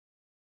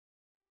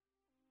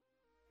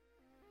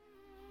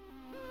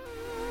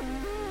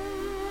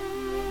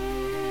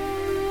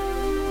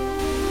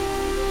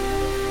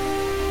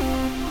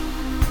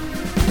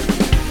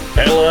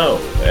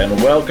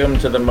and welcome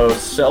to the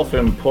most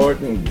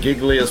self-important,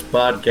 giggliest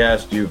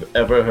podcast you've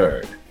ever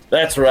heard.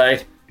 That's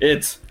right,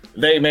 it's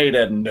They Made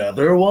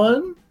Another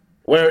One?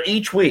 Where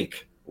each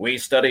week, we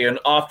study an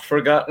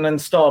oft-forgotten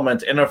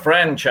installment in a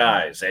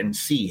franchise and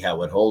see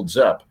how it holds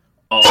up,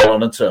 all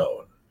on its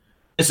own.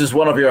 This is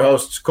one of your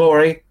hosts,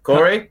 Corey.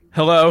 Corey?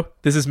 Hello,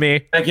 this is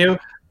me. Thank you.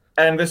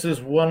 And this is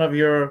one of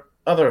your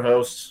other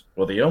hosts,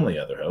 well, the only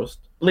other host,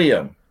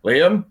 Liam.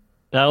 Liam?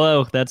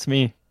 Hello, that's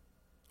me.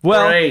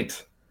 Well,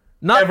 Great.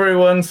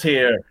 Everyone's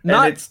here,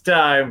 and it's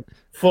time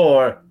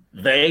for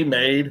They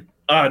Made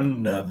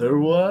Another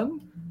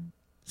One?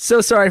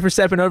 So sorry for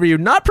stepping over you.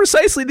 Not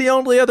precisely the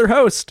only other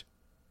host.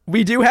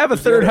 We do have a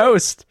third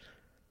host.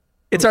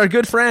 It's our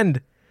good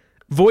friend,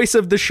 voice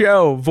of the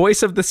show,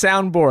 voice of the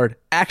soundboard,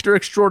 actor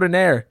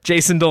extraordinaire,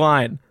 Jason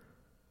DeLine.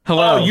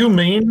 Hello. Oh, you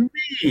mean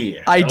me?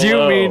 I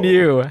do mean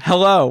you.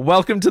 Hello.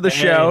 Welcome to the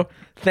show.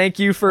 Thank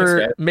you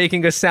for Thanks,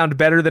 making us sound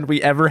better than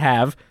we ever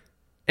have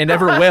and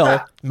ever will,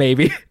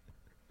 maybe.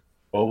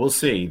 Well, we'll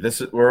see.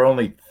 We're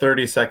only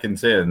 30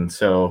 seconds in,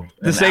 so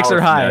the stakes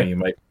are high. You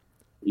might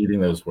be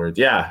eating those words.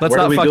 Yeah. Let's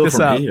not fuck this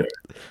up.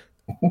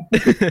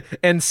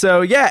 And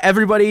so, yeah,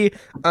 everybody,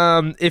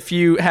 if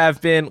you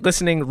have been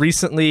listening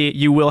recently,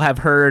 you will have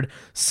heard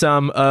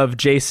some of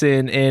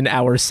Jason in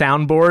our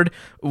soundboard,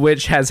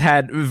 which has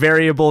had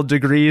variable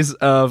degrees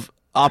of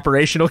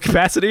operational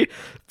capacity.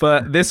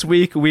 But this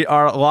week, we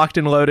are locked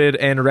and loaded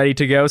and ready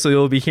to go. So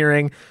you'll be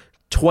hearing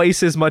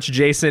twice as much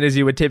Jason as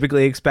you would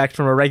typically expect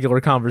from a regular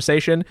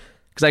conversation,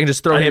 because I can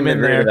just throw him in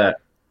there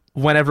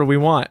whenever we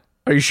want.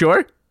 Are you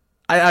sure?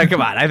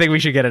 Come on, I think we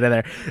should get it in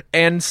there.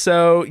 And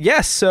so,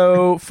 yes,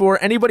 so for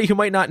anybody who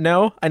might not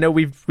know, I know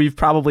we've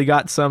probably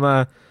got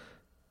some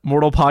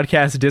Mortal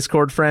Podcast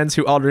Discord friends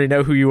who already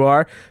know who you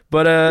are,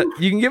 but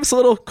you can give us a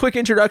little quick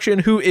introduction.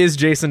 Who is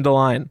Jason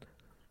DeLine?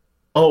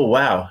 Oh,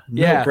 wow.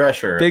 No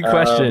pressure. Big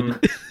question.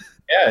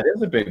 Yeah, it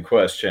is a big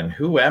question.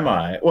 Who am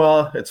I?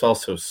 Well, it's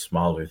also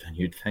smaller than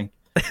you'd think.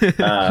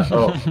 I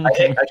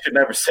should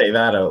never say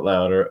that out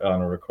loud or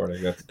on a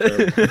recording. That's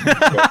terrible.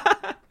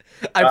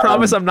 I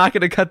promise I'm not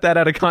going to cut that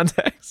out of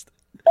context.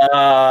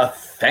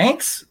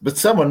 Thanks, but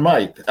someone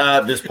might.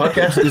 This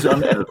podcast is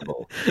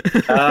uneditable.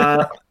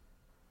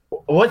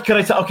 What could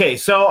I tell? Okay,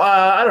 so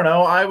I don't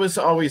know. I was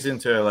always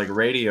into like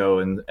radio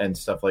and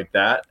stuff like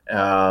that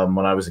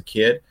when I was a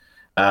kid.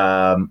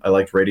 I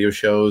liked radio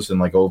shows and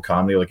like old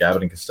comedy, like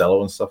Abbott and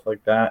Costello and stuff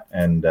like that,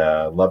 and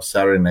loved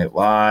Saturday Night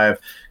Live.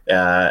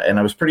 And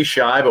I was pretty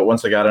shy, but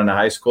once I got into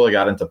high school, I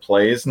got into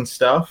plays and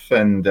stuff,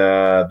 and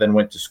then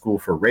went to school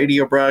for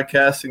radio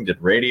broadcasting, did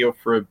radio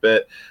for a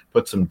bit,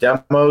 put some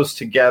demos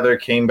together,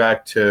 came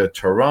back to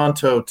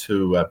Toronto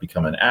to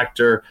become an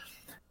actor.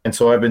 And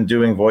so I've been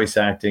doing voice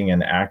acting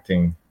and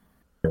acting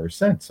ever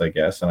since, I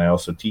guess. And I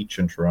also teach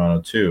in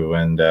Toronto too.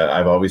 And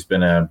I've always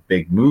been a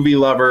big movie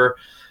lover.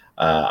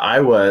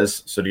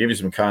 So to give you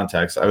some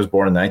context, I was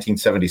born in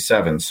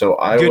 1977. So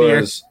I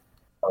was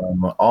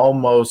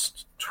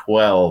almost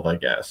 12, I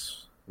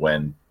guess,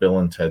 when Bill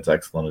and Ted's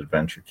Excellent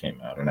Adventure came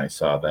out, and I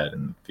saw that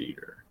in the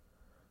theater.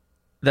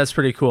 That's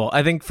pretty cool.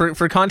 I think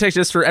for context,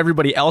 just for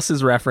everybody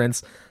else's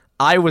reference,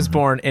 I was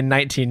born in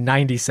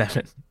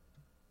 1997.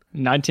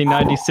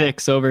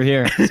 1996 over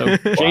here. So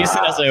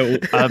Jason has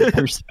a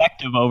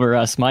perspective over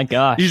us. My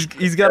gosh.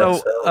 He's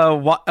got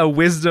a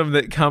wisdom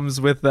that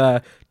comes with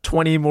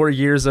 20 more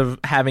years of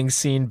having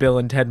seen Bill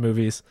and Ted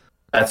movies.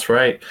 That's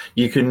right.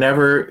 You can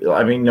never,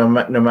 I mean, no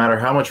matter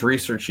how much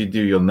research you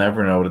do, you'll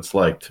never know what it's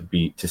like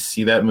to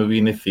see that movie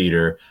in the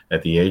theater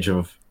at the age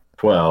of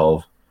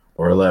 12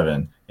 or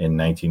 11 in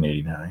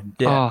 1989.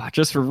 Yeah. Oh,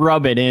 just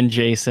rub it in,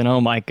 Jason.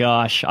 Oh my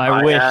gosh.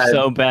 I wish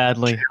so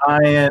badly.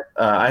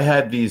 I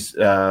had these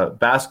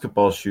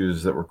basketball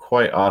shoes that were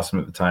quite awesome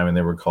at the time, and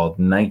they were called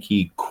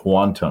Nike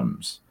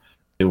Quantums.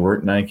 They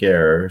weren't Nike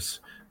Airs,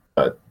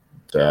 but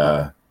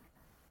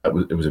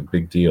it was a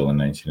big deal in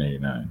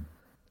 1989.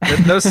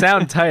 Those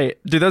sound tight.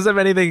 Do those have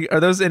anything? Are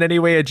those in any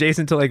way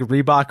adjacent to like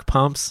Reebok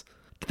pumps?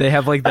 Do they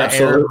have like the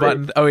air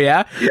button? Oh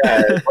yeah.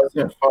 Yeah, it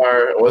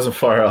wasn't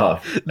far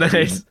off.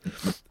 Nice.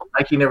 I mean,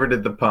 Nike never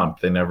did the pump.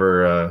 They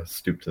never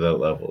stooped to that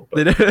level.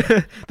 But.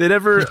 They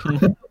never.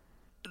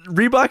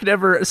 Reebok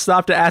never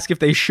stopped to ask if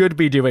they should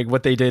be doing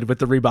what they did with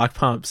the Reebok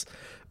pumps,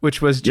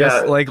 which was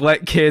just like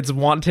let kids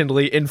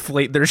wantonly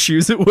inflate their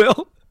shoes at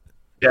will.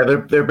 Yeah,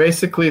 they're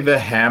basically the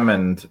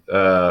Hammond,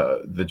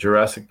 the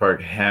Jurassic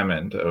Park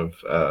Hammond of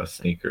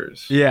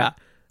sneakers. Yeah,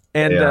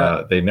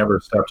 and they never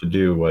stop to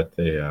do what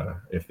they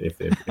if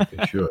they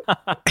should.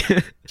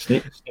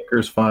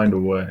 Sneakers find a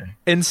way.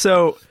 And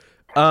so,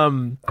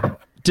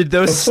 did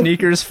those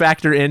sneakers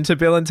factor into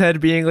Bill and Ted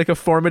being like a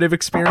formative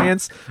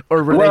experience,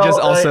 or were they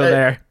just also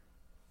there?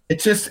 It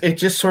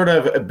just sort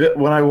of a bit,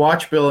 when I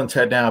watch Bill and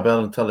Ted now,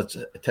 Bill and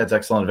Ted's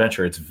Excellent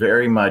Adventure, it's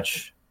very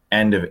much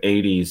end of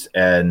 80s,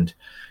 and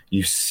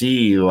you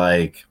see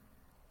like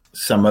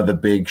some of the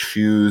big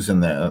shoes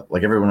and the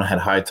like everyone had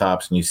high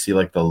tops, and you see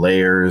like the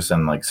layers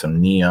and like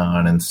some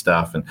neon and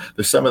stuff. And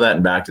there's some of that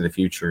in Back to the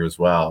Future as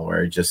well,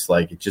 where it just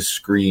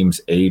screams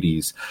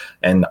 80s.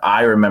 And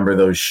I remember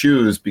those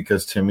shoes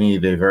because to me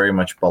they very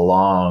much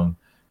belong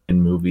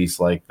in movies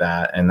like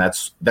that. And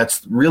that's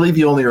really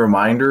the only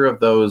reminder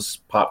of those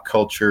pop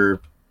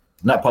culture.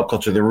 Not pop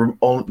culture, the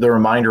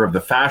reminder of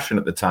the fashion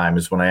at the time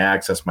is when I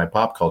access my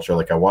pop culture.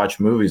 Like I watch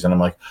movies and I'm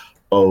like,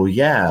 oh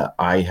yeah,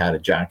 I had a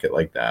jacket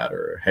like that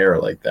or hair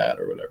like that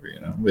or whatever, you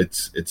know.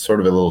 It's sort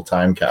of a little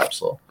time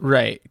capsule.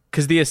 Right,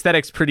 because the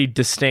aesthetic's pretty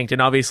distinct,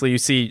 and obviously you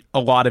see a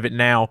lot of it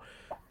now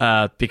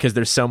because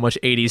there's so much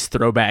 80s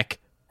throwback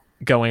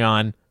going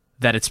on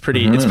that it's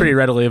pretty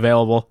readily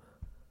available.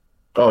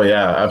 Oh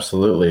yeah,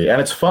 absolutely.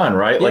 And it's fun,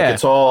 right? Like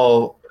it's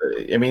all,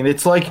 I mean,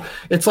 it's like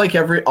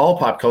all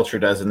pop culture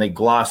does, and they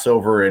gloss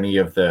over any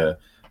of the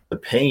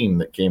pain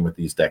that came with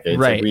these decades.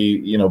 Right. Like we,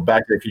 you know,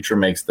 Back to the Future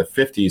makes the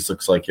 50s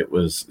looks like it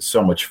was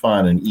so much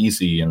fun and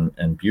easy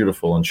and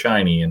beautiful and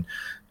shiny. And,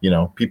 you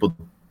know, people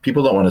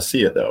don't want to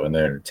see it though in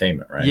their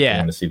entertainment, right? Yeah. They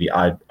want to see the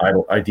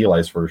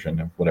idealized version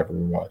of whatever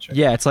we're watching.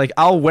 Yeah, it's like,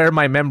 I'll wear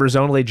my members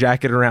only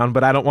jacket around,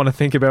 but I don't want to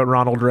think about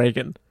Ronald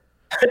Reagan.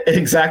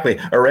 Exactly.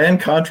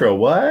 Iran-Contra,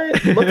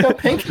 what? Look how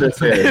pink this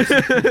is.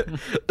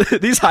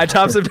 These high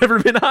tops have never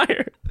been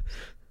higher.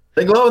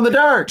 They glow in the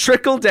dark.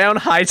 Trickle down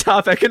high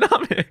top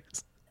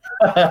economics.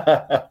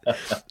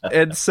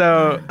 And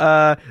so,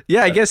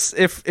 I guess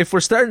if we're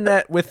starting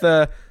that with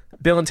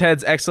Bill and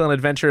Ted's Excellent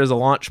Adventure as a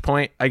launch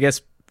point, I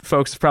guess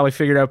folks have probably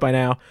figured out by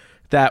now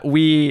that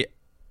we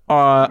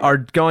are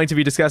going to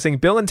be discussing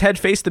Bill and Ted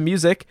Face the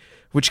Music,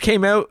 which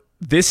came out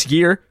this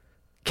year,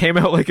 came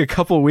out like a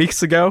couple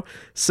weeks ago.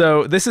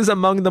 So this is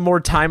among the more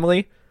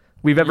timely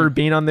we've ever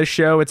been on this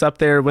show. It's up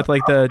there with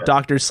like the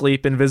Dr.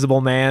 Sleep,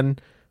 Invisible Man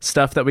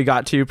stuff that we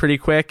got to pretty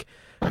quick.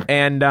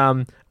 And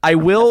I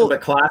will... Nothing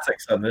but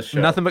classics on this show.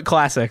 Nothing but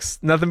classics.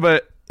 Nothing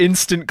but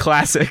instant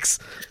classics.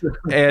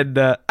 And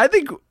I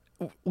think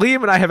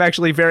Liam and I have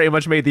actually very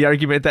much made the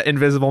argument that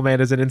Invisible Man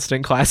is an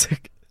instant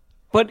classic.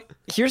 But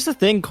here's the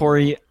thing,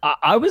 Corey.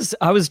 I was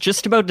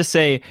just about to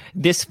say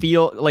this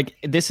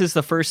is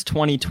the first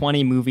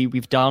 2020 movie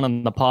we've done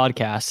on the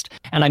podcast,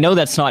 and I know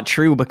that's not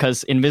true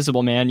because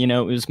Invisible Man, you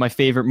know, it was my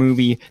favorite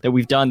movie that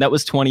we've done. That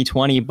was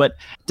 2020, but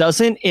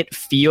doesn't it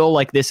feel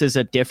like this is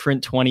a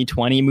different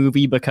 2020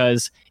 movie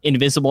because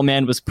Invisible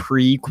Man was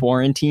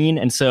pre-quarantine,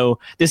 and so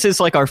this is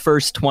like our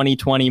first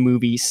 2020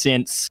 movie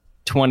since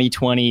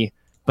 2020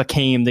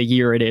 became the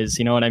year it is.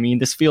 You know what I mean?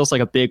 This feels like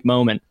a big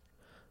moment.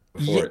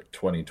 Before it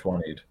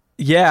 2020'd.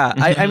 Yeah,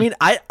 I mean,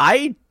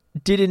 I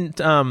didn't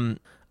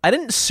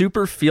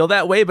super feel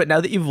that way, but now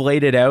that you've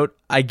laid it out,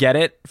 I get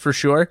it for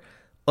sure.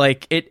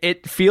 Like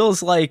it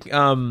feels like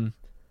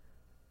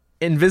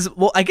Invisible.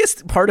 Well, I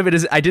guess part of it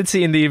is I did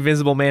see the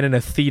Invisible Man in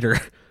a theater.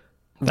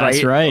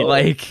 That's right.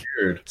 Like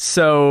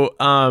so,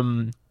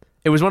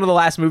 it was one of the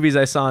last movies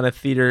I saw in a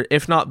theater,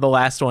 if not the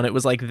last one. It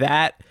was like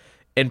that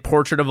and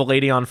Portrait of a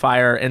Lady on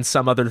Fire and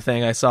some other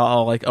thing I saw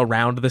all like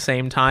around the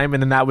same time,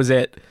 and then that was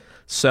it.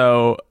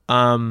 So,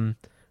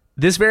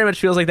 this very much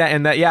feels like that,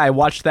 and that, yeah, I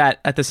watched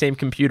that at the same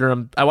computer.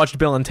 I watched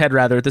Bill and Ted,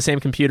 rather, at the same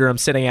computer I'm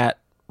sitting at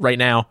right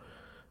now,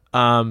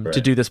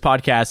 to do this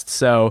podcast.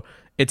 So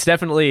it's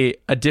definitely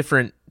a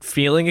different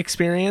feeling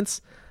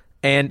experience.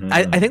 And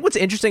I think what's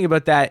interesting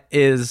about that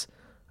is,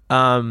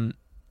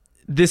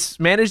 this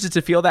managed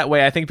to feel that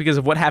way, I think, because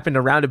of what happened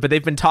around it. But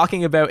they've been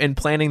talking about and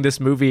planning this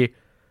movie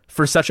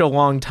for such a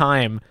long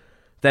time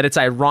that it's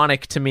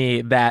ironic to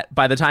me that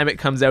by the time it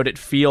comes out, it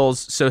feels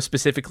so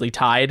specifically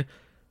tied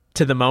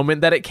to the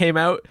moment that it came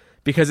out,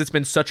 because it's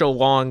been such a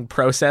long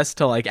process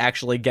to like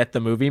actually get the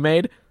movie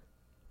made.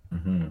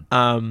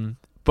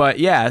 But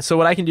yeah, so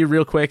what I can do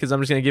real quick is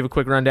I'm just going to give a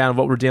quick rundown of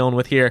what we're dealing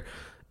with here.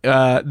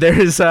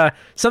 There's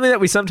something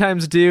that we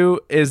sometimes do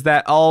is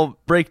that I'll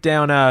break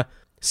down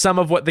some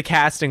of what the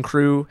cast and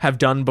crew have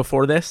done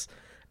before this.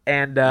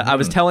 And I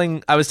was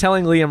telling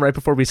Liam right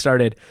before we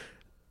started,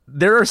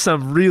 there are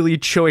some really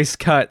choice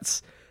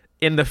cuts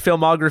in the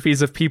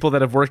filmographies of people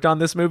that have worked on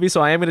this movie.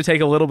 So I am going to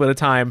take a little bit of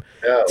time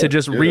to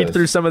just read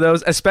through some of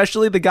those,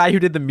 especially the guy who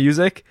did the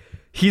music.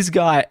 He's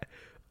got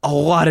a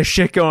lot of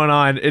shit going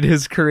on in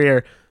his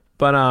career.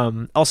 But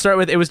I'll start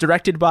with, it was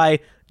directed by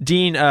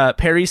Dean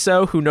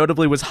Pariso, who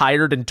notably was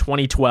hired in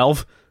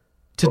 2012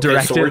 to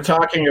direct it. So we're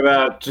talking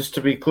about, just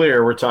to be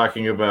clear, we're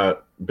talking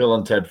about Bill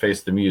and Ted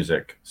Face the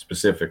Music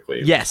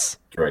specifically. Yes.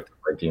 Directed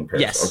by Dean Pariso.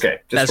 Yes. Okay.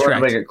 Just that's want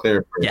correct. to make it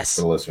clear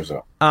for the listeners.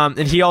 And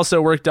he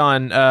also worked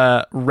on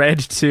Red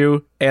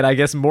 2 and I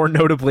guess more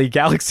notably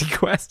Galaxy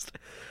Quest.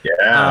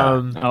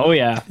 Yeah. Oh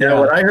yeah. Yeah.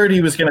 When I heard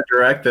he was going to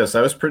direct this,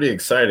 I was pretty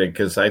excited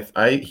because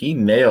he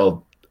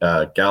nailed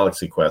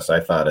Galaxy Quest. I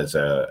thought as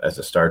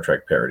a Star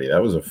Trek parody,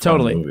 that was a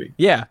fun movie.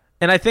 Yeah.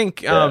 And I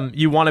think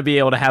you want to be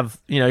able to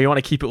have, you want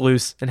to keep it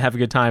loose and have a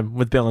good time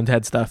with Bill and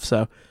Ted stuff.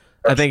 So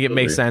I think it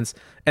makes sense.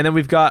 And then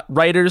we've got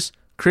writers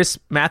Chris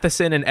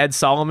Matheson and Ed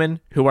Solomon,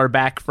 who are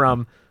back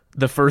from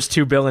the first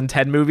two Bill and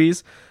Ted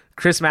movies.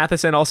 Chris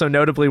Matheson also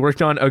notably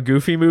worked on a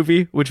Goofy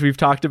movie, which we've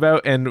talked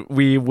about, and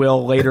we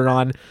will later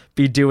on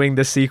be doing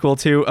the sequel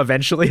to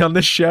eventually on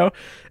this show.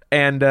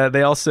 And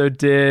they also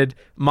did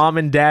Mom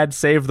and Dad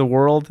Save the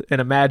World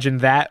and Imagine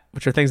That,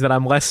 which are things that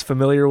I'm less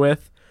familiar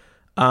with.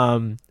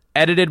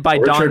 Edited by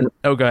Don.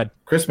 Oh, good.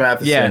 Chris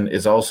Matheson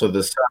is also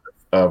the son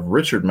of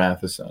Richard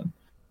Matheson,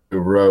 who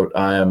wrote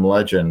I Am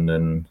Legend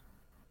and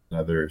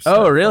other stuff.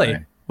 Oh, really?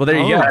 Well, there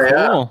you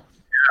go.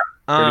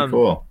 Cool. Pretty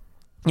cool.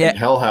 Yeah.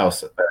 Hell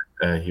House,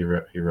 he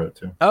wrote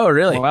too. Oh,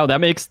 really? Wow, that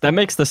makes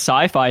the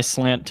sci-fi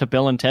slant to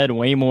Bill and Ted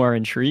way more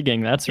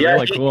intriguing. That's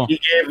really cool.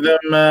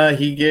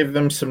 He gave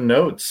them some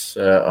notes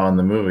on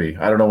the movie.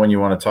 I don't know when you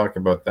want to talk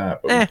about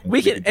that. But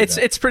we can.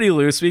 It's pretty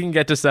loose. We can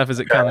get to stuff as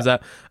it comes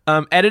up.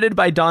 Edited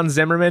by Don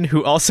Zimmerman,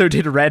 who also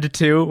did Red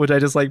 2, which I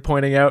just like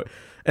pointing out.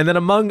 And then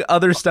among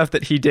other stuff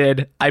that he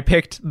did, I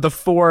picked the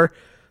four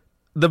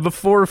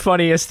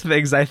funniest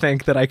things I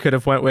think that I could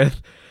have went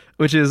with,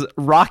 which is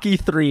Rocky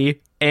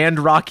 3 and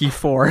Rocky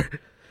 4.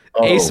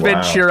 Ace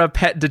Ventura,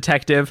 Pet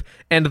Detective,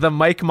 and the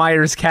Mike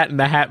Myers Cat in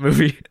the Hat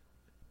movie.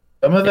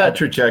 Some of that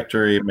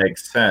trajectory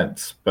makes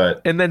sense,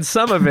 but and then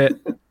some of it,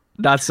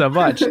 not so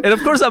much. And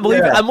of course, I'm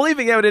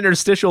leaving out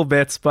interstitial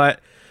bits, but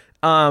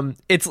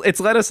it's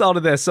led us all to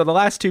this. So the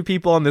last two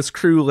people on this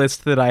crew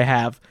list that I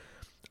have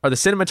are the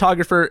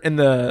cinematographer and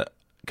the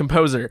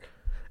composer,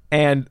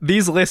 and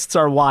these lists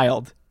are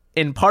wild.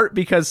 In part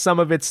because some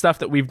of it's stuff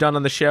that we've done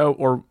on the show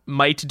or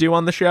might do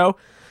on the show.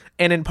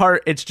 And in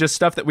part, it's just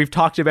stuff that we've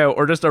talked about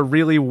or just a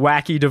really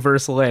wacky,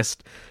 diverse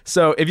list.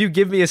 So if you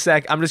give me a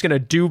sec, I'm just going to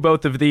do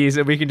both of these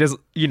and we can just,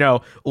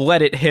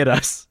 let it hit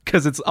us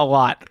because it's a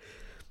lot.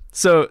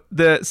 So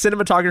the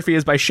cinematography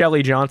is by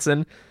Shelley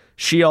Johnson.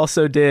 She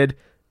also did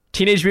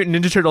Teenage Mutant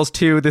Ninja Turtles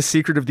 2, The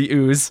Secret of the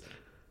Ooze.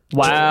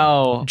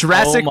 Wow.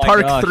 Jurassic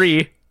Park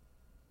 3.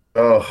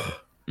 Oh.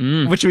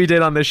 Which we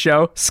did on this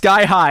show.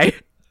 Sky High.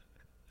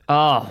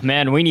 Oh,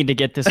 man, we need to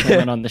get this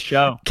woman on the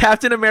show.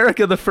 Captain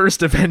America, The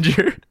First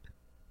Avenger.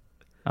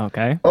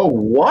 Okay. Oh,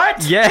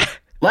 what? Yeah.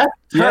 Left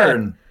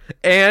turn.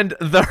 And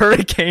the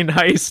Hurricane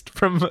Heist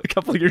from a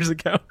couple years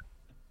ago.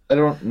 I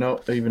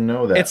don't even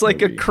know that. It's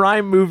like a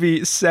crime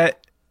movie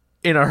set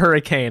in a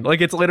hurricane.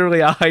 Like it's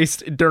literally a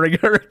heist during a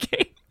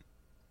hurricane.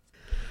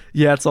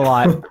 Yeah, it's a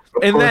lot.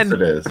 And then,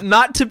 it is.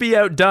 Not to be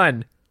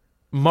outdone,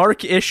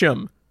 Mark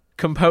Isham,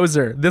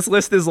 composer. This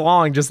list is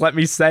long. Just let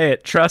me say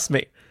it. Trust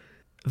me.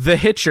 The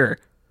Hitcher,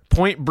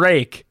 Point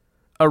Break,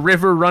 A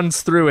River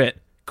Runs Through It,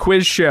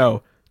 Quiz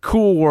Show,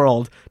 Cool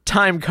World,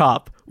 Time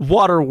Cop,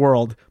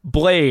 Waterworld,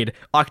 Blade,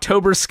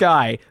 October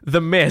Sky,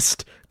 The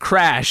Mist,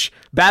 Crash,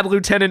 Bad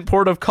Lieutenant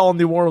Port of Call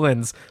New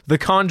Orleans, The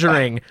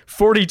Conjuring,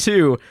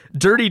 42,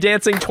 Dirty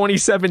Dancing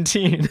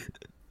 2017.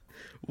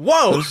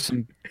 Whoa!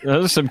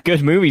 Those are some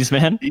good movies,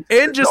 man.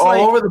 And just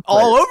all over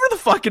the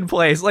fucking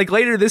place. Like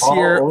later this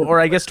year, or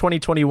I guess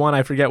 2021,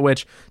 I forget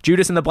which,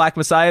 Judas and the Black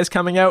Messiah is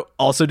coming out.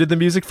 Also did the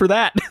music for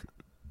that.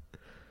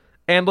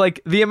 And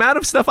like the amount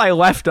of stuff I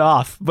left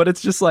off, but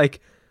it's just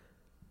like,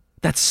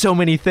 that's so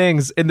many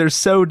things and they're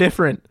so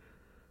different.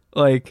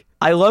 Like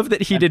I love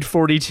that he did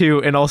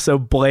 42 and also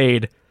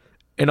Blade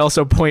and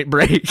also Point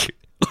Break.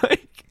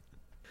 Like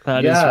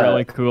that is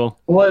really cool.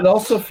 Well, it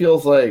also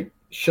feels like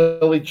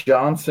Shelley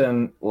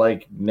Johnson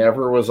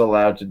never was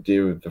allowed to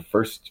do the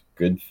first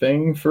good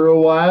thing for a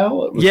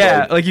while. It was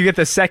like you get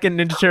the second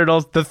Ninja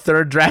Turtles, the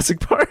third Jurassic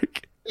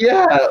Park.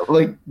 Yeah,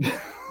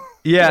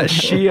 yeah,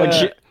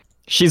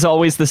 she's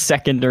always the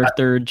second or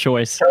third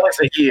choice. Shelley's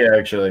a he,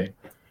 actually.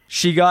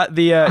 She got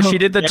the she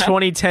did the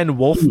 2010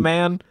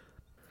 Wolfman,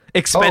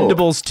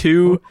 Expendables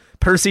 2,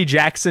 Percy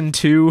Jackson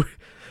 2,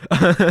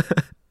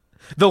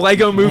 the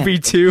Lego Movie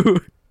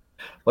 2.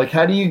 Like,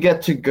 how do you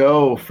get to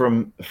go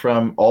from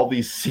all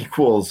these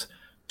sequels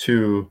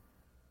to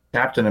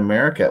Captain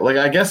America? Like,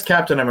 I guess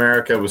Captain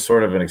America was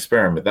sort of an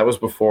experiment. That was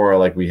before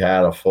we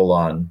had a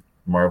full-on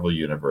Marvel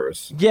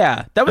universe.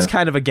 Yeah, that was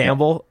kind of a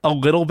gamble, a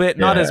little bit,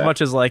 not as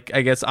much as I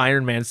guess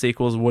Iron Man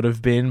sequels would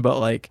have been, but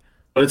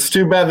But it's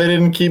too bad they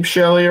didn't keep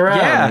Shelley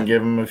around and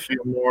give him a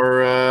few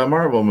more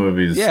Marvel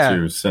movies to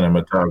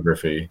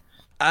cinematography.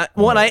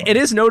 It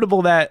is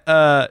notable that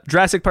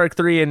Jurassic Park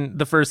 3 and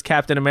the first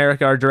Captain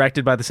America are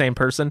directed by the same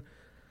person.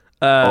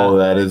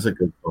 That is a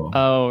good call.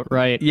 Oh,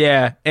 right.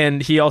 Yeah,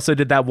 and he also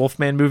did that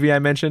Wolfman movie I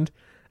mentioned.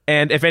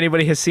 And if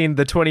anybody has seen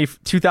the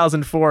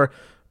 2004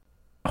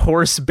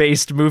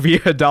 horse-based movie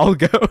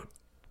Hidalgo,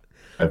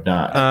 I've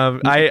not.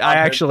 I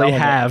actually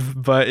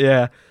have, but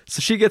yeah. So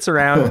she gets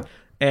around,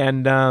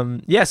 and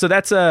so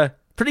that's a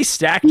pretty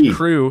stacked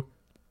crew,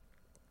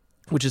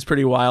 which is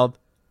pretty wild.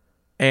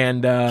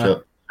 And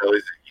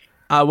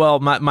well,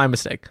 my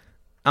mistake.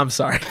 I'm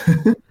sorry.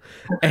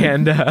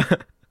 And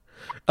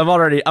I'm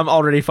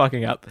already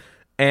fucking up.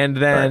 And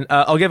then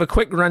I'll give a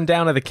quick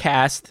rundown of the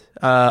cast.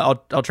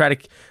 I'll try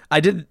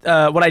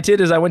to. What I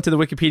did is I went to the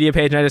Wikipedia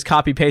page and I just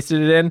copy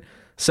pasted it in.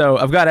 So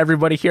I've got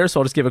everybody here. So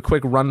I'll just give a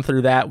quick run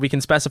through that. We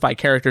can specify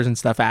characters and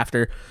stuff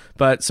after.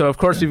 But so of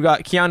course we've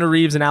got Keanu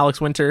Reeves and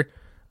Alex Winter.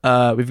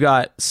 We've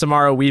got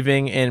Samara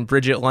Weaving and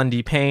Bridget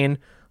Lundy Payne.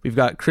 We've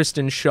got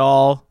Kristen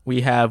Schaal.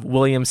 We have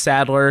William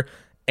Sadler,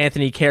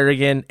 Anthony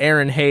Kerrigan,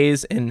 Aaron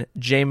Hayes, and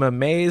Jama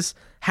Mays.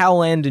 Hal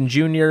Landon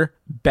Jr.,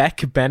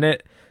 Beck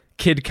Bennett,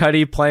 Kid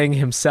Cudi playing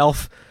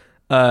himself,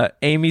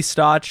 Amy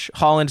Stotch,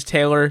 Holland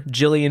Taylor,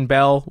 Jillian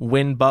Bell,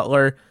 Wynn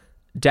Butler,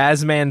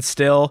 Dasman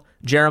Still,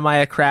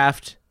 Jeremiah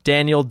Kraft,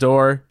 Daniel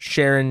Dorr,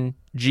 Sharon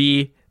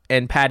G,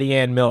 and Patty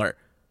Ann Miller.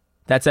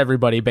 That's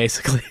everybody,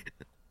 basically.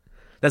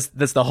 That's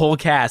the whole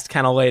cast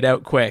kind of laid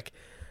out quick.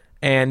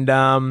 And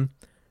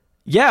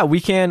what we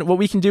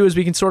can do is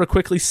we can sort of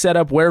quickly set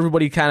up where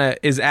everybody kind of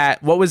is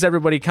at. What was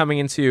everybody coming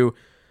into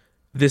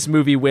this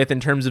movie with in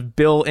terms of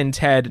Bill and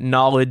Ted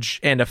knowledge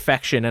and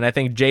affection? And I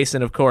think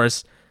Jason, of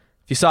course,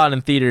 if you saw it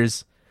in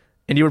theaters,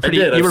 and you were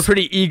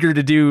pretty eager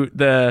to do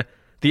the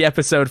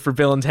episode for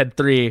Bill and Ted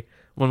 3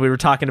 when we were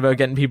talking about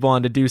getting people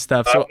on to do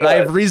stuff. So I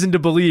have reason to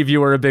believe you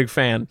were a big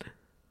fan.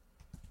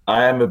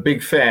 I am a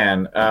big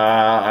fan.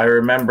 I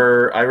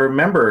remember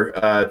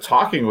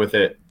talking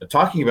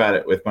about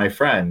it with my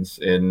friends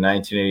in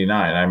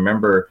 1989. I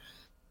remember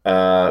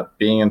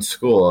being in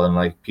school and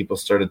like people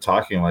started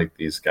talking like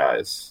these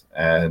guys,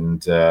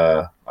 and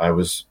I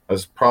was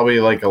probably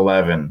like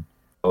 11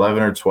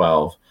 or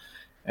 12,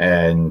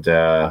 and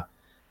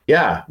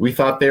we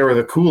thought they were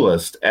the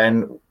coolest.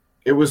 And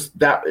it was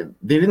that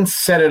they didn't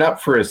set it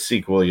up for a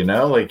sequel, you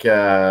know, like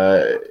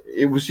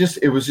it was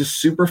just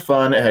super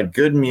fun. It had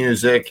good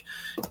music.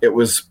 It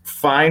was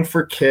fine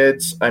for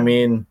kids. I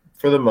mean,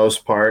 for the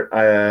most part,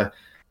 I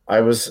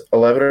was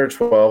 11 or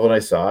 12 when I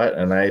saw it,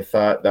 and I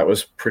thought that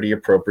was pretty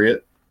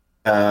appropriate.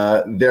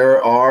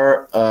 There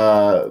are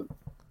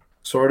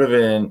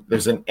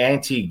there's an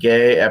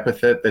anti-gay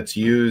epithet that's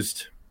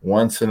used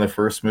once in the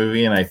first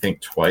movie and I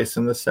think twice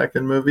in the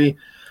second movie.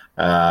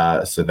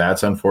 So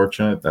that's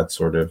unfortunate. That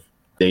sort of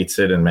dates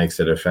it and makes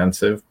it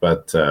offensive.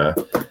 But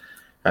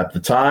at the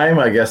time,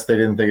 I guess they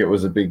didn't think it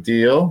was a big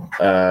deal.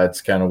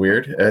 It's kind of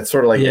weird. It's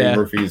sort of like Eddie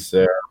Murphy's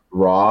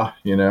Raw,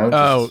 you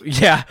know?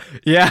 Yeah.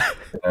 You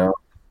know,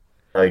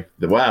 like,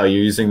 wow,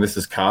 you're using this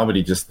as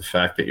comedy, just the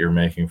fact that you're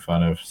making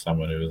fun of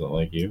someone who isn't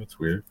like you. It's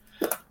weird.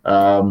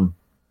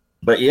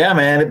 But yeah,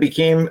 man, it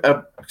became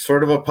a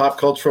sort of a pop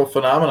cultural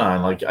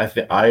phenomenon. Like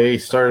I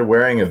started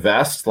wearing a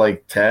vest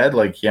like Ted,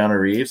 like Keanu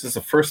Reeves. It's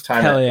the first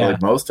time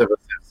like most of us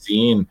have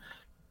seen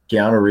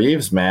Keanu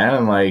Reeves, man,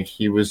 and like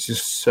he was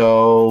just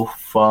so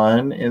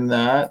fun in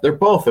that. They're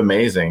both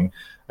amazing.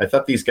 I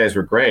thought these guys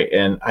were great,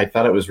 and I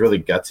thought it was really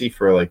gutsy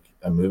for like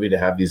a movie to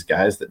have these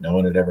guys that no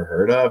one had ever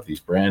heard of, these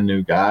brand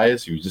new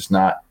guys. You would just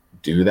not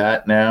do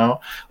that now.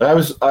 I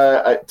was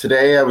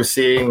today I was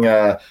seeing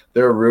there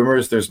are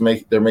rumors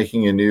they're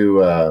making a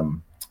new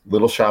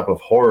Little Shop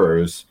of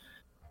Horrors,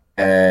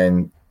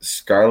 and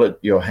Scarlett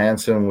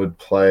Johansson would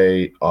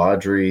play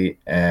Audrey,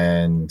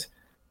 and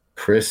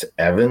Chris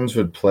Evans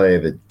would play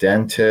the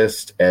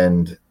dentist,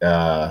 and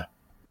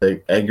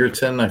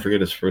Egerton, I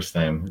forget his first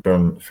name,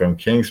 from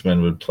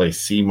Kingsman would play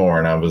Seymour.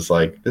 And I was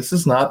like, this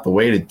is not the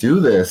way to do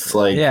this.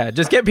 Like, yeah,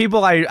 just get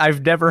people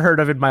I've never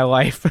heard of in my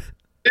life.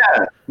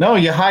 Yeah, no,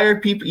 you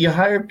hired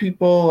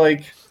people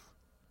like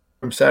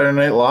from Saturday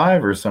Night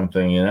Live or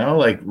something, you know,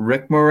 like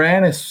Rick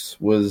Moranis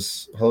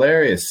was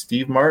hilarious,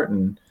 Steve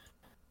Martin,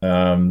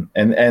 and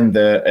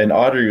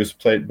Audrey was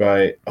played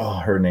by,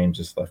 her name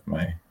just left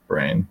my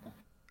brain.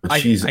 I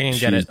can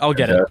get it. I'll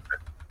get it.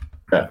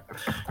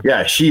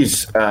 Yeah,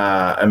 she's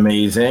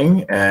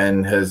amazing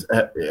and has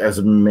an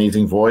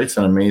amazing voice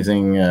and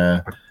amazing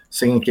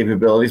singing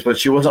capabilities. But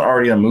she wasn't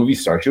already a movie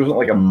star. She wasn't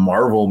like a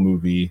Marvel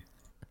movie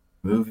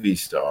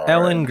star.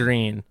 Ellen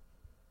Green.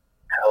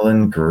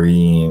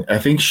 I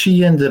think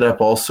she ended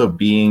up also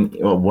being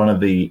one of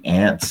the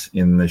ants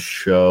in the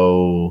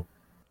show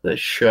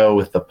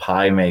with the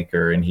pie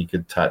maker, and he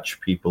could touch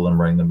people and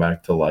bring them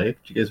back to life.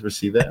 Did you guys ever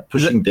see that?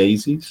 Pushing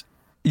Daisies.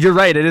 You're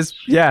right. It is.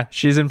 Yeah,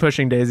 she's in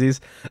Pushing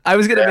Daisies. I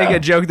was gonna make a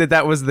joke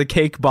that was the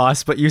Cake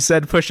Boss, but you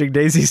said Pushing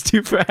Daisies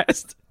too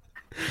fast.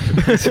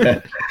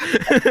 So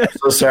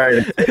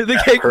sorry.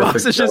 The Cake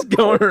Boss is just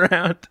going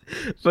around,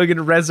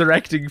 fucking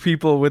resurrecting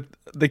people with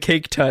the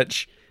cake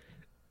touch.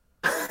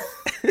 I'm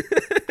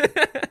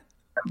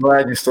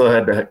glad you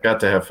still got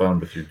to have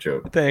fun with your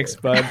joke. Thanks,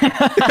 bud.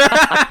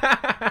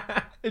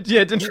 Yeah,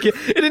 it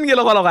didn't get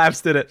a lot of laughs,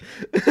 did it?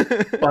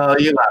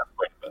 Well, you laughed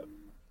quite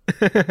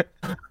a bit.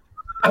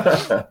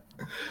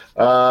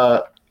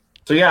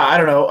 So yeah, I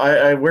don't know.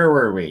 Where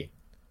were we?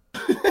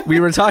 We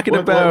were talking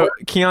about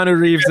Keanu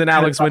Reeves and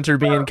Alex Winter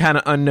being kind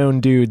of unknown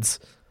dudes.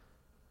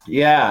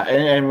 Yeah,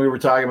 and we were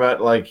talking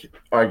about like,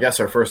 I guess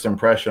our first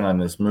impression on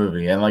this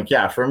movie, and like,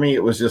 yeah, for me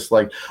it was just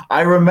like,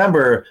 I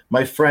remember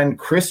my friend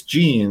Chris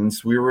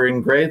Jeans. We were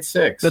in grade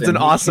 6. That's an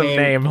awesome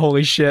name.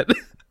 Holy shit.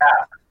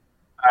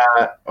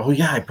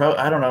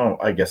 I don't know.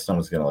 I guess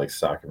someone's gonna like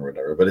stalk him or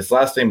whatever. But his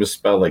last name was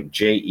spelled like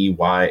Jeynes,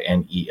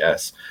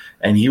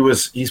 and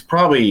he's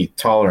probably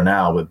taller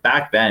now, but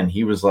back then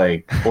he was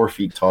like 4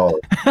 feet tall.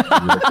 But I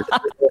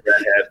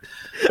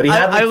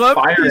love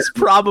that he's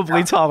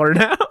probably taller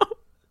now.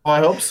 Well, I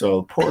hope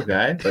so. Poor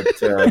guy, but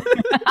whatever.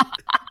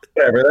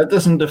 That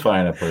doesn't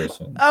define a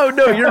person. Oh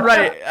no, you're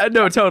right.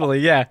 No, totally,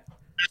 yeah.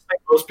 just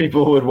think most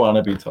people would want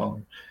to be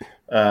taller.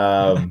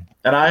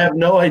 And I have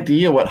no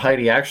idea what height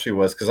he actually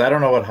was because I don't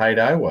know what height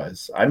I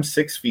was. I'm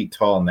 6 feet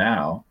tall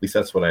now. At least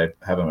that's what I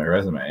have on my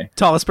resume.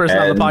 Tallest person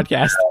on the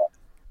podcast.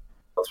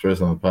 Tallest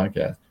person on the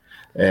podcast.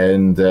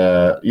 And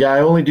I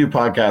only do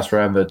podcasts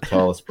where I'm the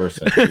tallest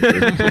person.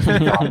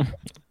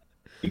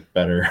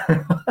 Better.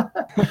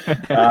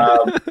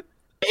 I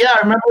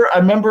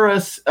remember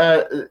us.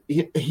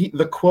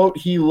 The quote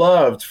he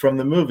loved from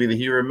the movie that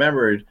he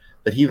remembered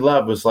that he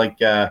loved was like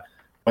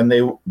when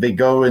they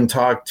go and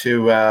talk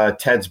to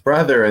Ted's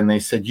brother and they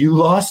said,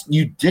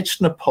 you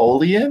ditched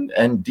Napoleon,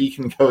 and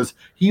Deacon goes,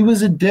 he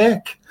was a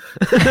dick.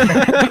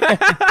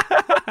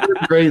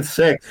 Grade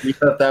 6, he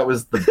thought that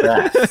was the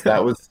best.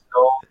 That was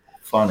so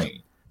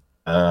funny.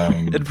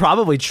 It's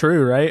probably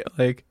true, right?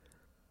 Like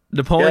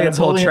Napoleon's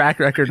whole track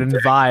record and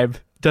vibe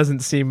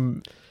doesn't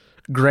seem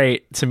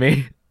great to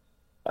me.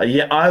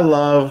 I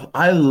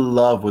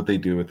love what they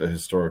do with the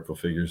historical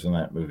figures in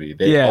that movie.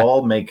 They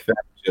all make them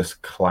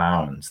just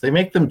clowns. They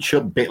make them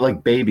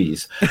like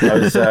babies.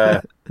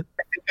 I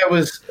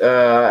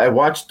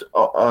watched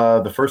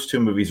the first 2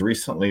 movies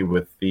recently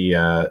with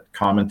the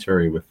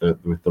commentary with the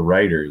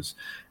writers,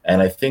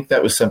 and I think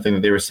that was something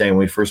that they were saying when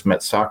we first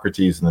met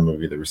Socrates in the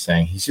movie. They were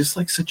saying he's just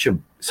like such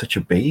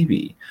a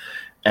baby,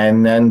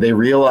 and then they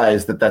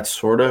realized that that's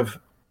sort of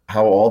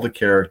how all the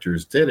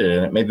characters did it,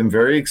 and it made them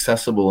very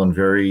accessible and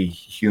very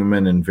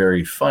human and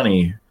very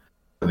funny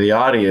for the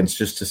audience,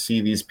 just to see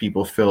these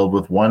people filled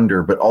with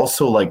wonder, but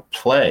also like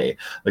play.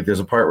 Like there's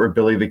a part where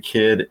Billy the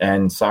Kid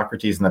and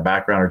Socrates in the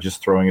background are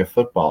just throwing a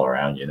football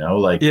around,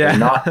 they're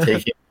not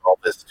taking all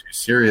this too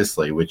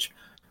seriously, which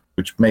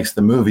makes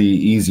the movie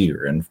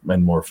easier and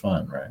more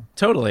fun, right?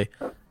 Totally.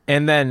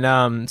 And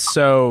then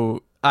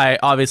so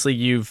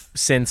you've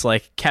since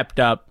like kept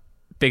up,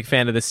 big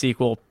fan of the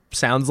sequel,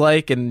 sounds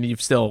like, and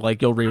you've still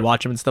like you'll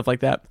rewatch them and stuff like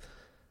that.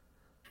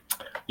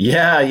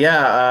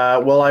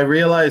 Well, I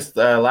realized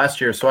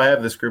last year, so I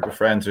have this group of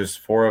friends, there's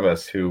 4 of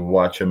us who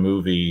watch a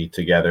movie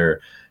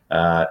together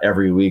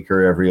every week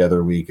or every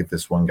other week at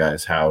this one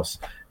guy's house,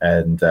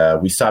 and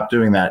we stopped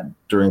doing that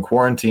during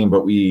quarantine,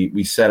 but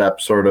we set up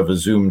sort of a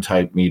Zoom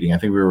type meeting. I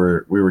think we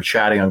were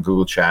chatting on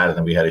Google Chat, and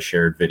then we had a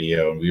shared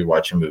video and we would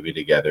watch a movie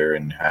together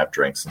and have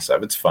drinks and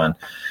stuff. It's fun.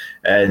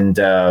 And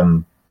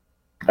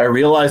I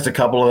realized a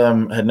couple of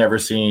them had never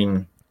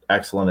seen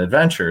Excellent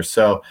Adventure.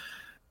 So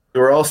we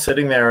were all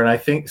sitting there, and I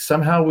think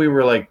somehow we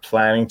were like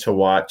planning to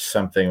watch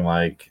something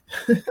like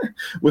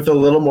with a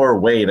little more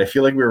weight. I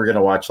feel like we were going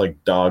to watch like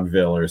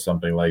Dogville or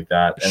something like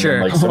that. And sure.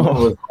 Then, like someone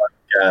was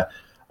like,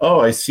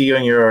 I see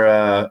on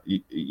your,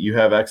 you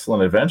have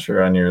Excellent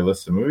Adventure on your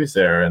list of movies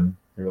there. And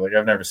we were like,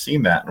 I've never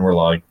seen that. And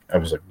I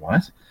was like,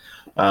 what?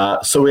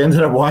 So we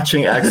ended up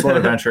watching Excellent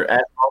Adventure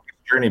and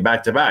Journey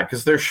back to back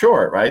because they're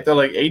short, right? They're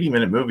like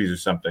 80-minute movies or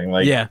something.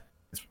 Like, yeah,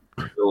 it's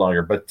a little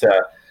longer, but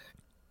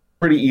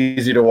pretty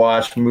easy to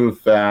watch, move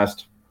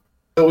fast.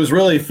 It was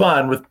really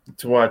fun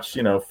to watch,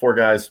 4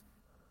 guys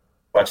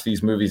watch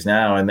these movies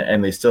now,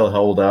 and they still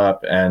hold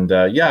up. And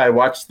I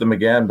watched them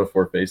again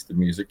before Face the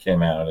Music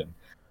came out, and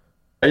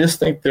I just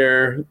think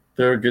they're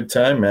a good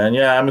time, man.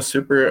 Yeah, I'm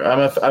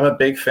a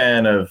big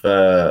fan of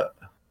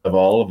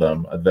all of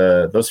them.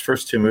 Those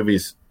first 2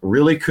 movies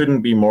really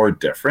couldn't be more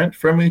different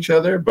from each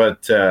other,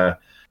 but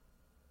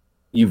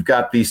you've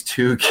got these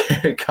 2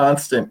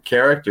 constant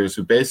characters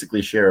who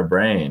basically share a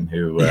brain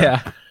who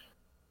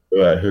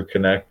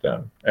connect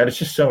them, and it's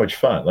just so much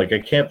fun. Like I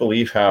can't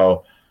believe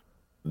how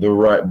the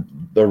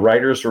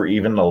writers were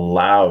even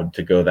allowed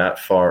to go that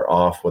far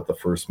off what the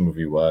first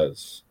movie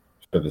was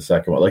for the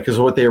second one. Like, because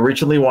what they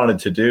originally wanted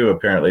to do,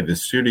 apparently, the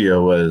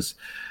studio was.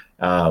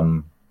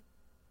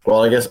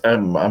 Well, I guess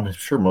I'm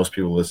sure most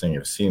people listening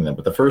have seen them,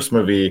 but the first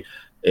movie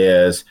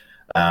is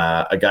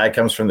a guy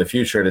comes from the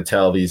future to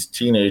tell these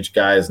teenage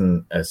guys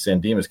in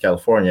San Dimas,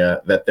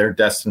 California, that they're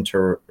destined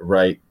to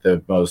write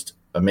the most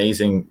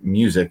amazing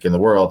music in the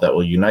world that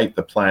will unite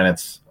the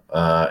planets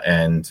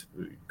and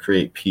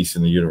create peace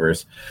in the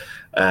universe.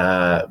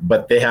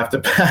 But they have to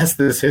pass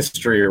this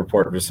history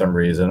report for some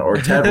reason, or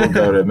Ted will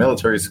go to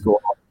military school.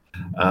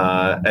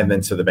 And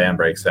then so the band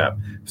breaks up.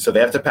 So they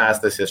have to pass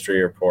this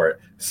history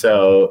report.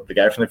 So the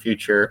guy from the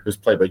future, who's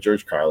played by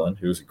George Carlin,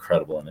 who's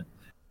incredible in it,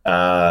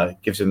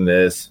 gives him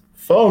this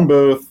phone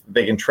booth.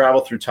 They can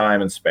travel through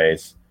time and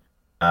space.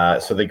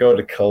 So they go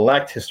to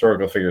collect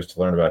historical figures to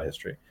learn about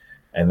history,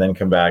 and then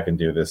come back and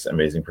do this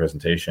amazing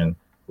presentation,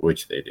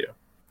 which they do.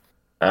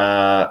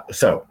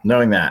 So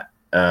knowing that,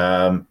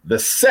 the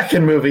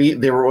second movie,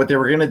 what they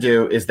were going to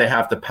do is they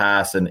have to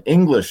pass an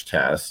English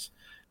test.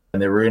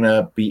 And they were going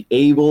to be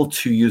able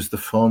to use the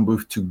phone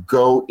booth to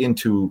go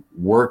into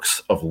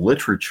works of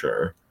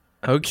literature.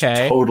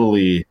 Okay.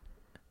 Totally.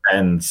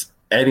 And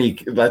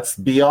that's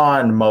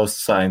beyond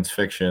most science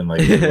fiction.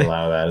 Like, they would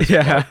allow that.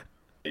 Yeah.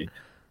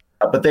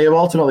 But they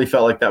ultimately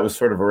felt like that was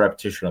sort of a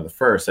repetition of the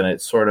first. And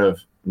it sort of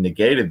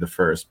negated the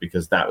first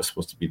because that was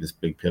supposed to be this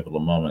big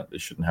pivotal moment. They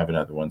shouldn't have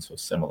another one so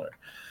similar.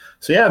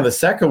 So, yeah, the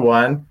second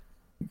one,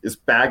 this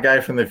bad guy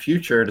from the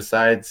future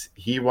decides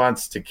he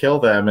wants to kill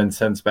them and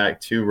sends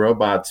back 2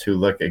 robots who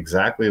look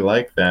exactly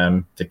like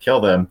them to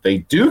kill them. They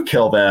do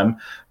kill them.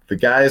 The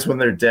guys, when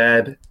they're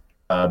dead,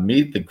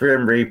 meet the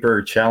Grim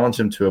Reaper, challenge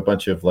him to a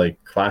bunch of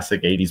like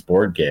classic 80s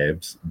board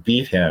games,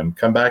 beat him,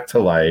 come back to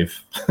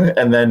life,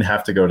 and then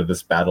have to go to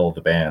this battle of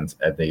the bands,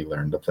 and they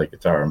learn to play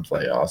guitar and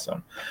play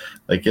awesome.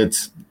 Like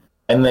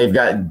and they've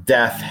got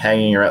death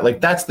hanging around.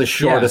 Like that's the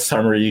shortest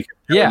summary you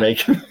can ever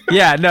make.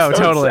 Yeah, no, so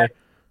totally.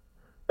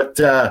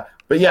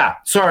 But yeah,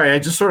 sorry, I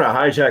just sort of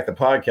hijacked the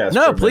podcast.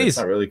 No, please. It's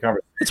not really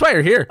conversation. That's why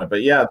you're here.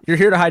 But yeah, you're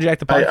here to hijack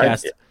the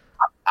podcast.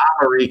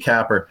 I'm a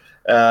recapper.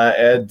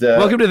 And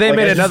welcome to They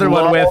Made Another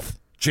One with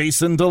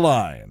Jason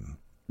DeLine.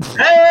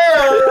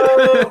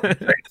 Hey,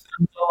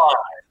 Jason DeLine.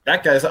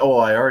 That guy's. Oh,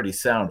 I already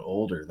sound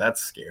older.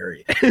 That's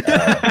scary.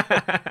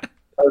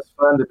 It was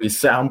fun to be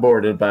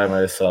soundboarded by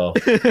myself.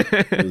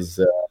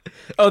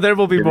 There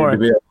will be more.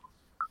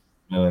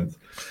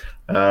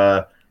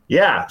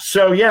 Yeah.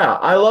 So yeah,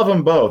 I love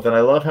them both, and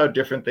I love how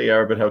different they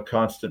are, but how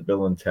constant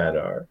Bill and Ted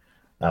are.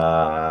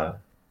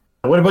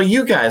 What about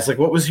you guys? Like,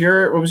 what was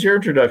your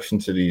introduction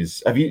to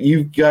these? Have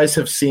you guys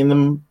have seen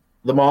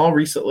them all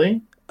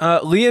recently?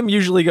 Liam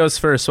usually goes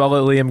first, so I'll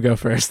let Liam go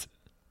first.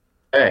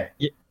 Hey.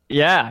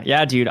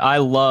 Yeah, dude. I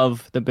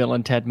love the Bill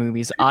and Ted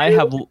movies. I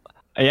have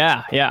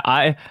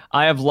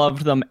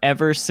loved them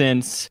ever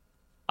since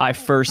I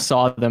first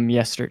saw them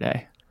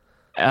yesterday.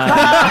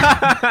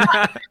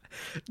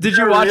 Did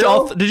you watch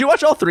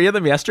all 3 of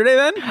them yesterday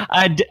then?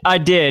 I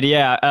did,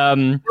 yeah.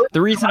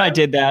 The reason I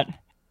did that.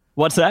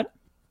 What's that?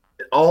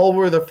 All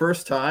were the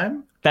first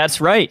time?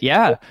 That's right.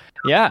 Yeah.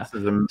 This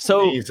is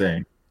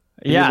amazing.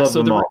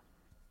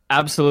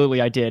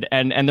 Absolutely, I did,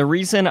 and the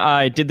reason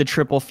I did the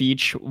triple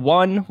feature,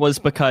 one was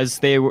because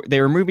they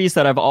were movies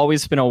that I've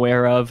always been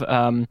aware of.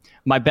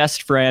 My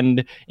best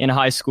friend in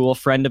high school,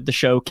 friend of the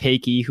show,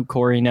 Keiki, who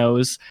Corey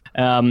knows.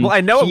 Well,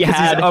 I know him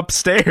because he's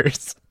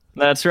upstairs.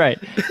 That's right.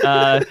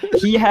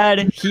 He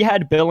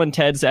had Bill and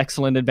Ted's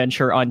Excellent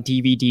Adventure on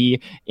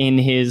DVD in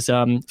his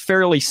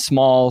fairly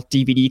small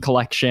DVD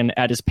collection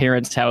at his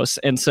parents' house.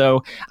 And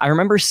so I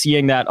remember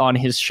seeing that on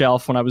his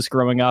shelf when I was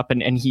growing up,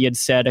 and he had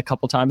said a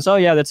couple times, "Oh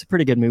yeah, that's a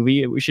pretty good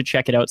movie. We should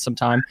check it out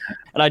sometime."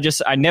 And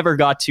I never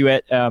got to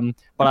it,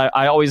 but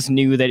I always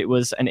knew that it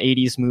was an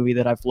 80s movie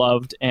that I've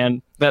loved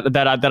and that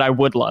I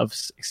would love,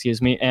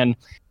 excuse me. And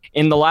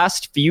in the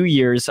last few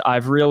years,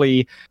 I've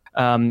really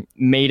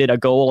made it a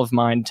goal of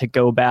mine to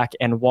go back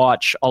and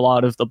watch a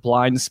lot of the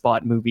Blind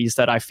Spot movies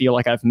that I feel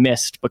like I've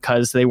missed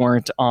because they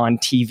weren't on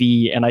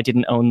TV and I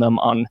didn't own them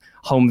on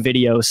home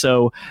video.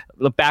 So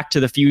Back to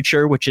the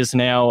Future, which is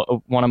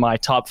now one of my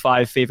top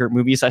 5 favorite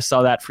movies, I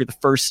saw that for the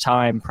first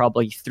time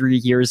probably 3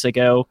 years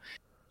ago.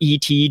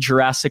 E.T.,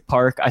 Jurassic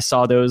Park, I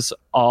saw those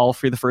all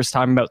for the first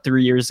time about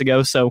 3 years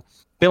ago. So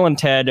Bill and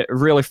Ted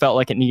really felt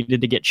like it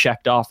needed to get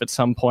checked off at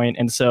some point.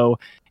 And so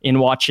in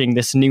watching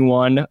this new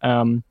one,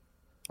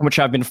 which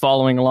I've been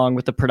following along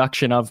with the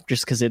production of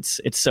just because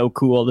it's so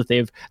cool that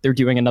they're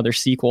doing another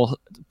sequel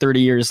 30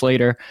 years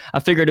later.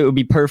 I figured it would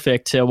be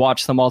perfect to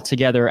watch them all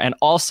together. And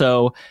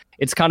also,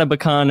 it's kind of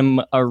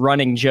become a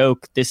running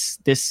joke this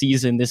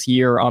season, this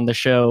year on the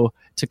show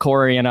to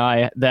Corey and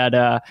I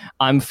that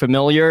I'm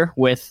familiar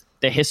with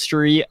the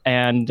history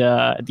and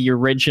the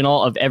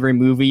original of every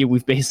movie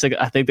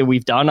I think that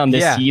we've done on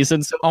this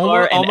season so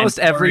far. Almost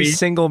every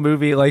single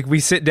movie, like we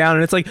sit down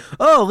and it's like,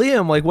 "Oh,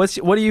 Liam, like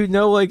what do you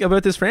know like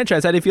about this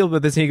franchise? How do you feel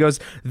about this?" And he goes,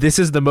 "This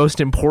is the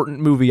most important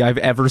movie I've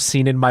ever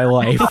seen in my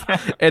life."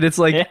 And it's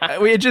like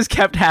it just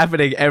kept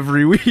happening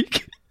every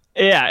week.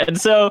 Yeah,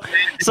 and so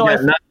I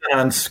nothing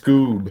on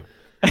Scoob.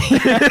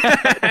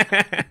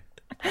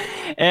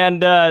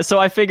 And so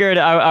I figured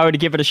I would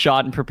give it a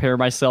shot and prepare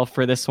myself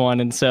for this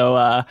one. And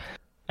so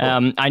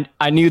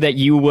I knew that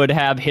you would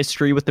have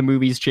history with the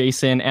movies,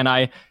 Jason, and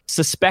I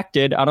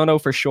suspected, I don't know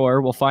for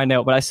sure, we'll find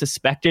out, but I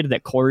suspected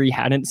that Corey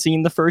hadn't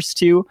seen the first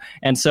 2.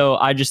 And so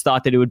I just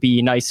thought that it would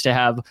be nice to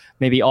have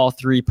maybe all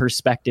 3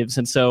 perspectives.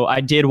 And so I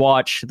did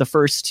watch the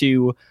first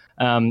 2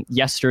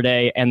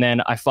 yesterday, and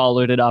then I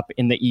followed it up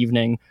in the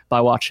evening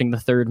by watching the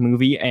 3rd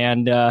movie.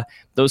 And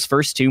those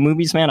first 2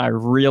 movies, man, I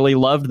really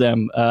loved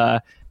them.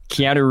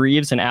 Keanu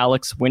Reeves and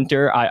Alex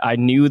Winter, I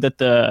knew that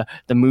the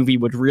movie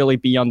would really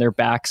be on their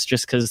backs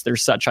just because they're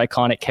such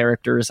iconic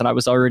characters, and I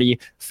was already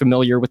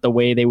familiar with the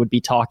way they would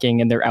be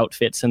talking and their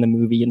outfits in the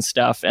movie and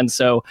stuff. And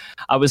so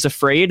I was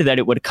afraid that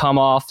it would come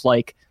off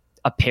like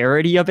a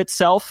parody of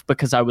itself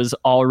because I was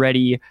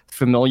already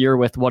familiar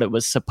with what it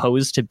was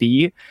supposed to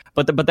be.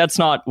 But that's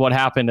not what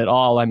happened at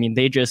all. I mean,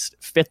 they just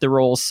fit the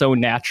roles so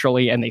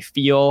naturally and they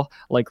feel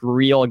like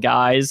real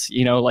guys,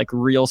 like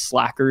real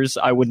slackers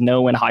I would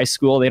know in high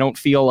school. They don't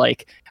feel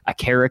like a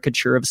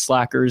caricature of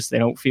slackers. They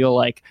don't feel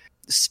like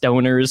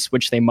stoners,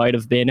 which they might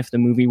have been if the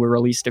movie were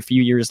released a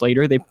few years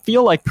later. They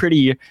feel like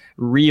pretty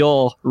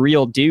real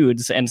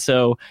dudes. And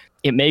so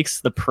it makes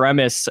the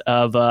premise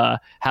of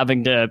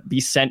having to be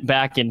sent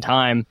back in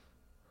time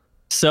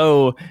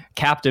so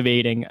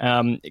captivating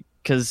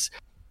because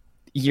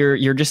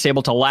you're just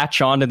able to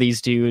latch onto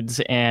these dudes,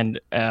 and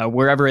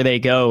wherever they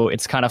go,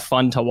 it's kind of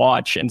fun to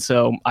watch. And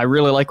so I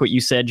really like what you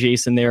said,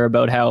 Jason, there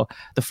about how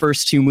the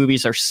first two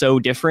movies are so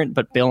different,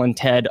 but Bill and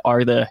Ted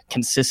are the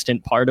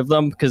consistent part of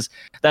them, because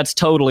that's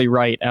totally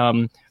right.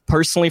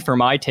 Personally, for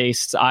my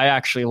tastes, I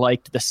actually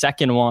liked the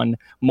second one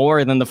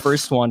more than the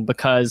first one,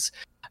 because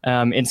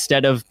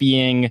instead of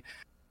being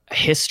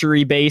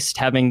history based,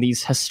 having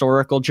these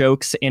historical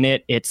jokes in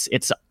it, it's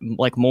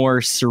like more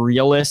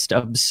surrealist,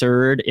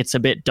 absurd. It's a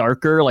bit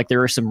darker. Like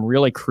there are some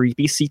really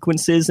creepy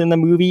sequences in the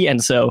movie,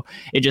 and so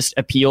it just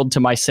appealed to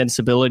my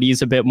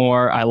sensibilities a bit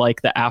more. I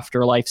like the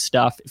afterlife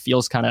stuff. It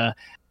feels kind of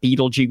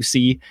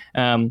Beetlejuicy,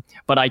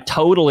 but I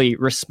totally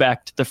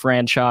respect the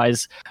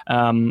franchise.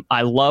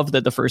 I love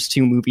that the first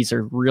two movies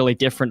are really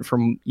different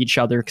from each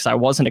other, because I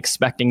wasn't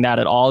expecting that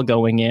at all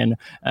going in.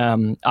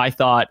 I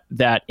thought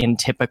that in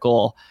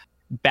typical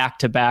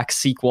back-to-back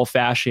sequel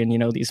fashion,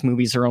 these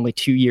movies are only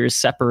 2 years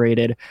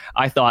separated.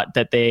 I thought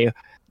that they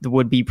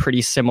would be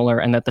pretty similar,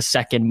 and that the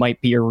second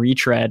might be a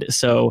retread.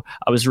 So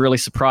I was really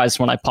surprised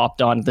when I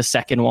popped on the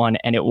second one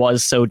and it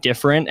was so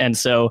different. And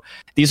so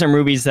these are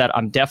movies that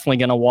I'm definitely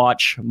going to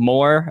watch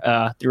more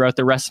throughout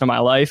the rest of my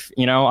life.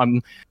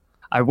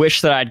 I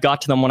wish that I'd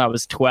got to them when I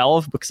was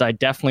 12, because I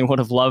definitely would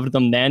have loved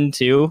them then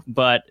too.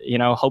 But,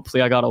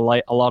 hopefully I got a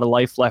lot of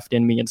life left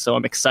in me. And so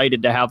I'm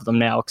excited to have them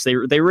now,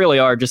 because they really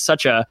are just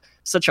such a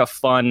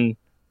fun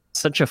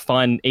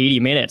 80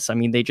 minutes. I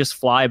mean, they just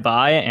fly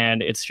by,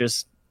 and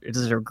it's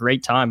a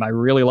great time. I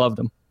really love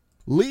them.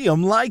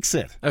 Liam likes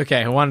it.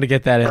 Okay, I wanted to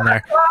get that in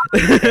there.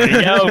 There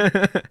you go.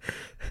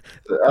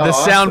 The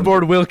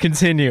soundboard will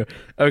continue.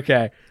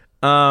 Okay.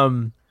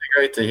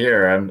 Great to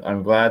hear.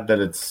 I'm glad that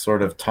it's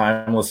sort of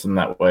timeless in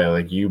that way.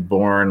 Like, you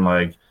born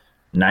like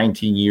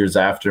 19 years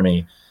after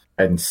me,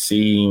 and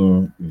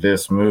seeing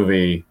this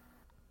movie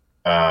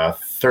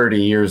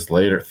 30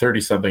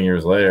 something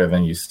years later,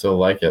 then you still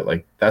like it.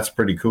 Like, that's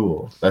pretty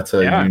cool. That's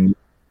a unique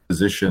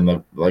position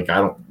that, like, I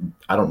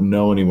don't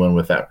know anyone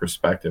with that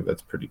perspective.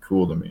 That's pretty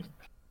cool to me.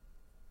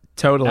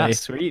 Totally. That's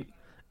sweet.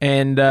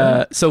 And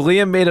so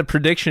Liam made a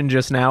prediction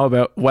just now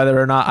about whether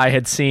or not I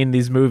had seen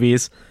these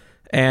movies,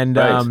 and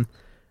Right.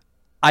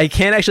 I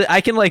can say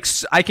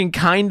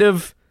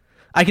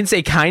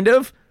kind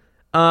of.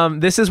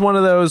 This is one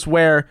of those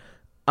where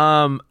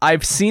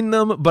I've seen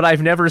them, but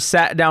I've never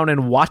sat down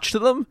and watched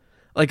them.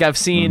 Like, I've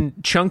seen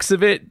chunks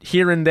of it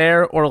here and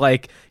there, or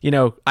like,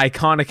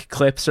 iconic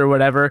clips or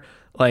whatever.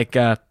 Like,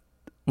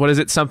 what is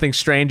it? Something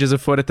Strange is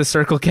Afoot at the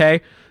Circle K.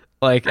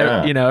 Like,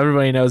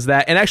 everybody knows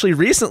that. And actually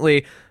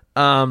recently,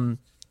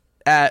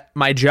 at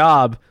my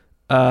job,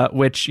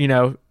 which,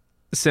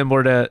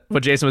 similar to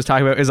what Jason was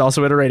talking about, is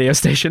also at a radio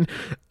station.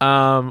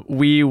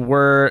 We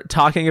were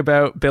talking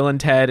about Bill and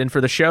Ted, and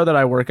for the show that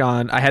I work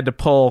on, I had to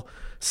pull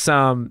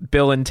some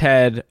Bill and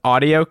Ted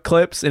audio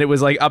clips, and it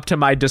was like up to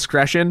my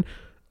discretion,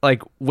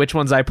 like which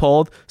ones I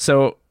pulled.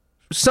 So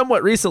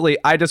somewhat recently,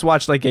 I just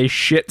watched like a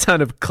shit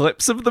ton of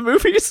clips of the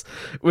movies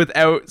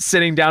without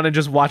sitting down and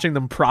just watching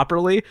them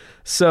properly.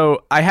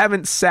 So I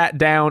haven't sat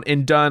down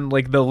and done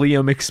like the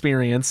Liam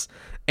experience.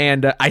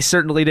 And I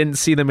certainly didn't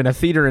see them in a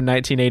theater in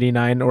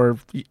 1989 or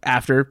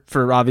after,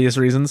 for obvious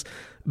reasons.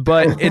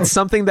 But it's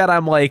something that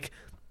I'm like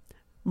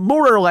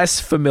more or less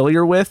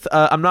familiar with.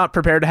 I'm not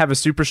prepared to have a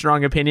super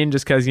strong opinion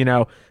just because,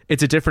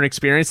 it's a different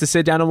experience to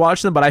sit down and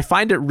watch them. But I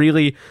find it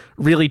really,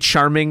 really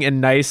charming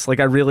and nice. Like,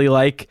 I really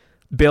like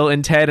Bill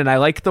and Ted, and I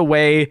like the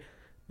way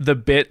the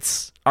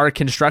bits are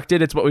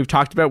constructed. It's what we've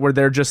talked about, where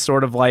they're just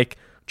sort of like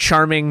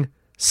charming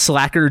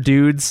slacker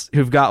dudes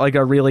who've got like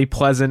a really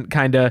pleasant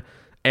kind of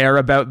air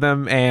about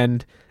them,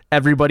 and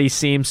everybody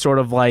seems sort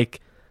of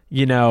like,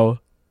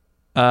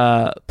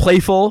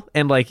 playful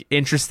and like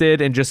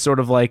interested and just sort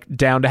of like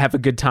down to have a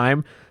good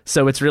time.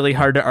 So it's really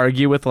hard to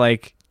argue with,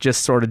 like,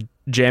 just sort of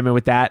jamming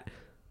with that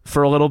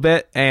for a little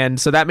bit. And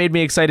so that made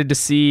me excited to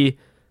see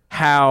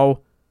how,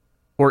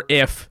 or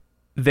if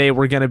they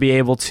were going to be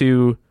able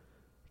to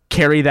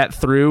carry that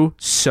through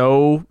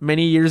so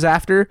many years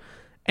after.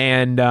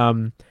 And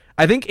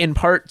I think in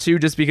part too,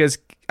 just because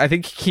I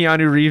think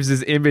Keanu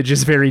Reeves' image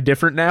is very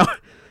different now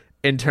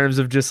in terms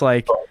of just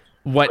like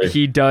what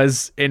he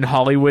does in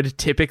Hollywood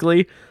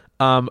typically,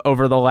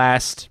 over the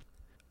last,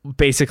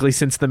 basically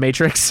since The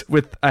Matrix,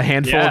 with a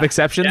handful of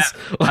exceptions.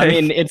 Yeah. Like, I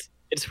mean,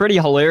 it's pretty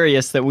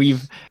hilarious that we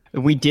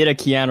did a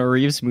Keanu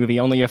Reeves movie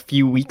only a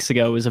few weeks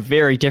ago. It was a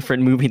very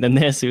different movie than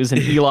this. It was an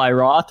Eli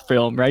Roth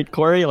film, right,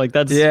 Corey? Like,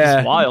 that's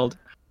just wild.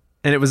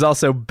 And it was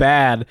also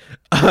bad.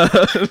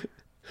 But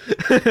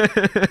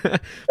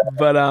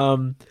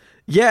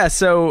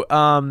so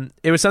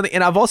it was something,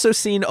 and I've also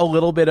seen a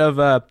little bit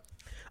of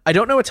I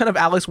don't know a ton of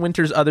Alex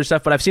Winter's other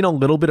stuff, but I've seen a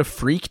little bit of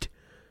Freaked,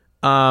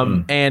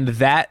 and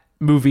that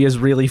movie is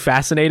really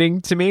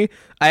fascinating to me.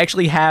 I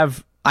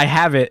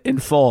have it in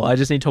full. I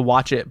just need to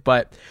watch it.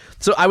 But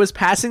so I was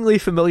passingly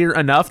familiar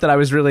enough that I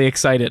was really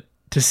excited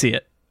to see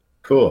it.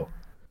 Cool.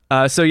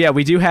 So yeah,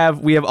 we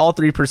have all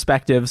three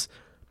perspectives.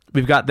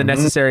 We've got the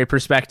necessary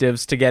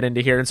perspectives to get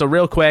into here. And so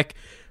real quick,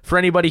 for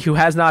anybody who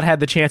has not had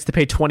the chance to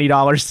pay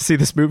 $20 to see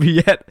this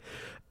movie yet,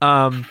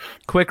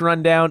 Quick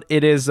rundown.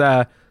 It's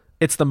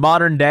the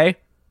modern day.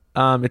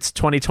 It's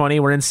 2020.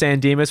 We're in San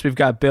Dimas. We've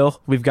got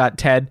Bill. We've got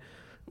Ted.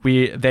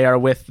 They are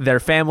with their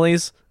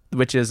families,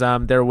 which is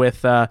they're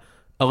with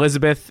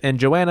Elizabeth and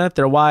Joanna,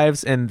 their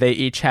wives, and they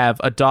each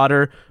have a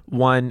daughter.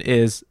 One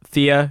is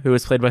Thea, who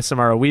is played by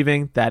Samara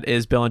Weaving. That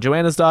is Bill and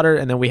Joanna's daughter.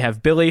 And then we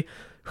have Billy,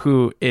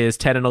 who is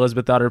Ted and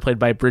Elizabeth's daughter, played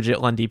by Bridget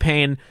Lundy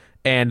Payne.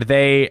 And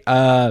they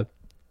are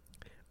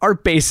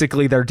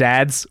basically their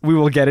dads. We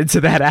will get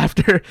into that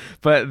after,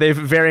 but they've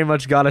very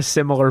much got a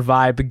similar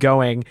vibe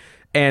going.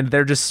 And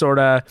they're just sort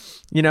of,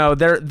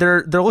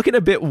 they're looking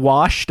a bit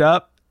washed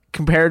up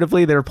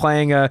comparatively. They're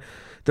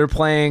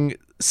playing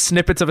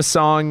snippets of a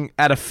song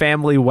at a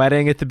family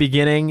wedding at the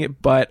beginning,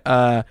 but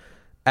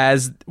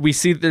as we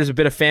see, there's a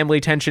bit of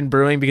family tension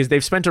brewing because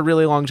they've spent a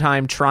really long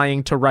time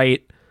trying to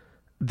write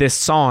this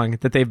song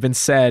that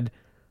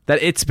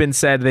it's been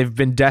said they've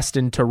been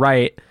destined to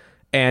write,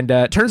 and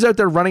turns out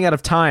they're running out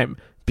of time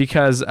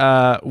because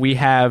we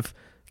have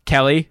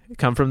Kelly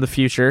come from the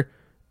future,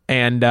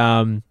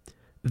 and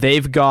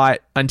they've got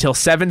until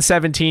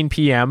 7:17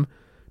 p.m.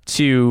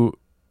 to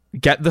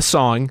get the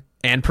song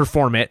and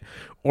perform it,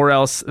 or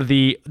else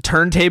the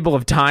turntable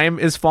of time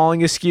is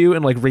falling askew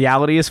and like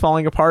reality is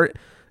falling apart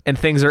and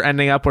things are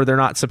ending up where they're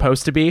not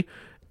supposed to be.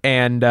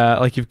 And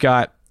you've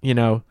got,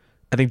 I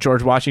think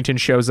George Washington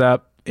shows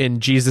up in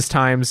Jesus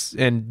times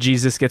and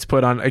Jesus gets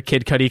put on a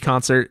Kid Cudi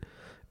concert,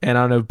 and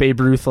I don't know,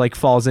 Babe Ruth like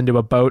falls into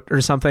a boat or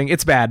something.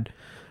 It's bad.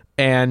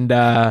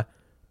 And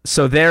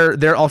so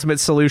their ultimate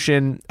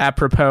solution,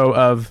 apropos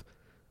of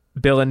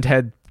Bill and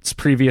Ted's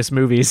previous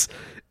movies,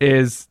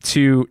 is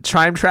to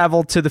time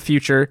travel to the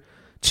future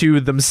to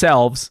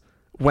themselves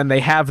when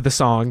they have the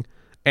song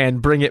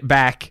and bring it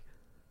back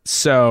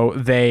so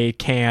they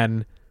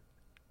can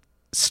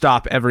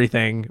stop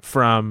everything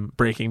from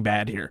Breaking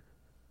Bad here.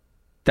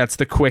 That's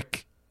the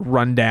quick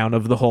rundown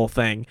of the whole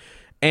thing.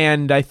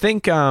 And I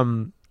think,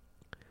 I'll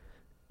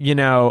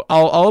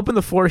open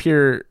the floor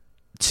here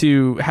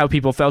to how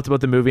people felt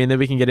about the movie, and then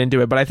we can get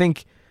into it. But I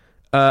think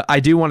I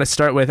do want to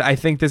start with, I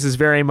think this is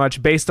very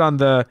much based on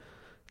the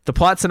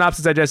plot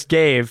synopsis I just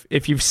gave.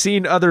 If you've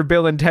seen other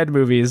Bill and Ted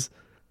movies,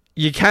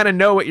 you kind of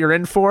know what you're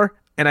in for.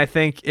 And I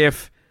think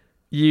if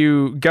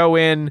you go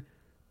in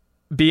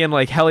being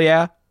like, hell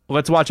yeah,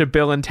 let's watch a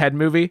Bill and Ted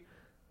movie,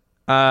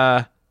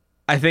 I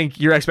think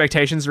your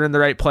expectations are in the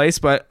right place.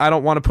 But I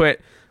don't want to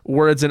put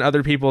words in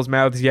other people's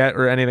mouths yet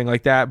or anything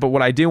like that. But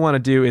what I do want to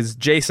do is,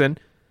 Jason,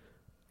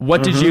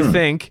 what did you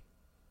think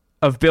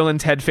of Bill and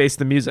Ted Face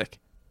the Music?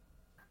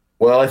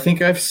 Well, I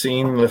think I've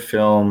seen the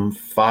film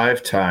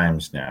 5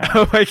 times now.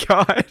 Oh my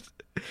God.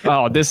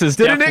 Oh, this is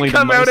Didn't definitely it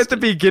come out at the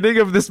beginning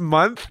of this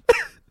month?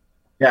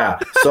 Yeah.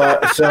 So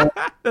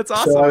That's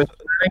awesome. So I was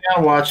planning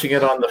on watching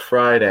it on the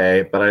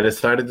Friday, but I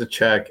decided to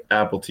check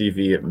Apple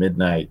TV at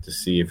midnight to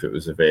see if it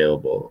was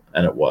available,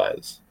 and it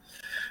was.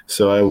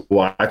 So I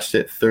watched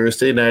it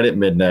Thursday night at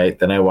midnight,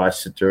 then I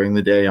watched it during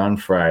the day on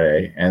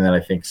Friday, and then I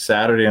think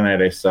Saturday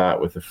night I saw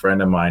it with a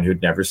friend of mine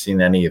who'd never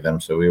seen any of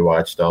them, so we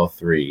watched all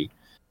 3.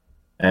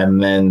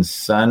 And then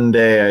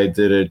Sunday I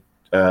did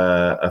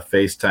a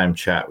FaceTime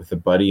chat with a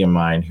buddy of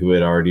mine who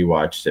had already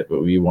watched it,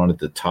 but we wanted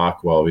to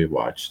talk while we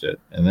watched it.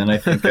 And then I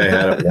think I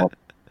had it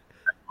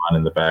on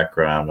in the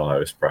background while I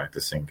was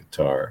practicing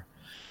guitar.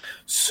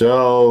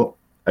 So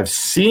I've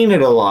seen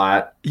it a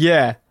lot.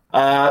 Yeah.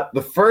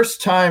 The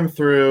first time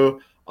through,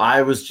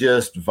 I was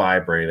just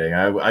vibrating.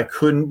 I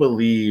couldn't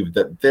believe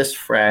that this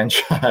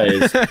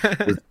franchise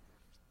was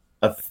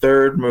a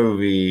third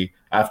movie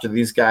after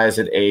these guys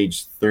had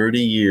aged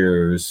 30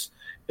 years.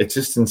 It's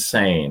just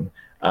insane.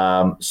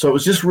 So it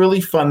was just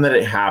really fun that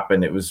it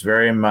happened. It was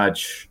very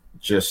much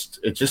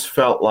it just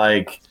felt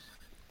like,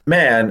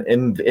 man,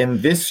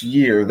 in this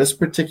year, this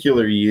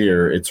particular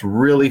year, it's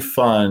really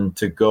fun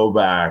to go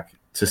back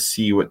to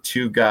see what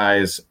 2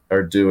 guys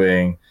are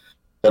doing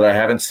that I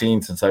haven't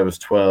seen since I was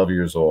 12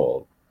 years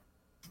old.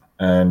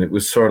 And it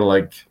was sort of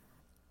like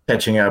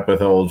catching up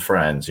with old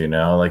friends,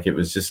 like it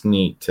was just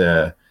neat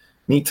to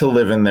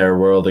live in their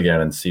world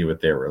again and see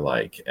what they were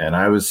like. And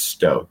I was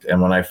stoked.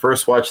 And when I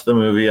first watched the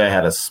movie, I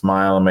had a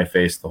smile on my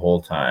face the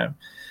whole time.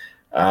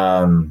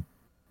 I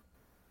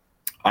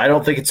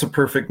don't think it's a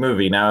perfect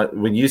movie. Now,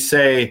 when you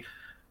say,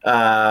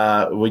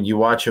 when you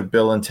watch a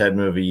Bill and Ted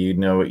movie, you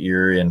know what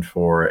you're in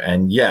for.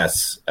 And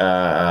yes,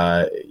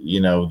 they're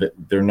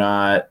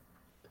not,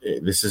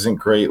 this isn't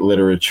great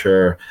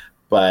literature,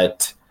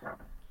 but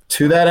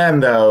to that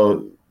end,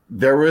 though,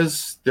 there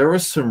was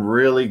some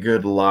really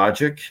good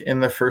logic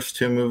in the first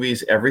 2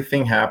 movies.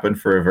 Everything happened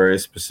for a very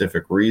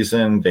specific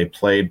reason. They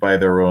played by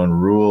their own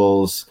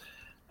rules.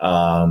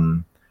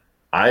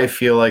 I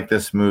feel like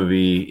this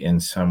movie, in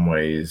some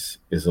ways,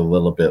 is a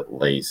little bit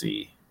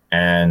lazy.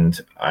 And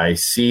I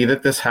see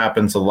that this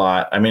happens a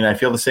lot. I mean, I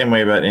feel the same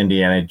way about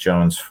Indiana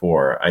Jones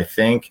 4. I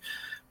think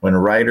when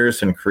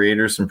writers and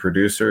creators and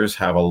producers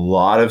have a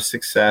lot of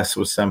success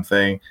with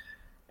something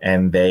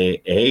and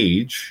they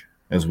age,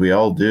 as we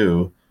all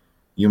do,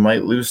 you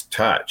might lose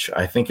touch.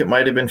 I think it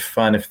might have been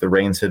fun if the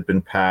reins had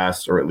been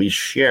passed or at least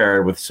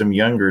shared with some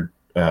younger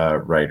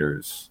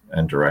writers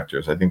and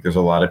directors. I think there's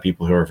a lot of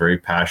people who are very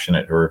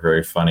passionate, who are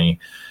very funny,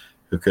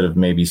 who could have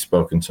maybe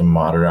spoken to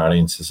modern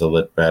audiences a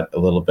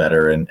little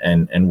better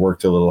and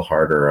worked a little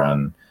harder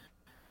on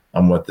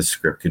what the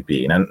script could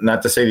be. And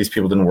not to say these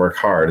people didn't work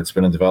hard. It's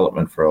been in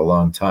development for a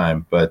long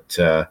time, but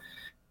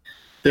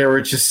there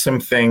were just some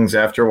things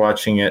after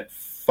watching it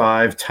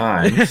 5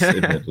 times,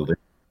 admittedly,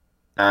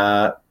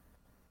 that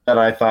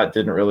I thought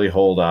didn't really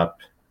hold up,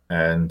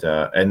 and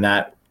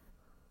that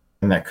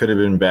could have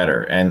been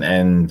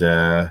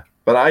better.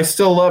 But I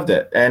still loved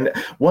it. And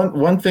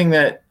one thing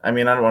that, I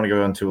mean, I don't want to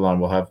go on too long.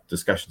 We'll have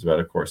discussions about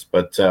it, of course.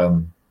 But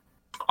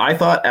I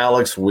thought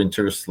Alex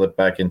Winter slipped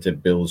back into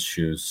Bill's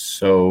shoes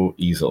so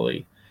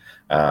easily.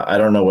 I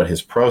don't know what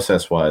his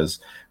process was,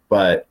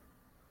 but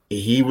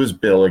he was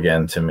Bill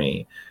again to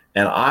me.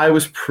 And I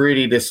was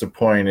pretty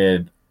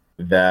disappointed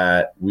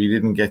that we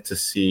didn't get to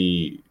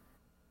see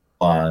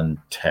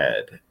on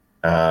Ted.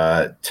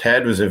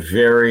 Ted was a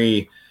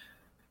very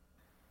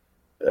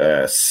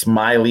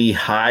smiley,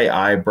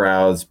 high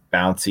eyebrows,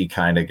 bouncy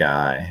kind of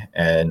guy.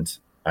 And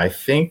I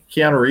think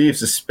Keanu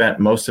Reeves has spent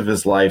most of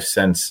his life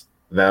since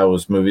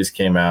those movies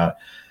came out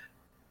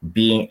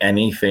being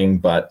anything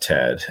but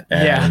Ted.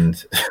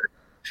 And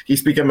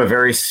he's become a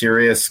very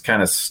serious,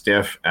 kind of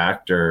stiff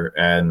actor.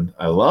 And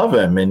I love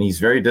him. And he's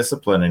very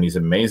disciplined and he's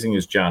amazing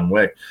as John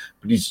Wick.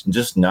 But he's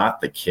just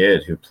not the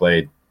kid who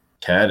played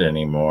Ted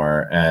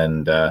anymore.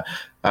 And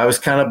I was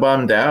kind of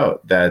bummed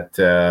out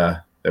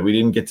that we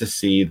didn't get to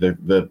see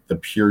the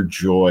pure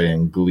joy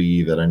and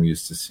glee that I'm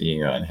used to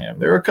seeing on him.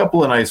 There were a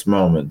couple of nice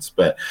moments,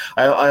 but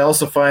I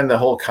also find the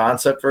whole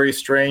concept very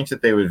strange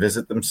that they would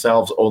visit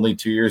themselves only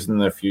 2 years in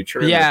the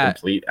future. Yeah. And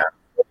complete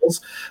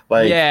assholes.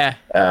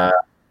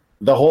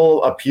 The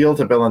whole appeal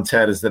to Bill and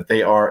Ted is that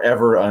they are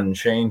ever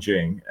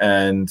unchanging,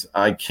 and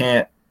I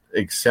can't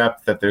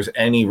accept that there's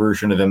any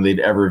version of them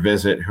they'd ever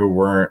visit who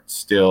weren't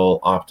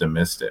still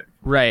optimistic.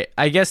 Right.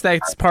 I guess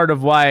that's part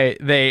of why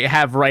they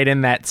have right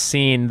in that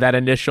scene, that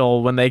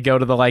initial, when they go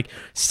to the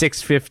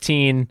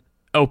 6:15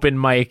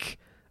 open mic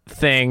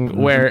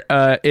thing, where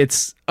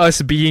it's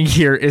us being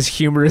here is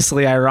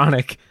humorously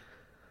ironic.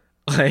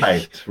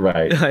 Right.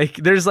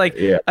 There's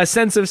a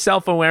sense of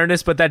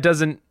self-awareness, but that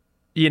doesn't,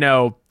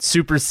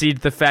 supersede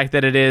the fact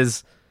that it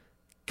is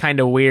kind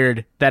of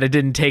weird that it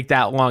didn't take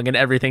that long and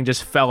everything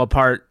just fell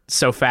apart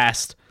so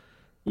fast.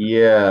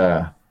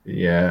 Yeah.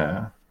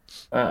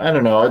 I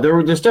don't know.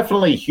 There's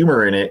definitely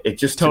humor in it. It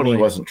just totally to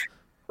me wasn't true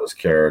to those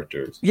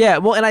characters. Yeah,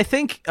 well, and I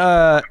think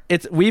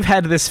we've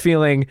had this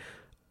feeling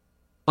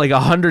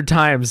 100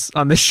 times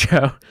on this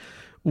show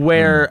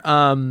where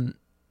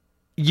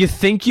you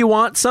think you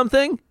want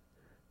something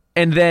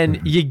and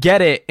then you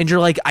get it and you're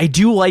like, I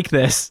do like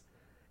this.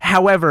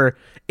 However,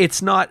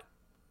 it's not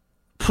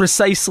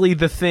precisely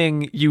the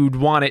thing you'd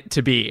want it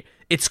to be.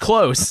 It's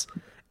close,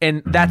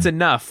 and that's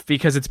enough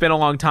because it's been a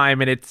long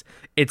time, and it's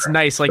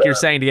nice, like you're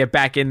saying, to get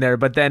back in there.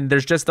 But then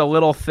there's just a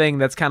little thing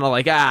that's kind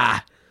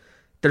of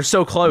they're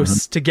so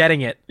close to getting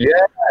it.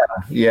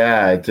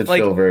 Yeah, it did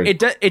feel very.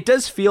 It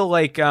does feel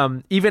like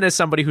even as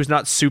somebody who's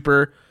not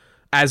super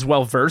as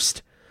well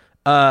versed,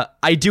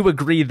 I do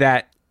agree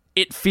that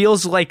it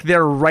feels like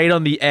they're right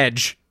on the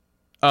edge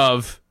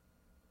of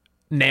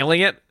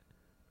nailing it,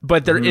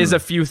 but there is a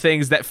few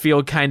things that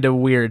feel kind of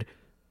weird.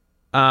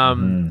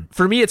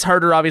 For me, it's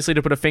harder, obviously,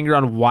 to put a finger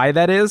on why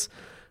that is,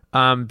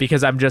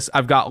 because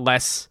I've got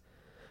less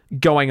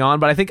going on.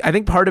 But I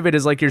think part of it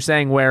is like you're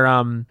saying, where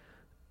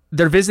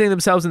they're visiting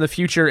themselves in the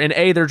future, and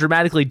they're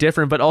dramatically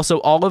different, but also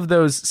all of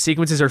those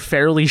sequences are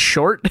fairly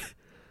short.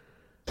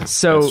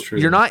 So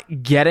you're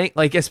not getting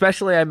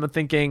especially I'm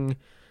thinking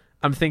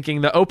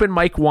the open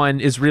mic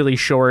one is really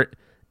short,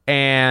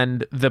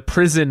 and the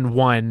prison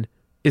one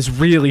is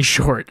really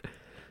short.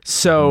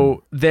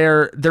 So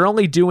they're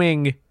only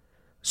doing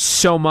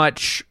so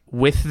much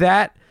with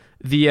that.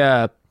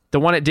 The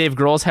one at Dave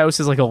Grohl's house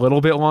is a little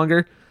bit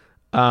longer.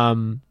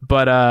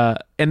 But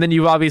and then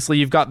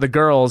you've got the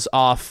girls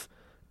off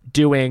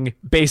doing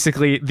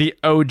basically the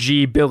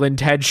OG Bill and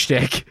Ted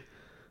shtick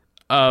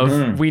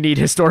of we need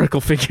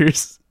historical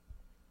figures.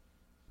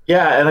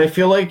 Yeah, and I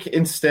feel like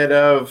instead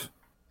of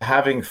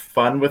having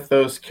fun with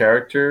those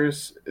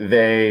characters,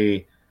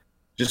 they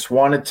just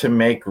wanted to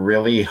make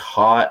really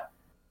hot,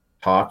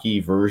 talky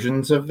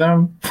versions of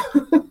them.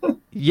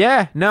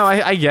 Yeah, no,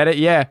 I get it.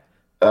 Yeah.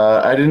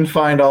 I didn't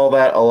find all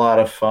that a lot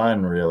of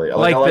fun, really.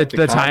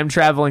 The time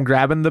travel and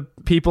grabbing the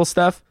people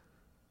stuff.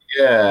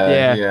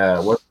 Yeah.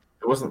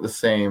 It wasn't the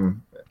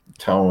same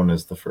tone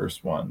as the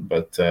first one,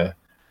 but I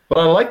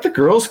liked the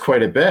girls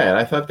quite a bit.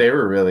 I thought they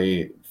were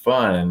really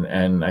fun,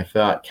 and I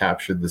thought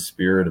captured the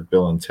spirit of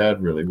Bill and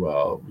Ted really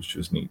well, which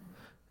was neat.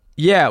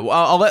 Yeah, well,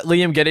 I'll let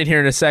Liam get in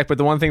here in a sec, but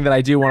the one thing that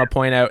I do want to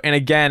point out, and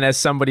again, as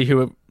somebody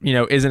who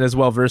isn't as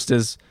well versed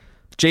as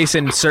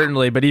Jason,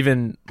 certainly, but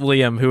even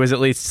Liam, who has at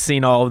least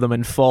seen all of them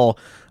in full,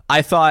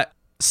 I thought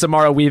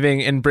Samara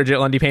Weaving and Bridget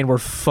Lundy Payne were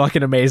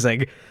fucking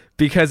amazing,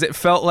 because it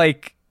felt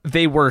like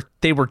they were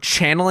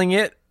channeling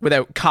it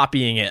without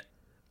copying it.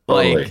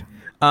 Totally.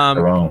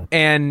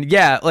 And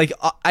yeah,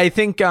 I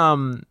think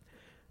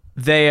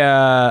they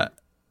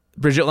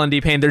Bridget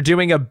Lundy Payne, they're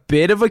doing a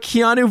bit of a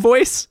Keanu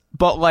voice,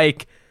 but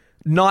like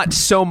not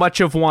so much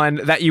of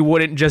one that you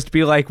wouldn't just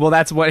be like, well,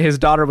 that's what his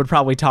daughter would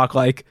probably talk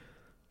like.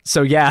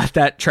 So yeah,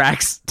 that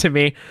tracks to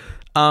me.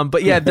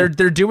 But yeah, they're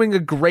doing a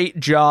great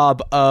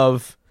job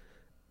of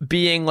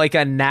being like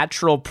a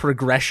natural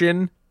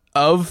progression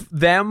of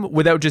them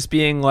without just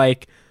being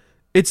like,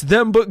 it's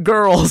them but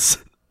girls.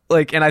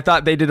 Like, and I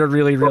thought they did a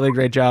really, really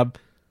great job.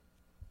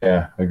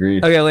 Yeah,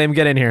 agreed. Okay, Liam,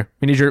 get in here.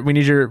 We need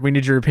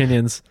your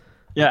opinions.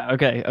 Yeah.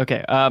 Okay.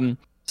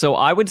 So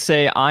I would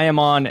say I am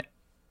on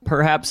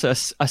perhaps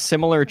a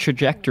similar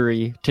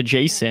trajectory to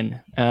Jason,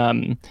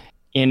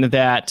 in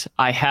that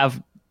I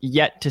have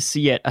yet to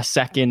see it a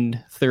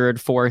second, third,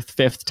 fourth,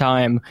 fifth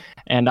time,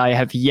 and I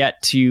have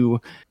yet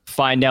to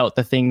find out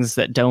the things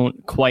that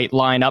don't quite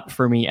line up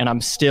for me, and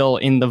I'm still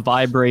in the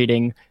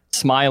vibrating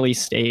smiley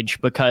stage,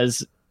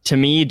 because to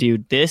me,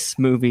 dude, this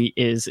movie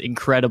is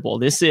incredible.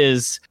 This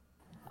is,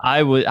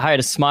 I had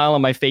a smile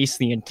on my face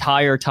the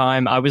entire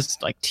time. I was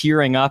like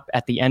tearing up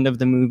at the end of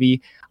the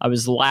movie. I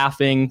was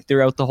laughing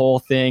throughout the whole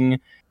thing.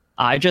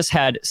 I just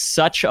had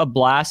such a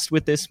blast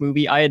with this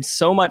movie. I had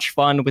so much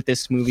fun with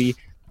this movie,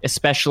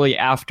 especially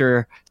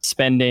after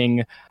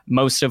spending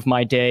most of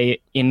my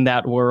day in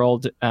that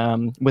world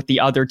with the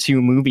other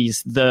two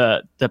movies.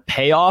 The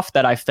payoff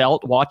that I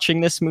felt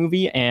watching this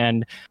movie,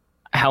 and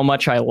how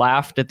much I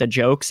laughed at the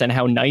jokes, and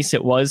how nice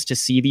it was to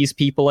see these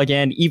people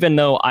again, even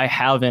though I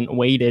haven't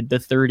waited the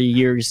 30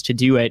 years to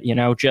do it,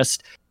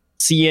 just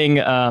seeing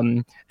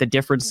the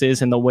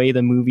differences in the way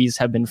the movies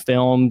have been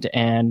filmed,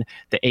 and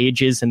the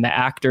ages and the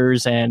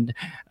actors, and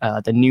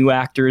the new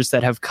actors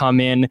that have come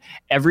in.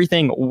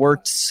 Everything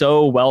worked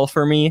so well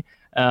for me.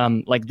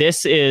 Like,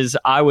 this is,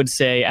 I would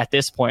say at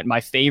this point, my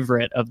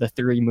favorite of the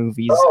three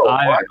movies.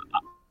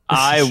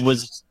 I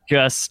was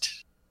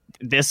just,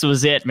 this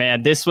was it,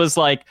 man. This was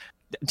like,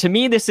 to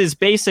me, this is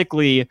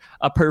basically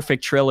a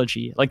perfect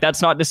trilogy. Like, that's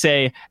not to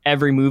say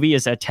every movie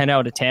is a 10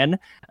 out of 10.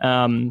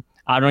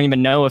 I don't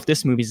even know if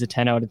this movie's a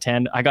 10 out of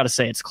 10. I got to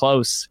say it's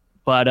close,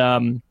 but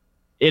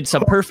it's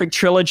a perfect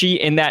trilogy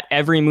in that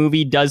every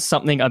movie does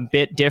something a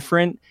bit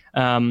different.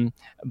 And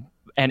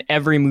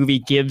every movie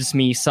gives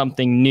me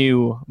something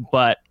new,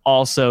 but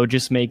also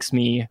just makes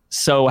me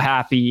so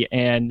happy.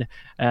 And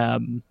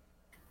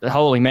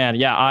holy man,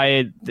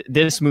 yeah,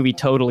 this movie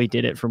totally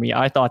did it for me.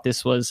 I thought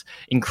this was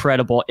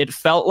incredible. It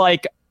felt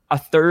like a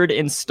third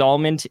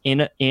installment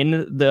in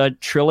the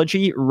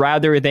trilogy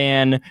rather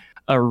than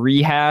a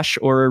rehash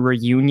or a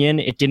reunion.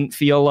 It didn't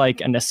feel like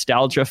a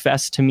nostalgia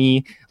fest to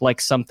me, like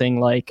something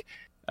like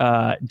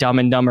Dumb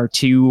and Dumber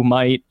 2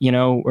 might,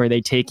 where they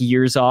take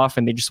years off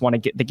and they just want to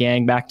get the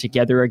gang back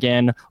together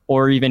again,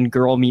 or even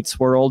Girl Meets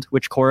World,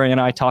 which Corey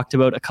and I talked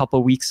about a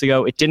couple weeks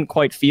ago. It didn't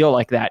quite feel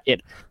like that.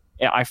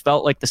 I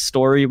felt like the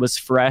story was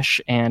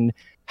fresh and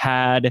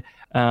had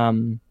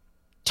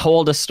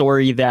told a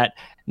story that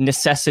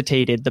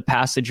necessitated the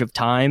passage of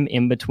time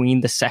in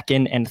between the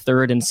second and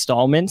third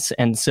installments.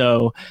 And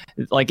so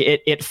like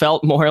it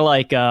felt more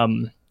like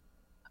the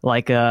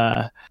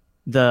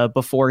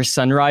Before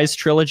Sunrise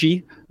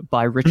trilogy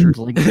by Richard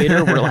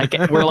Linklater,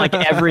 where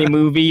every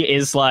movie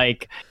is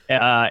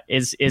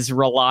is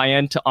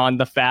reliant on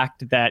the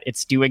fact that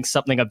it's doing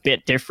something a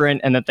bit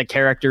different and that the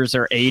characters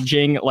are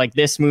aging. Like,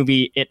 this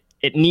movie,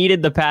 it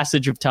needed the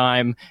passage of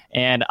time,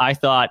 and I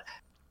thought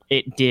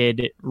it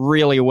did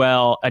really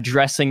well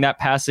addressing that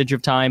passage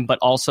of time, but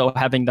also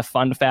having the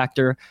fun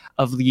factor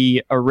of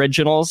the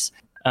originals.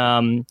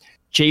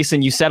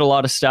 Jason, you said a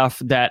lot of stuff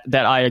that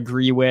I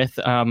agree with,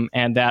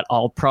 and that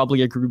I'll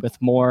probably agree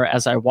with more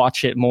as I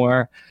watch it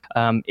more.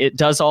 It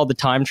does all the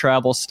time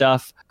travel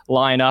stuff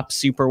line up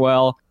super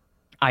well.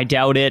 I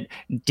doubt it.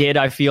 Did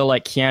I feel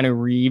like Keanu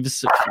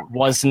Reeves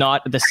was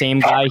not the same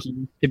guy he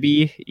used to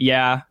be?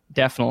 Yeah,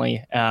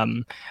 definitely.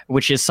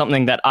 Which is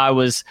something that I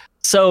was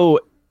so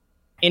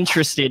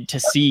interested to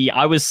see.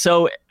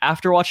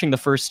 After watching the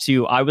first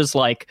two, I was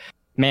like,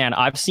 man,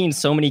 I've seen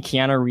so many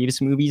Keanu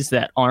Reeves movies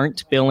that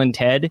aren't Bill and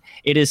Ted.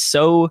 It is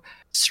so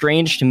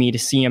strange to me to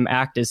see him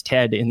act as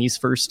Ted in these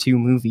first two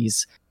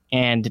movies.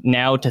 And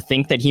now to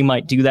think that he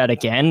might do that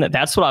again,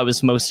 that's what I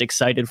was most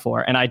excited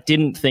for. And I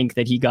didn't think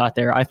that he got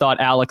there. I thought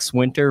Alex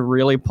Winter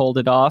really pulled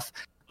it off,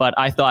 but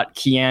I thought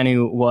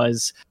Keanu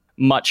was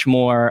much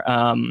more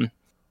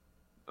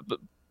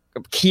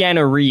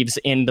Keanu Reeves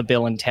in the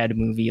Bill and Ted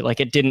movie. Like,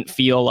 it didn't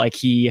feel like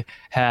he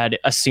had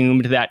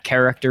assumed that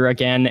character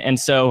again. And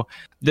so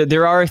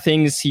there are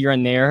things here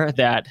and there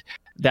that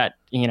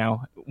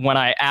when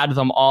I add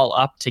them all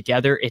up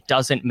together, it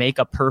doesn't make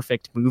a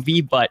perfect movie.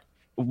 But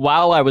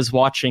while I was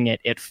watching it,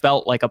 it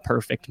felt like a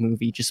perfect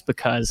movie just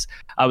because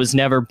I was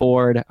never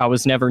bored. I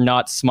was never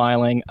not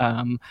smiling.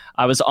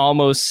 I was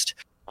almost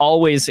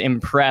always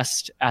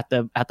impressed at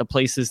the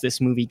places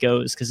this movie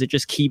goes, because it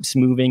just keeps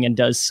moving and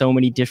does so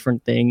many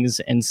different things.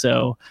 And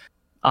so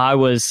I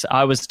was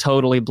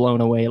totally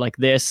blown away. Like,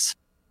 this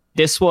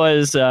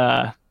was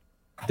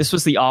this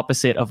was the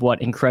opposite of what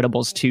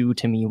Incredibles 2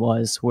 to me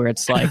was, where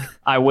it's like,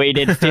 I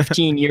waited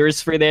 15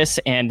 years for this,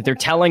 and they're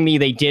telling me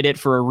they did it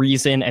for a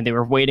reason, and they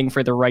were waiting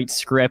for the right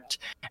script,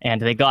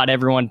 and they got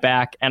everyone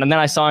back. And then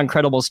I saw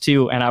Incredibles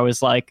 2, and I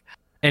was like,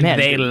 And man,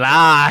 they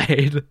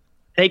lied.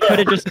 they could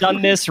have just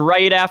done this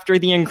right after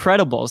The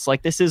Incredibles.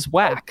 Like, this is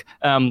whack.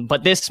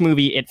 But this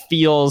movie, it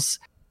feels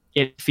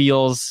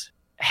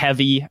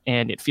heavy,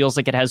 and it feels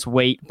like it has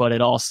weight, but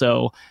it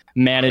also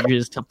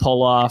manages to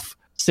pull off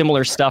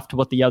similar stuff to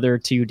what the other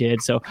two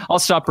did. So I'll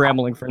stop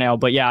rambling for now.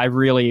 But yeah, I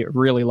really,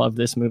 really love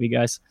this movie,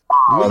 guys.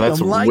 Oh,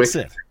 that's Liam likes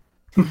wicked.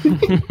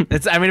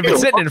 it. I mean, if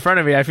it's sitting in front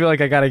of me, I feel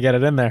like I got to get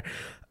it in there.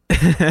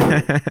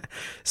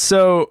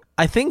 So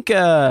I think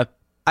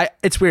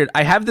it's weird.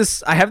 I have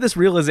this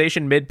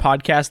realization mid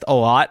podcast a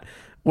lot,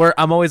 where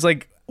I'm always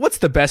like, what's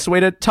the best way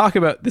to talk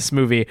about this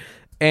movie?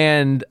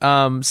 And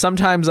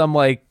sometimes I'm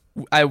like,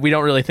 we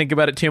don't really think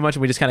about it too much,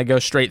 and we just kind of go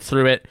straight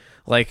through it,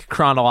 like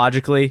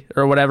chronologically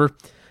or whatever.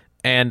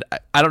 And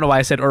I don't know why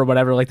I said or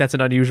whatever. Like, that's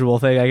an unusual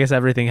thing. I guess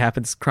everything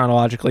happens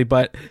chronologically,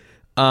 but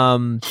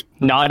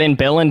Not in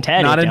Bill and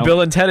Ted. not it in don't.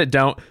 Bill and Ted. It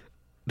don't.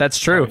 That's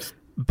true. Nice.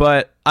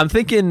 But I'm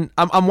thinking,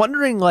 I'm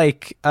wondering,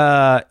 like,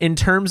 in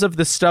terms of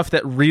the stuff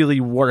that really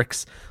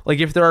works,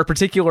 like if there are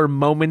particular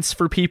moments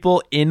for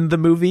people in the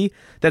movie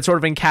that sort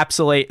of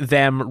encapsulate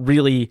them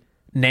really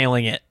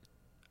nailing it.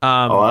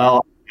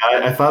 Well,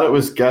 I thought it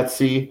was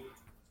gutsy,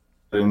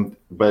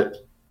 but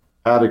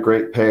had a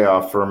great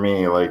payoff for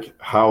me. Like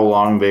how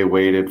long they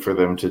waited for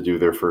them to do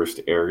their first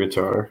air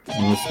guitar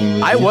in this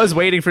movie. I was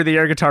waiting for the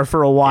air guitar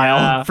for a while,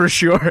 Yeah. for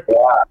sure.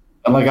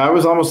 And like I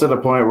was almost at a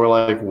point where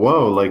like,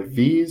 whoa, like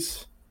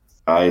these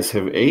guys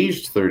have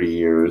aged 30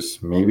 years.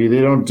 Maybe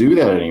they don't do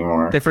that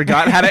anymore. They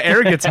forgot how to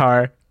air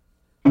guitar.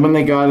 When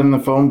they got in the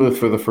phone booth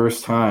for the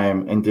first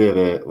time and did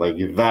it, like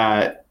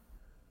that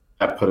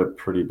put a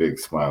pretty big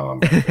smile on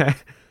my face.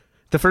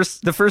 The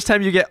first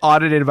time you get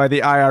audited by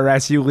the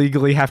IRS, you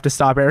legally have to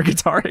stop air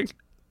guitaring.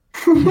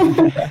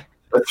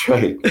 That's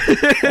right.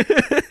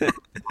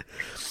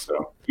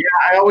 So yeah,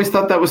 I always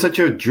thought that was such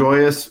a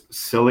joyous,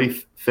 silly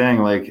thing.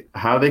 Like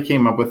how they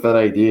came up with that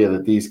idea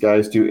that these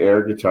guys do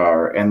air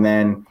guitar, and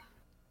then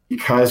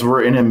because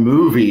we're in a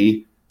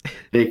movie,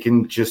 they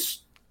can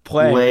just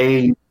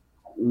play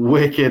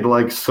wicked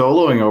like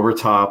soloing over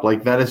top.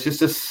 Like that is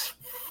just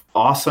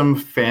awesome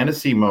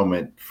fantasy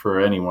moment for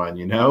anyone,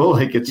 you know?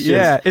 Like it's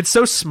just it's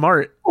so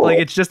smart. Like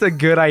it's just a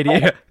good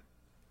idea.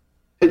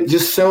 it's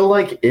just so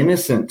like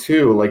innocent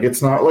too. Like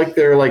it's not like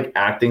they're like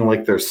acting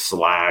like they're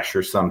Slash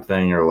or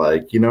something, or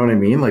like, you know what I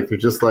mean? Like they're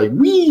just like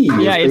wee.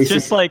 Yeah, it's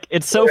just like,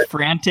 it's so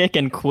frantic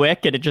and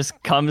quick, and it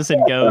just comes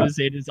and goes.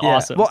 It is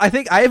awesome. Well, I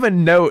think I have a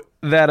note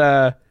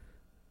that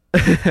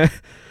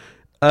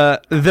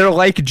they're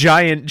like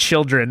giant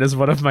children is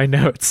one of my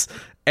notes.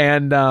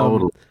 And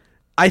Totally.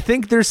 I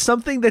think there's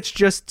something that's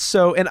just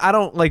so, and I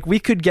don't like, we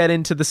could get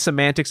into the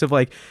semantics of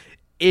like,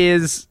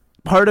 is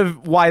part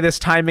of why this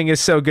timing is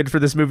so good for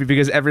this movie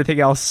because everything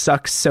else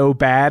sucks so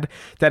bad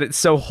that it's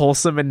so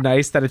wholesome and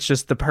nice that it's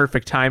just the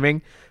perfect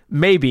timing.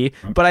 Maybe,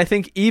 but I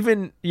think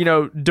even, you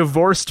know,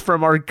 divorced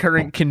from our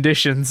current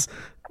conditions,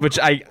 which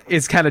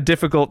is kind of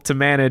difficult to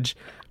manage,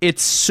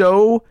 it's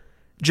so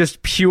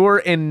just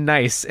pure and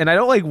nice. And I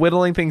don't like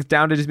whittling things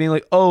down to just being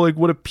like, oh, like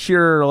what a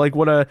pure, like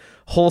what a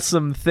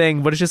wholesome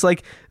thing. But it's just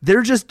like,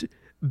 they're just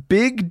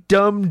big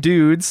dumb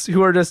dudes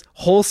who are just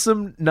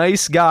wholesome,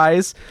 nice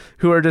guys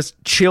who are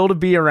just chill to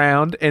be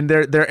around, and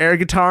they're air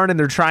guitaring and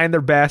they're trying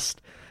their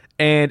best,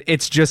 and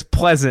it's just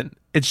pleasant.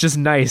 It's just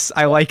nice.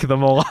 I like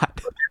them a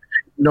lot.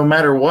 No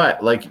matter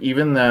what, like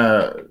even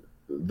the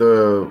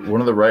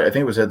one of the I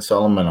think it was Ed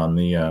Solomon on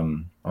the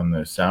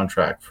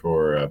soundtrack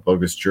for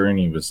Bogus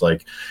Journey was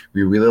like,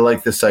 we really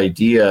like this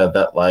idea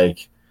that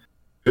like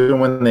even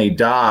when they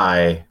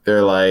die,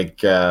 they're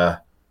like, all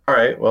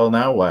right, well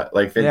now what?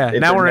 Like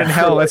now we're in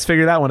hell. Let's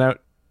figure that one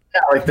out.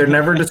 Yeah, like they're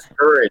never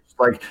discouraged.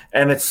 Like,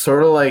 and it's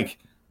sort of like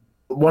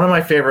one of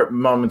my favorite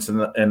moments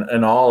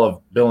in all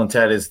of Bill and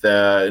Ted is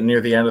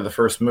near the end of the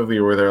first movie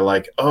where they're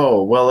like,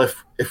 oh, well,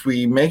 if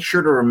we make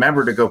sure to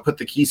remember to go put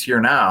the keys here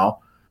now,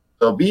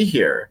 they'll be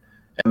here.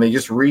 And they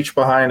just reach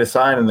behind a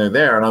sign and they're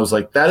there. And I was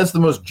like, that is the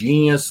most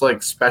genius,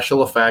 like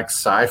special effects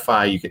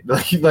sci-fi you could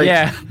like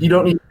Yeah. You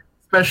don't need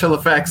special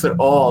effects at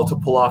all to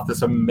pull off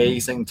this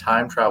amazing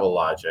time travel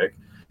logic.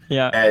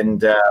 Yeah.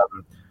 And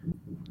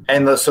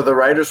so the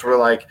writers were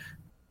like,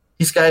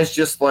 these guys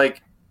just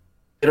like,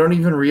 they don't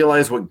even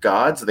realize what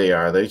gods they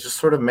are. They just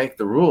sort of make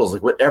the rules.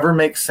 Like whatever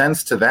makes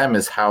sense to them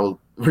is how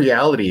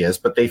reality is,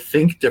 but they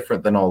think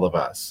different than all of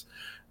us.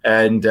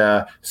 And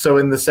so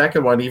in the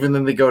second one, even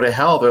when they go to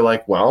hell, they're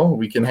like, well,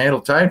 we can handle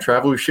time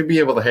travel. We should be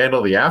able to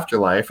handle the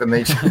afterlife. And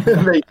they just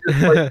like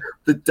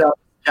the dumbest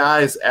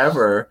guys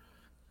ever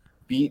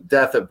beat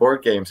death at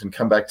board games and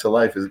come back to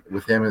life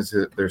with him as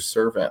their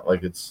servant.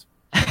 Like it's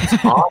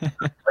awesome.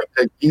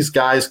 Like these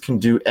guys can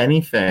do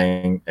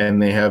anything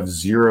and they have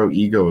zero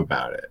ego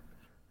about it.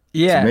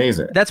 Yeah, it's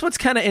amazing. That's what's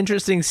kind of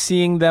interesting,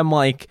 seeing them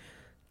like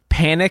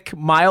panic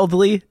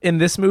mildly in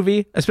this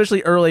movie,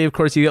 especially early. Of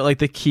course, you get like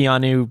the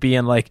Keanu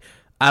being like,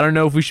 I don't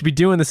know if we should be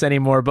doing this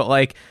anymore, but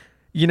like,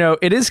 you know,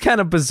 it is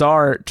kind of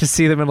bizarre to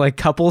see them in like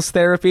couples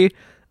therapy.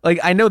 Like,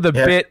 I know the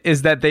bit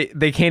is that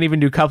they can't even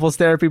do couples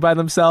therapy by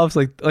themselves.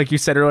 Like you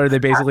said earlier, they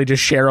basically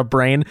just share a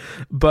brain.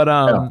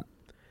 But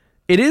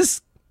it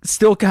is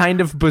still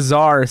kind of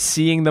bizarre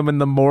seeing them in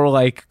the more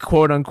like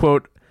quote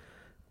unquote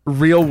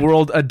real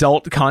world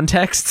adult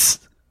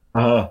contexts.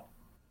 Yeah,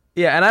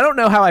 and I don't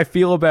know how I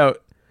feel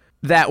about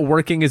that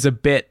working as a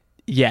bit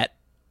yet.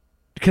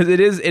 Because it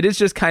is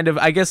just kind of,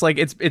 I guess, like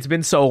it's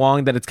been so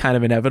long that it's kind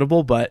of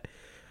inevitable, but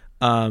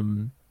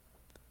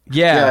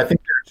yeah, I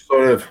think they're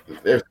sort of,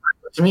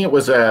 to me it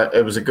was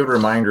a good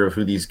reminder of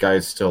who these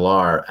guys still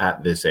are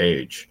at this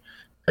age.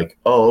 Like,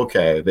 oh,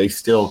 okay, they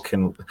still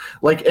can,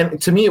 like, and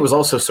to me it was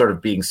also sort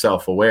of being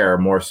self-aware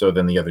more so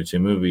than the other two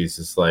movies.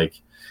 It's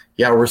like,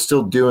 yeah, we're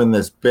still doing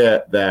this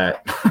bit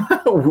that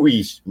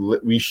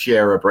we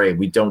share a brain.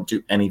 We don't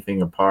do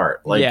anything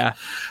apart. Like, yeah.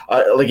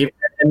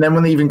 And then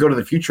when they even go to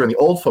the future in the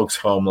old folks'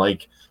 home,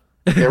 like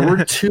there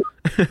were two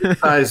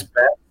size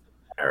beds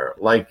there.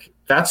 Like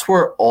that's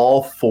where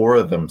all four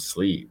of them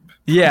sleep.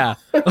 Yeah.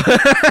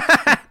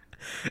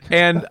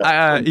 And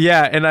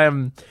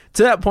and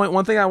to that point,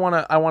 one thing I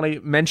want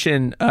to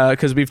mention,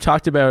 because we've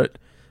talked about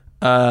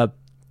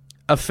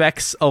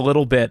effects a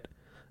little bit,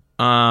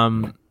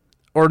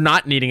 or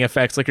not needing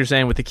effects, like you're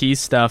saying with the keys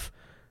stuff.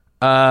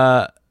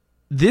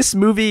 This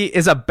movie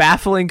is a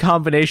baffling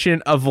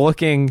combination of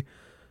looking.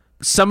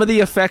 Some of the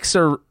effects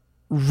are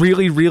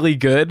really, really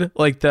good,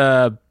 like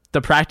the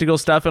practical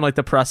stuff and like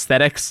the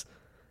prosthetics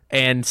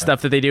and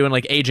stuff that they do and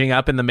like aging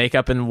up and the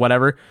makeup and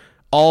whatever,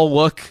 all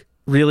look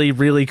really,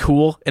 really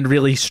cool and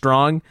really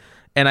strong.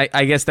 And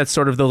I guess that's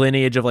sort of the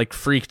lineage of like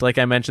Freaked, like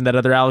I mentioned, that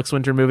other Alex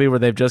Winter movie where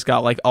they've just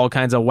got like all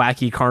kinds of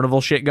wacky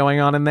carnival shit going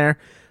on in there.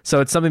 So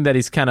it's something that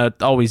he's kind of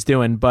always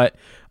doing. But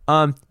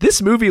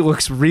this movie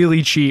looks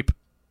really cheap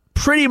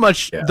pretty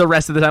much the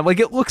rest of the time.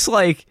 Like it looks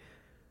like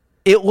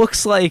it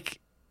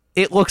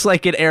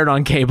aired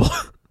on cable.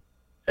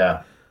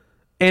 Yeah.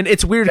 And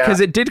it's weird because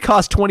it did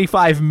cost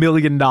 $25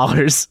 million.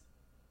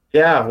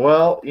 Yeah,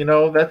 well, you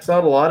know, that's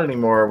not a lot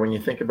anymore when you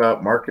think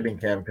about marketing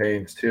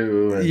campaigns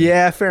too. And,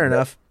 yeah, fair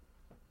enough.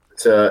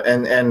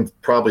 And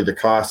probably the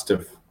cost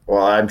of,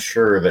 well, I'm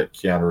sure that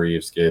Keanu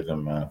Reeves gave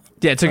them.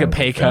 It took a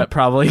pay cut,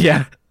 probably.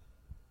 Yeah,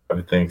 I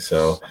would think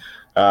so.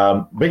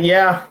 But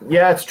yeah,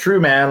 it's true,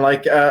 man.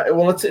 Like,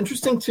 well, it's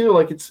interesting too.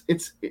 Like, it's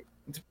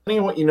depending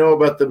on what you know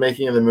about the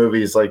making of the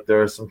movies. Like,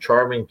 there are some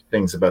charming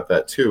things about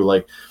that too.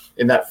 Like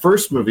in that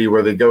first movie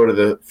where they go to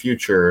the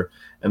future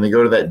and they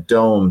go to that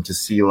dome to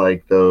see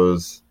like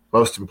those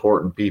most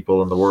important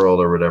people in the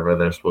world or whatever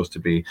they're supposed to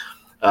be.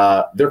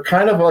 They're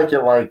kind of like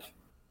in like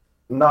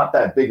not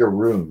that big a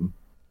room,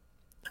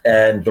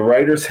 and the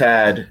writers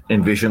had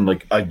envisioned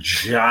like a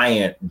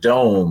giant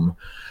dome.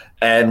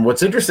 And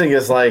what's interesting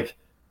is like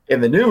in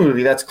the new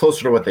movie, that's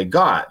closer to what they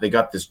got. They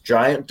got this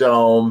giant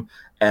dome,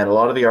 and a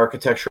lot of the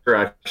architecture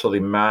actually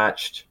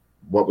matched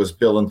what was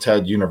Bill and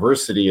Ted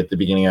University at the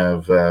beginning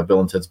of Bill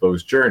and Ted's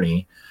Bogus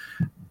Journey.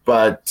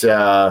 But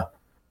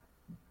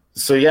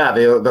so yeah,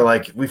 they're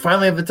like, we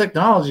finally have the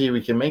technology.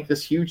 We can make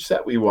this huge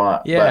set we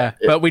want. Yeah,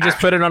 but we just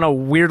put it on a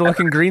weird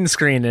looking green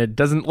screen. It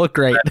doesn't look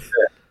great.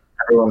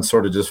 Everyone's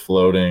sort of just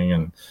floating,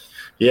 and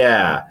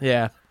yeah.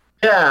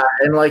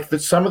 And like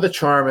some of the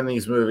charm in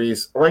these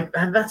movies, like,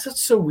 and that's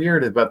what's so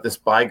weird about this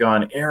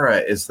bygone era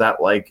is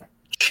that like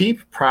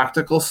cheap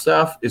practical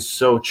stuff is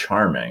so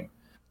charming.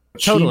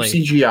 Totally.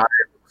 Cheap CGI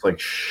looks like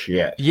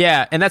shit.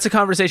 Yeah, and that's a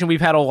conversation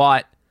we've had a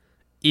lot,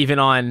 even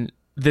on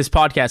this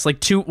podcast. Like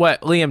 2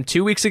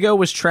 weeks ago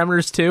was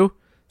Tremors 2,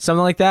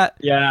 something like that.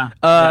 Yeah.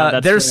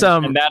 There's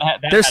some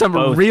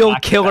real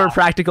killer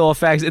practical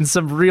effects and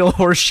some real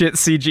horseshit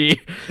CG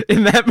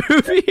in that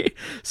movie.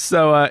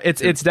 So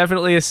it's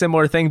definitely a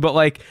similar thing, but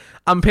like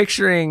I'm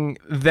picturing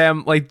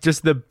them like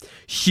just the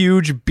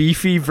huge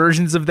beefy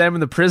versions of them in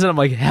the prison. I'm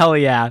like, hell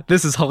yeah,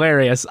 this is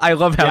hilarious. I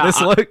love how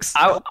this looks.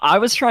 I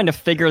was trying to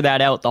figure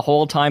that out the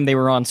whole time they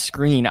were on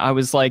screen. I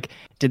was like,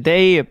 did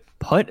they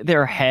put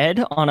their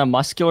head on a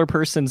muscular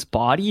person's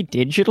body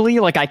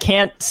digitally? Like I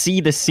can't see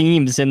the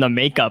seams in the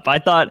makeup. I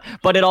thought,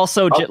 but it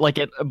also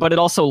but it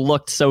also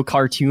looked so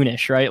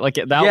cartoonish, right? Like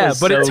it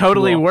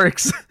totally cool.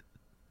 works.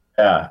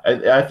 Yeah,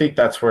 I think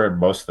that's where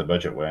most of the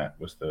budget went,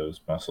 was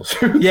those muscle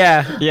suits.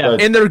 Yeah,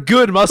 and they're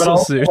good muscle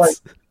suits. Like,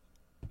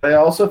 I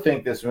also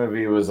think this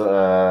movie was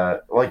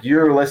like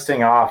you're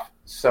listing off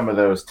some of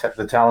those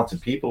the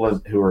talented people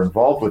who were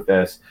involved with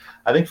this.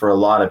 I think for a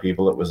lot of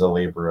people it was a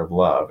labor of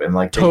love, and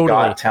like they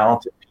got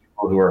talented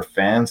people who are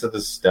fans of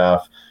the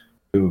stuff,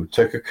 who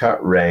took a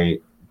cut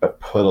rate but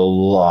put a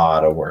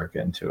lot of work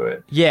into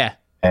it. Yeah.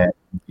 And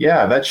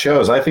yeah, that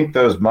shows. I think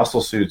those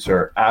muscle suits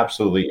are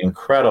absolutely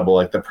incredible.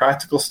 Like the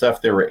practical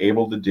stuff they were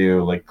able to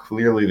do, like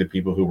clearly the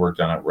people who worked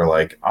on it were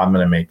like, I'm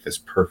going to make this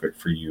perfect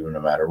for you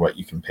no matter what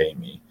you can pay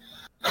me.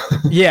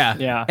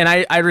 Yeah. And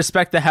I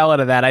respect the hell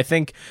out of that. I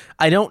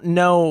don't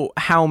know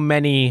how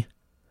many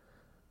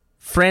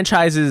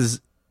franchises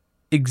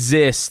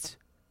exist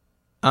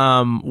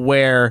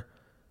where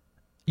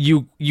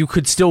you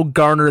could still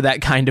garner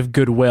that kind of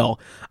goodwill.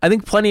 I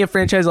think plenty of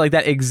franchises like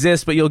that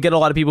exist, but you'll get a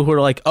lot of people who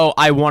are like, oh,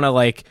 I want to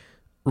like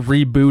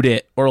reboot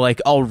it, or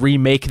like I'll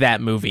remake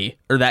that movie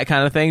or that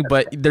kind of thing.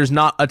 But there's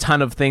not a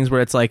ton of things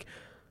where it's like,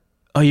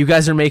 oh, you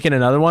guys are making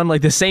another one?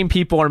 Like the same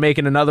people are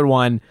making another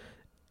one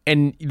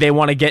and they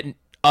want to get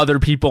other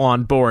people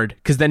on board,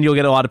 because then you'll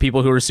get a lot of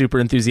people who are super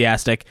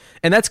enthusiastic.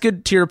 And that's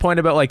good to your point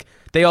about like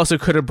they also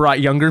could have brought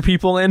younger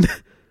people in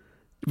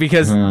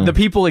because the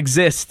people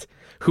exist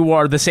who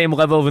are the same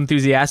level of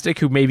enthusiastic,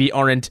 who maybe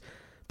aren't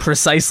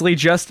precisely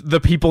just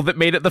the people that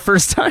made it the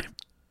first time.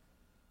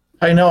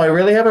 I know. I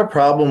really have a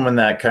problem when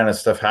that kind of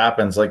stuff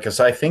happens. Like, because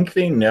I think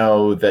they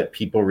know that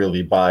people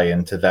really buy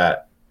into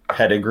that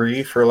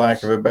pedigree, for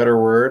lack of a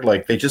better word.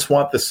 Like, they just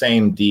want the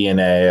same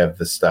DNA of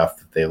the stuff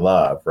that they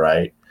love,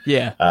 right?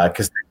 Yeah.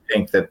 Because they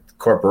think that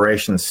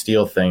corporations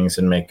steal things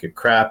and make it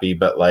crappy.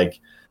 But, like,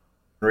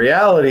 in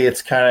reality,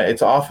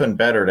 it's often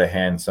better to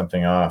hand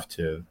something off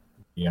to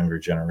younger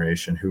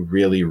generation who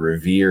really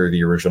revere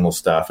the original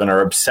stuff and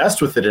are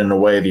obsessed with it in a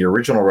way the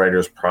original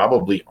writers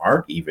probably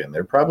aren't even.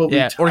 They're probably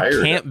tired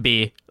or can't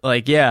be.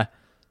 Like, yeah.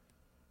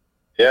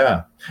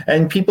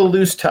 And people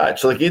lose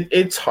touch. Like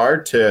it's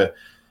hard,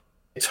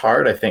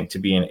 I think, to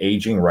be an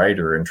aging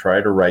writer and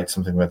try to write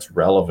something that's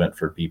relevant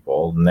for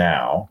people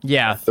now.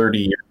 Yeah. 30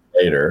 years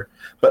later.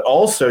 But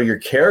also your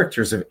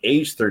characters have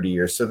aged 30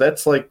 years. So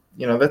that's like,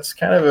 that's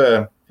kind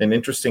of an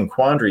interesting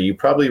quandary. You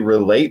probably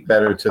relate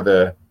better to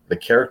the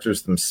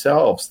characters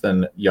themselves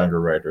than younger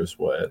writers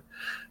would,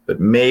 but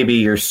maybe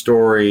your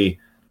story,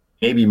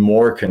 maybe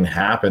more can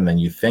happen than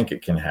you think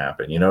it can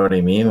happen. You know what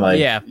I mean?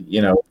 Like,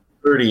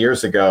 30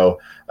 years ago,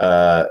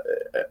 a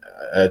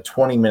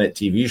 20-minute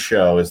TV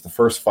show is the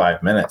first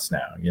 5 minutes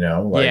now,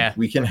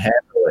 we can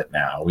handle it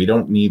now. We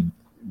don't need,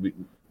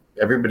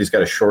 everybody's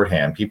got a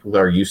shorthand. People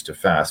are used to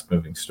fast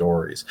moving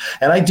stories.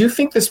 And I do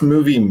think this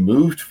movie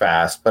moved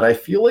fast, but I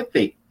feel like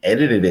they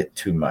edited it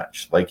too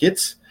much. Like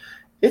it's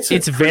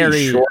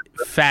very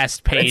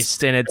fast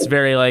paced, and it's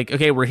very like,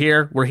 okay, we're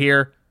here.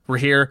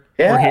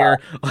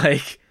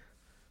 Like,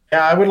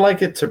 yeah, I would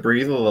like it to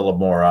breathe a little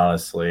more,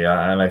 honestly.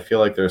 And I feel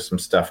like there's some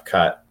stuff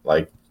cut,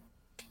 like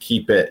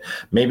keep it.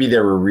 Maybe they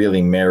were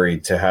really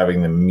married to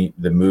having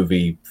the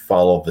movie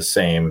follow the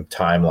same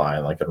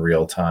timeline, like in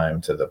real time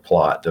to the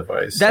plot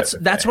device.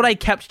 That's what I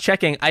kept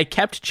checking. I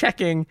kept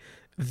checking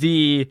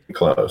the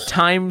close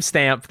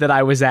timestamp that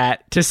I was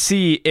at to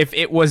see if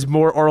it was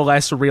more or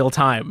less real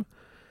time.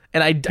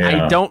 And I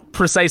don't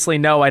precisely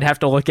know. I'd have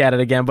to look at it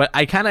again, but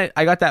I got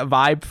that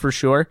vibe for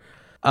sure.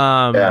 It's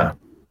not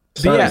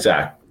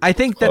exact. I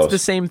think Close. that's the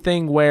same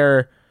thing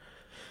where,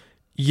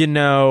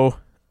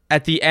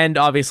 at the end,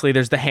 obviously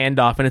there's the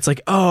handoff, and it's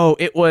like, oh,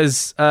 it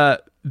was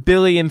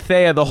Billy and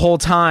Thea the whole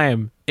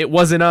time. It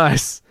wasn't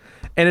us.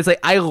 And it's like,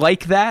 I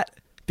like that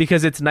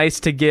because it's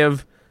nice to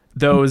give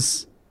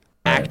those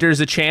actors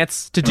a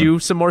chance to do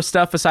some more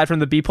stuff aside from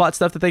the B-plot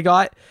stuff that they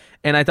got.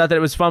 And I thought that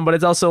it was fun, but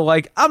it's also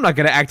like, I'm not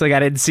going to act like I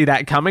didn't see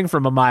that coming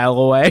from a mile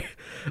away.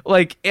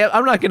 Like,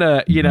 I'm not going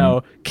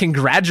to,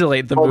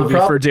 congratulate the movie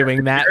for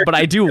doing that, but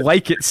I do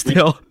like it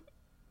still.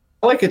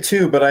 I like it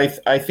too, but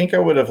I think I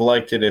would have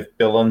liked it if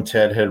Bill and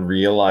Ted had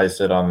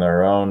realized it on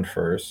their own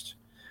first,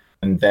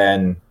 and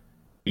then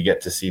we get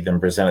to see them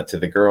present it to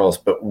the girls.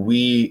 But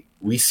we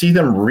see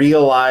them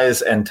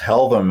realize and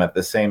tell them at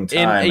the same time.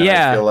 And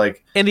I feel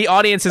like, and the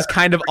audience is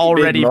kind of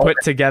already put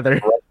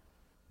together.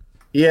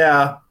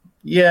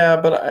 Yeah,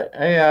 but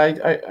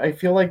I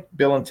feel like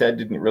Bill and Ted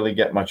didn't really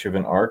get much of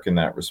an arc in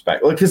that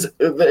respect. Because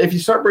if you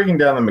start breaking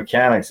down the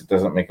mechanics, it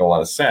doesn't make a lot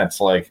of sense.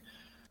 Like,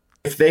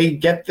 if they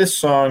get this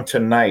song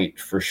tonight,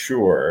 for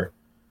sure,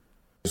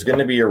 there's going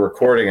to be a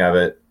recording of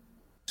it.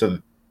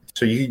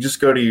 So you just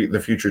go to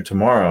the future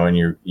tomorrow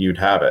and you'd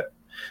have it.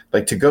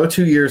 Like, to go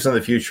 2 years in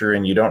the future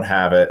and you don't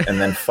have it, and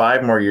then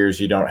 5 more years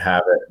you don't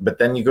have it, but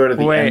then you go to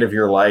the end of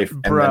your life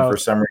and then for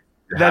some reason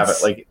you have it.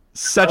 Like,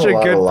 such a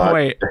good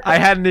point. I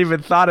hadn't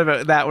even thought of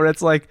it that, where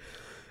it's like,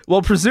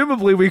 well,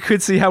 presumably we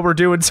could see how we're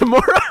doing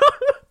tomorrow.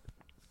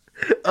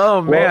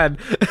 Man.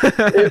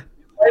 It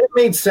might have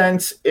made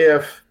sense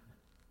if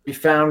we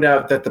found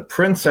out that the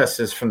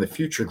princesses from the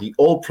future, the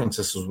old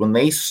princesses, when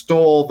they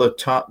stole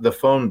the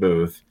phone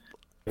booth,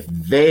 if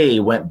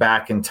they went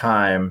back in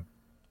time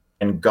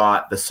and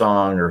got the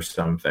song or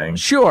something.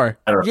 Sure.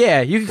 Yeah,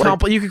 you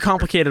could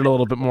complicate it a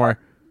little bit more.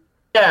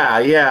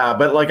 Yeah,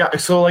 but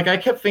I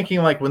kept thinking,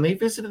 like, when they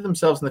visited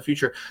themselves in the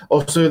future.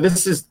 Oh, so they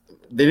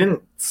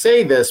didn't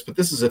say this, but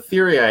this is a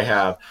theory I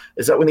have,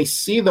 is that when they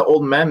see the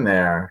old men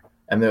there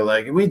and they're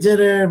like, we did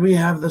it, we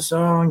have the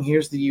song,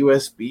 here's the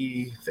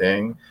USB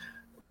thing.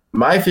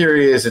 My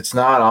theory is it's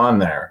not on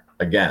there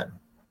again.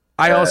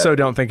 I also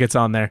don't think it's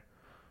on there.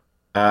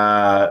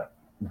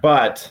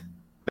 But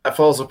that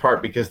falls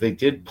apart because they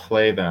did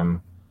play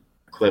them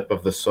a clip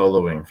of the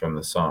soloing from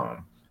the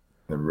song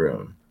in the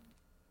room.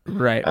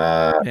 Right.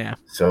 Yeah.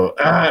 So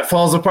it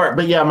falls apart.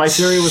 But yeah, my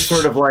theory was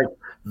sort of like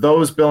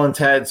those Bill and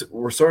Teds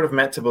were sort of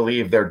meant to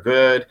believe they're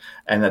good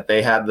and that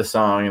they had the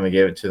song and they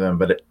gave it to them.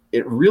 But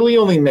it really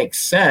only makes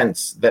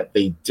sense that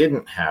they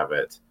didn't have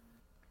it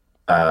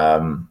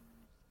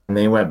And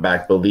they went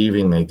back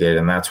believing they did,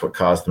 and that's what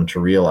caused them to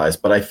realize.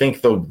 But I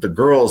think the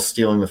girls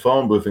stealing the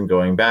phone booth and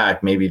going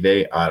back, maybe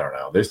I don't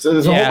know. There's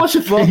a whole bunch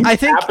of things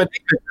happening.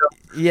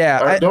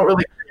 Yeah, don't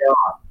really pay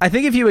off. I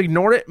think if you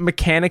ignore it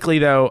mechanically,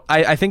 though,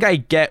 I think I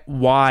get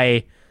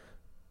why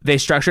they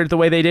structured it the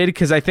way they did,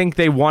 because I think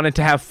they wanted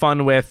to have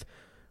fun with,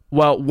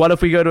 well, what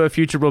if we go to a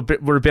future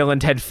where Bill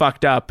and Ted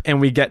fucked up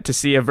and we get to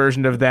see a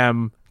version of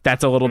them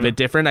that's a little bit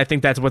different. I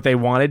think that's what they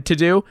wanted to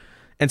do.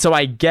 And so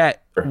I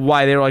get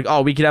why they were like,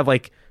 oh, we could have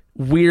like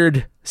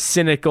weird,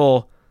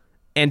 cynical,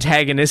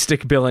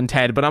 antagonistic Bill and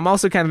Ted. But I'm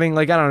also kind of thinking,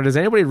 like, I don't know, does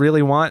anybody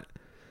really want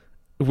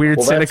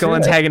weird, cynical,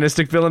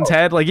 antagonistic Bill and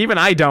Ted? Like, even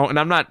I don't, and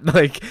I'm not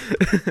like...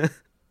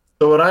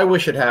 So what I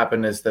wish had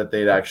happened is that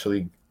they'd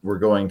actually were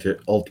going to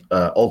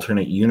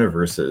alternate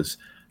universes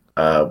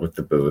with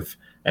the booth.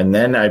 And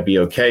then I'd be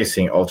okay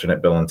seeing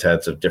alternate Bill and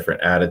Teds of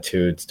different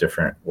attitudes,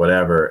 different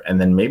whatever,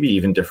 and then maybe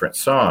even different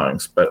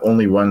songs, but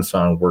only one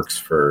song works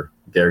for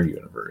their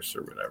universe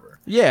or whatever.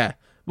 Yeah.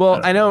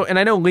 Well, I know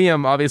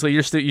Liam, obviously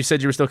you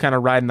said you were still kind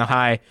of riding the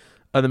high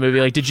of the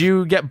movie. Like, did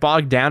you get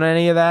bogged down in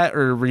any of that,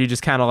 or were you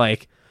just kind of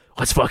like,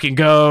 let's fucking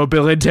go,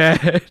 Bill and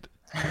Ted?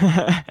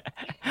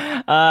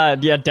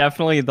 Yeah,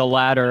 definitely the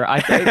latter. I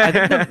think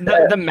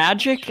the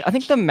magic. I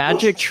think the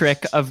magic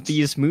trick of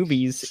these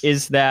movies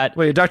is that.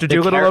 Wait, Dr.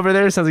 Dolittle over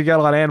there? Sounds like you got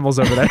a lot of animals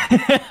over there.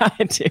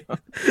 I do.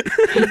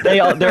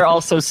 They're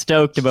also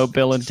stoked about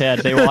Bill and Ted.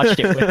 They watched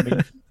it with me.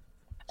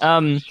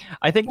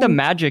 I think the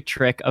magic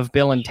trick of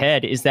Bill and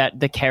Ted is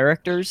that the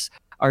characters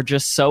are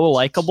just so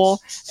likable,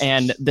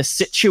 and the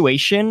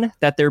situation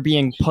that they're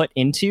being put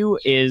into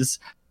is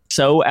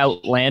so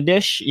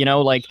outlandish. You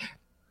know, like.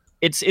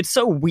 It's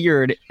so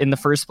weird in the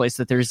first place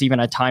that there's even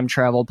a time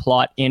travel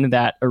plot in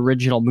that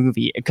original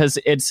movie, because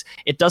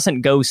it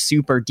doesn't go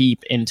super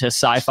deep into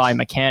sci-fi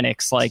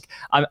mechanics. Like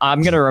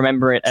I'm gonna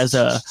remember it as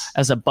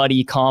a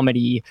buddy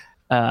comedy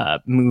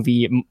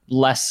movie,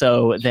 less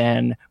so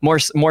than more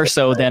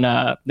so than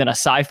a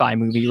sci-fi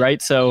movie,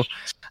 right? So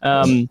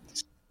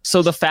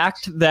so the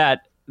fact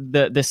that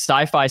the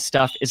sci-fi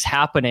stuff is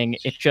happening,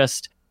 it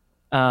just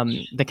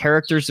the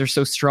characters are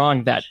so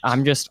strong that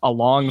I'm just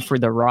along for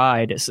the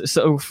ride.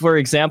 So for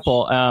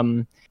example,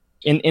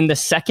 in the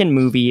second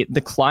movie,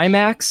 the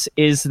climax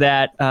is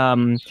that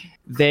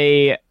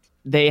they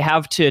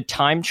have to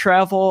time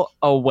travel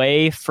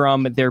away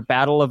from their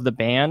Battle of the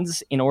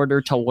Bands in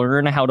order to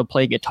learn how to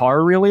play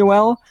guitar really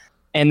well.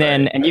 And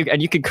then, and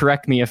you could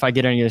correct me if I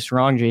get any of this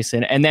wrong,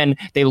 Jason. And then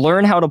they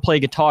learn how to play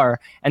guitar,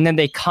 and then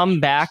they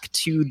come back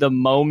to the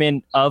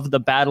moment of the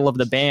Battle of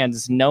the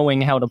Bands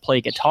knowing how to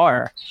play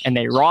guitar, and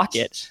they rock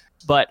it.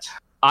 But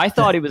I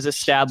thought it was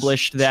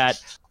established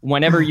that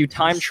whenever you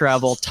time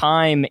travel,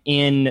 time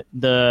in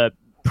the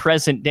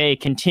present day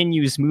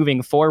continues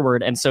moving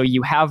forward, and so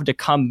you have to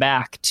come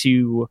back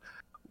to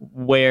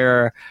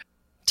where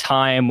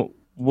time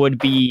would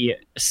be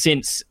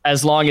since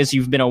as long as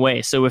you've been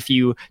away. So if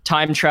you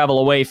time travel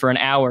away for an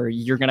hour,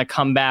 you're going to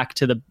come back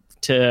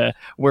to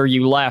where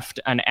you left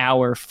an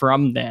hour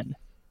from then.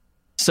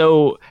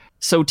 So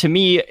to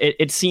me,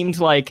 it seemed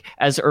like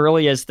as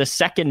early as the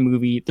second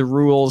movie, the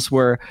rules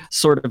were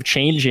sort of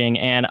changing,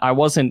 and I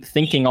wasn't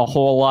thinking a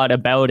whole lot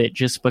about it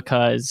just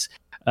because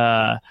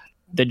the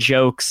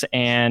jokes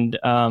and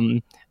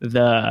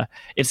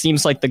it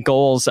seems like the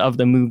goals of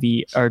the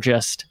movie are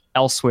just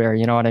elsewhere,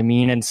 you know what I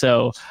mean? And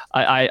so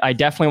I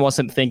definitely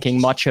wasn't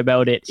thinking much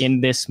about it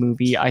in this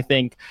movie. I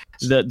think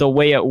the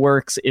way it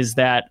works is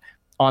that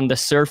on the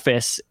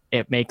surface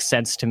it makes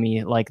sense to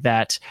me, like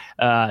that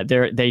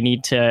they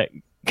need to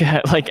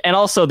like, and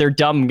also they're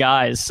dumb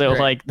guys, so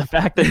like the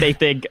fact that they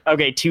think,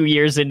 okay, 2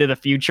 years into the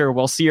future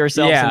we'll see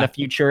ourselves in the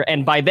future,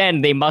 and by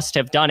then they must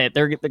have done it.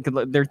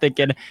 They're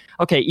thinking,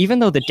 okay, even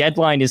though the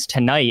deadline is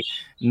tonight,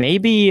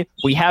 maybe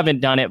we haven't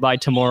done it by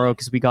tomorrow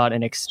because we got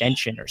an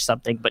extension or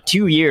something, but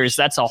 2 years,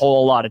 that's a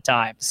whole lot of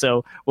time,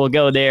 so we'll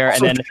go there.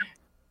 Also, and then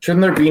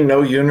shouldn't there be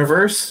no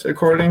universe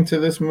according to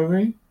this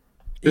movie?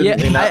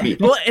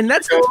 Well, and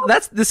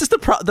that's this is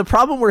the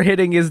problem we're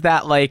hitting, is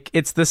that like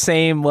it's the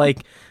same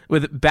like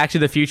with Back to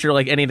the Future,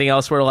 like anything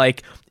else, where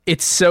like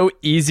it's so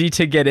easy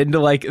to get into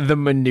like the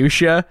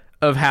minutia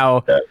of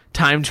how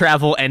time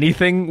travel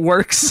anything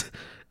works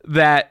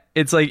that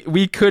it's like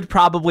we could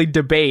probably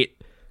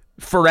debate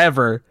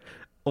forever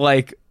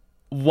like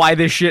why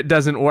this shit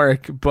doesn't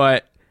work.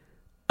 But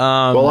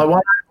well, I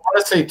want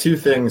to say two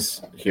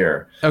things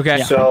here.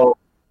 Okay, so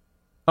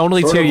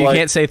only two. You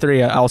can't say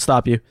three. I'll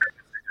stop you.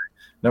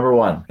 Number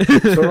one,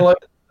 sort of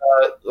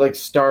like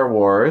Star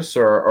Wars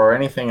or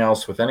anything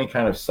else with any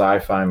kind of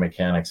sci-fi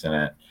mechanics in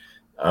it.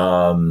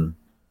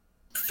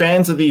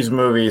 Fans of these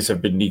movies have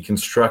been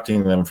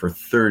deconstructing them for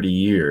 30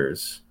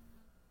 years,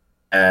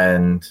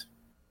 and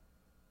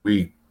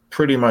we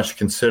pretty much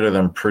consider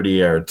them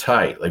pretty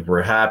airtight. Like,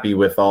 we're happy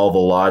with all the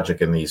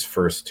logic in these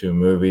first two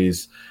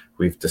movies.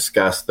 We've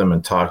discussed them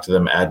and talked to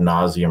them ad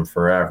nauseum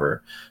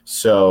forever.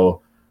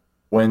 So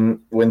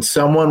when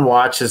someone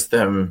watches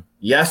them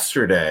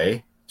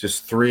yesterday,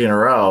 just three in a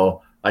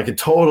row, I could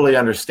totally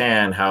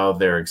understand how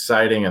they're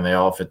exciting and they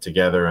all fit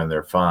together and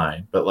they're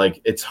fine. But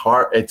like, it's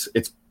hard. It's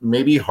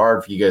maybe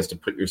hard for you guys to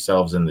put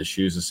yourselves in the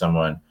shoes of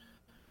someone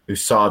who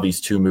saw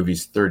these two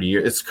movies 30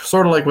 years. It's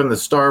sort of like when the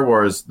Star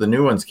Wars, the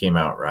new ones came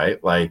out,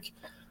 right? Like,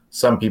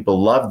 some people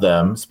loved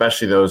them,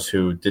 especially those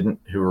who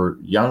were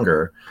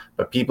younger,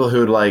 but people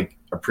who like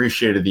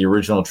appreciated the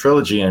original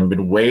trilogy and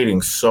been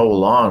waiting so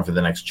long for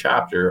the next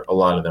chapter, a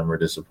lot of them were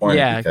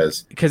disappointed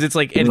because it's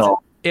like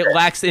it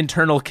lacks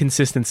internal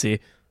consistency.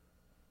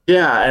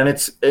 Yeah, and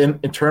it's an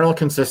internal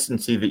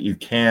consistency that you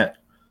can't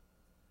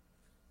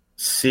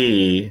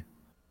see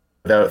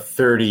without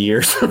 30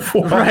 years of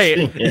watching right.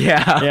 it.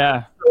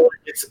 Yeah. So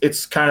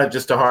it's kind of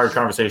just a hard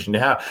conversation to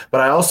have.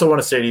 But I also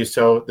want to say to you,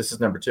 so this is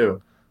number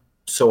 2.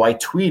 So I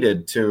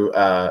tweeted to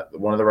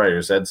one of the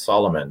writers, Ed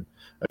Solomon,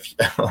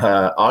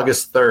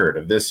 August 3rd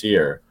of this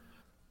year.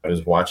 I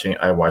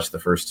watched the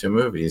first 2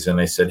 movies, and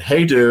I said,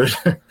 "Hey, dude,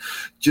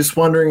 just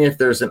wondering if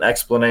there's an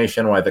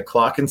explanation why the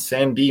clock in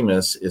San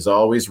Dimas is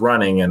always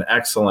running and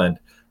excellent,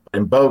 but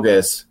in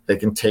Bogus, they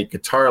can take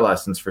guitar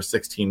lessons for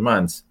 16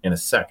 months in a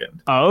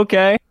second."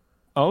 Okay.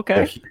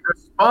 So he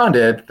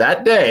responded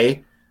that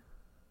day,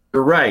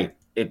 "You're right.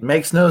 It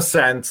makes no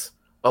sense,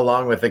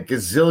 along with a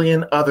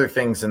gazillion other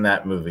things in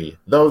that movie.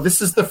 Though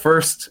this is the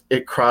first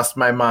it crossed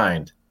my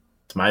mind."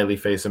 Smiley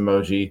face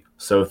emoji,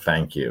 so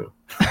thank you.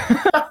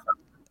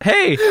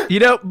 Hey,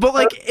 but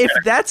like, if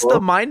that's the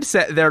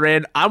mindset they're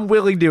in, I'm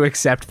willing to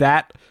accept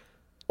that.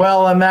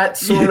 Well, and that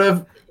sort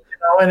of,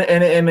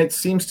 and it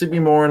seems to be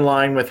more in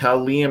line with how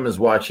Liam is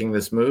watching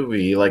this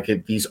movie. Like,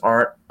 these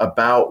aren't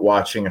about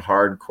watching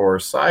hardcore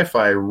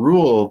sci-fi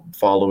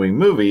rule-following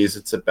movies.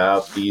 It's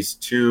about these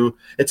two.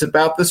 It's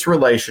about this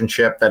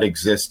relationship that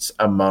exists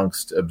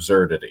amongst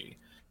absurdity.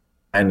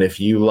 And if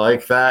you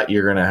like that,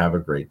 you're going to have a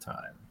great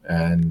time.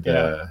 And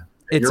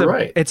you're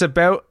right. It's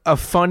about a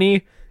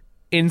funny,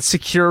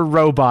 insecure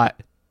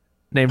robot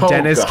named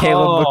Dennis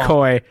Caleb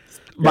McCoy.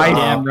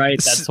 Damn right,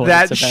 that's what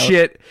that it's about.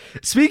 shit.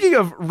 Speaking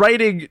of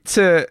writing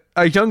to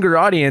a younger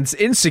audience,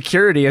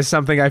 insecurity is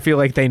something I feel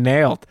like they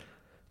nailed,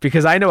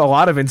 because I know a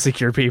lot of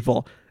insecure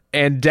people,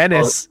 and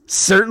Dennis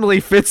certainly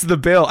fits the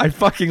bill. I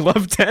fucking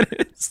love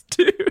Dennis,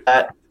 dude.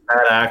 That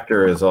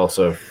actor is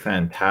also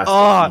fantastic.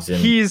 Oh,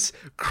 he's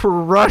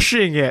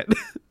crushing it.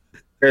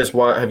 Guys,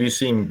 have you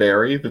seen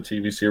Barry, the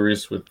TV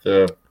series with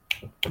the?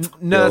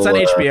 No, it's on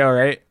HBO,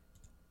 right?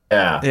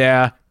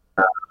 Yeah.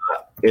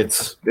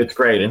 It's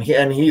great, and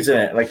he's in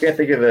it. And I can't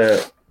think of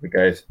the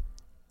guys.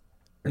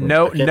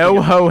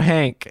 NoHo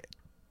Hank.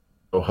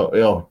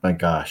 Oh my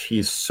gosh,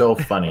 he's so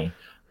funny.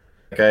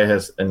 That guy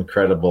has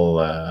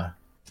incredible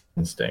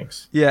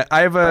instincts. Yeah,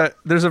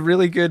 there's a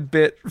really good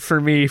bit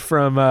for me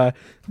from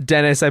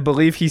Dennis. I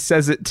believe he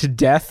says it to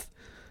death,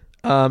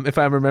 if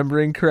I'm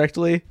remembering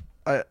correctly.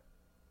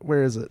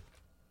 Where is it?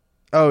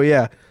 Oh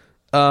yeah.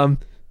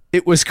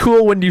 It was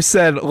cool when you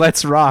said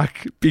 "let's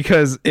rock"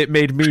 because it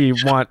made me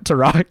want to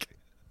rock.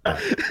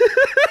 And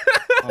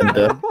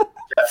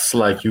that's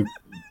like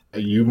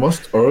you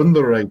must earn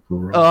the right to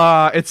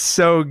rock. It's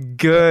so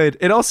good.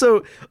 And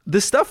also the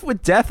stuff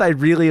with Death I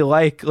really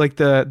like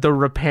the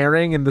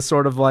repairing and the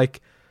sort of like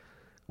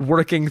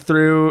working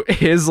through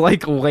his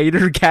like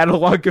later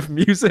catalog of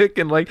music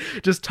and like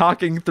just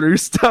talking through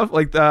stuff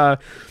like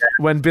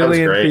when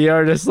Billy and Thea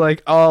are just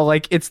like, oh,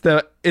 like it's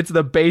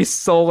the bass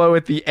solo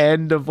at the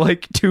end of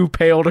like Too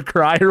Pale to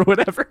Cry or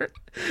whatever.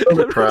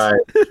 To Cry,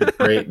 a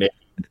great name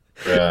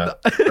for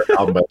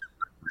album by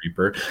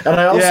Reaper. And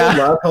I also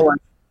love how like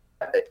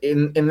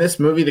in this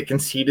movie the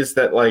conceit is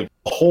that like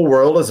the whole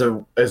world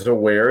is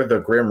aware the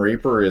Grim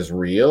Reaper is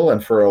real,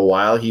 and for a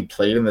while he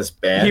played in this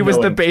band. He was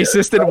the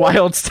bassist in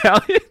Wild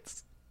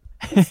Stallions.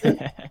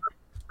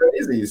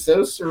 Crazy, so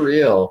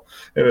surreal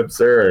and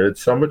absurd.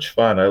 It's so much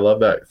fun. I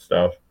love that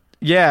stuff.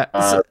 Yeah,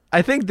 so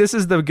I think this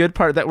is the good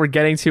part that we're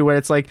getting to, where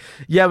it's like,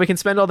 yeah, we can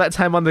spend all that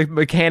time on the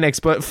mechanics,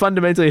 but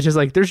fundamentally it's just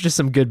like there's just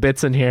some good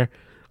bits in here.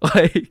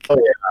 Like, oh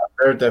yeah,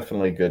 there are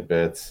definitely good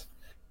bits.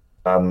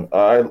 I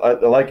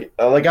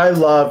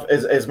love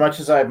as much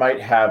as I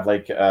might have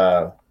like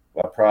a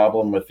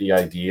problem with the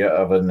idea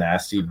of a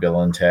nasty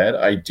Bill and Ted.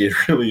 I did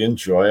really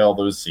enjoy all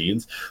those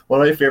scenes.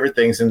 One of my favorite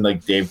things in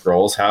like Dave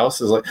Grohl's house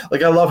is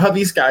like I love how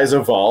these guys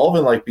evolve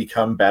and like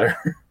become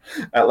better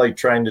at like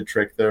trying to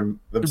trick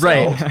themselves.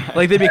 Right,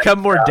 like they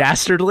become more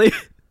dastardly.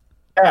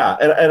 Yeah,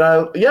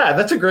 and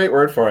that's a great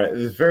word for it.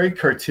 It's very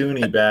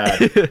cartoony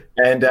bad.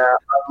 And I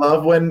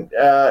love when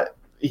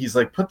he's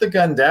like, "Put the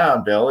gun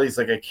down, Bill." He's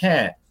like, "I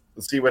can't."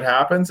 Let's see what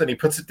happens, and he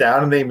puts it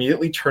down, and they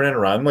immediately turn and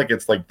run like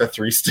it's like the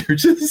Three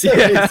Stooges.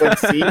 Yeah. It's like,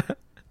 see,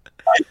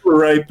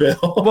 right,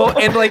 Bill. Well,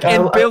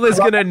 and Bill is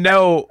gonna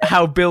know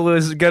how Bill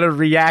is gonna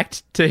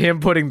react to him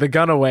putting the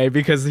gun away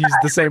because he's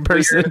the same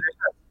person.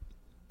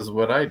 This is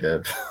what I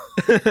did.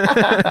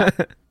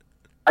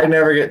 I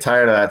never get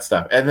tired of that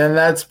stuff, and then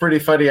that's pretty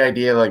funny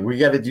idea. Like we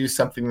got to do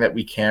something that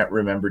we can't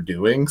remember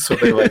doing, so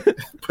they like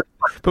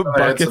put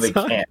buckets so they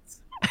on.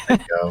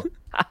 Can't go.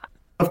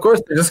 Of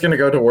course, they're just gonna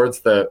go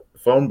towards the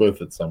phone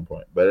booth at some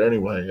point. But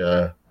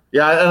anyway,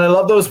 Yeah, and I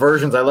love those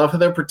versions. I love how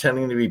they're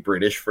pretending to be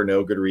British for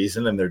no good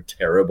reason, and they're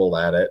terrible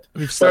at it.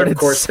 We've started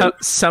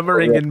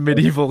summering in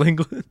medieval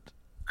England.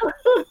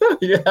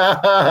 Yeah.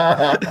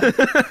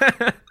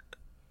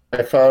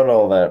 I found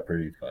all that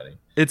pretty funny.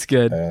 It's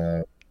good.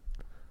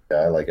 Yeah,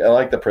 I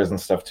like the prison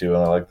stuff too,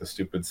 and I like the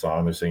stupid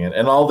song they're singing,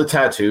 and all the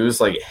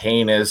tattoos like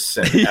heinous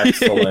and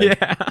excellent.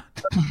 Yeah.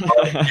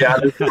 Yeah,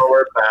 there's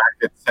nowhere back.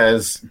 It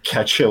says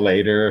 "catch you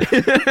later."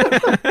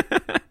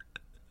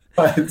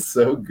 It's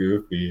so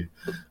goofy,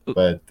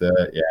 but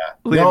yeah.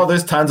 No,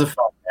 there's tons of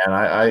fun,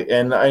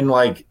 man. And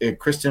like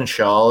Kristen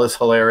Shaw is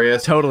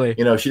hilarious. Totally.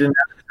 You know, she didn't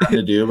have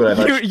anything to do, but I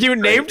thought you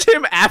named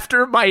him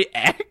after my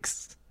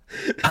ex.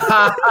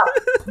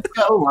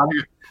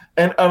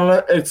 And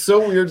it's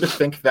so weird to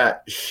think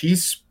that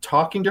she's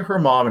talking to her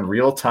mom in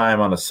real time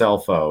on a cell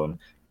phone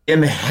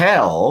in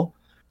hell.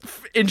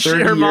 And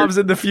her mom's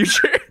in the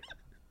future.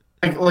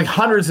 Like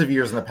hundreds of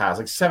years in the past,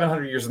 like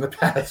 700 years in the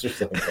past or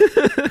something.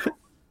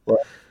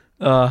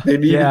 I can't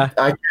believe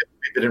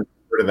they didn't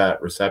refer to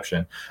that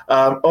reception.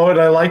 And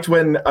I like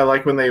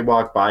when they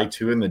walk by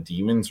too, and the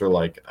demons are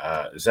like,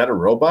 "Is that a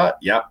robot?"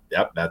 Yep,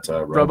 that's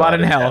a robot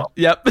in hell.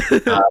 Yep.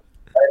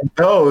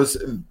 Those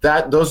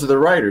are the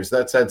writers.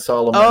 That's Ed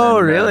Solomon. Oh,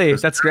 really?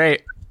 That's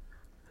great.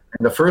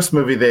 In the first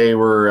movie, they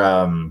worked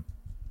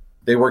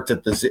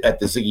at the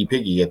Ziggy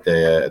Piggy at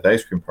the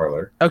ice cream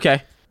parlor.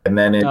 Okay. And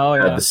then in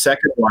the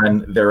second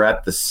one, they're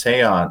at the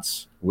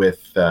séance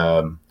with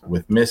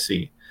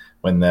Missy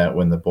when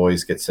the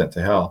boys get sent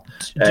to hell.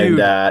 Dude,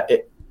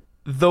 and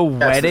the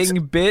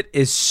wedding bit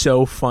is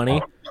so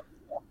funny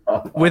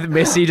with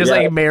Missy just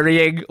like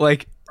marrying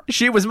like.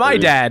 She was my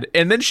dad,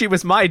 and then she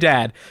was my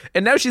dad,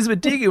 and now she's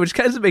with Deegan, which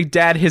kind of make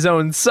Dad his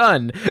own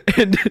son,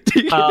 and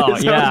Deegan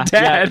his own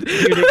dad.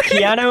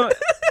 Yeah. Dude,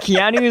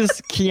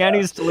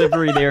 Keanu's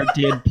delivery there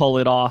did pull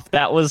it off.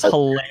 That was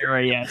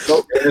hilarious.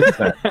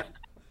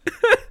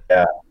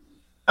 Yeah,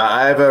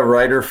 I have a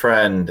writer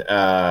friend,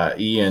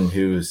 Ian,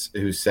 who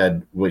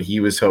said what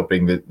he was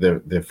hoping that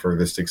the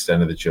furthest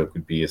extent of the joke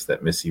would be is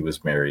that Missy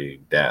was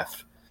marrying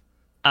Death.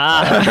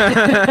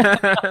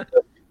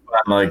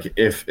 Like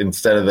if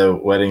instead of the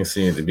wedding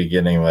scene at the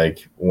beginning,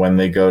 like when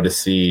they go to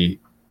see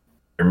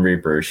Grim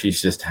Reaper,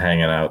 she's just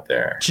hanging out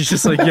there. She's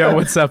just like, "Yo,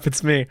 what's up?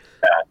 It's me."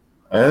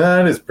 Yeah.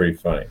 That is pretty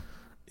funny.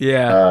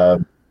 Yeah.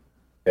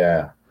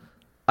 Yeah.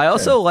 I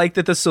also like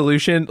that the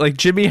solution, like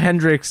Jimi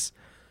Hendrix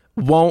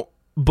won't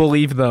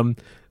believe them,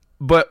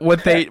 but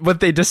what they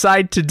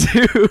decide to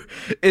do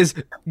is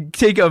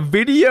take a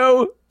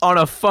video on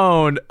a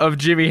phone of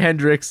Jimi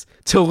Hendrix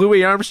to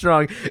Louis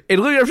Armstrong, and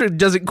Louis Armstrong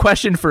doesn't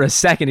question for a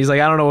second. He's like,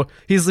 I don't know.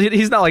 He's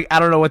not like, I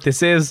don't know what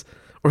this is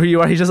or who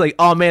you are. He's just like,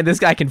 oh man, this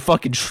guy can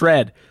fucking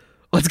shred.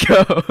 Let's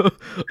go.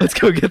 Let's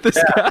go get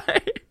this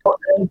guy.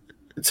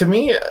 To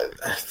me,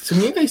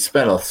 they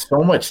spent so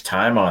much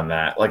time on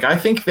that. Like, I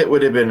think that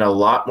would have been a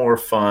lot more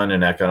fun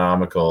and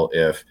economical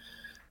if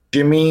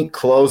Jimmy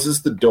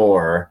closes the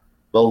door,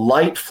 the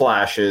light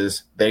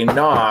flashes, they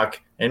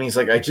knock, and he's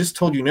like, I just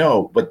told you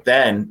no, but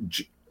then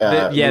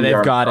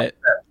they've got it.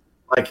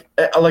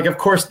 Like of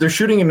course they're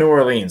shooting in New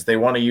Orleans. They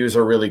want to use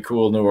a really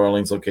cool New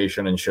Orleans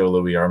location and show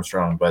Louis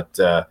Armstrong, but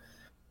I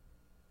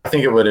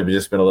think it would have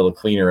just been a little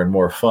cleaner and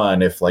more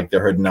fun if like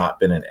there had not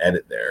been an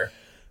edit there.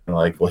 And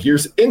like, well,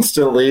 here's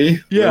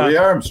instantly Louis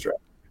Armstrong.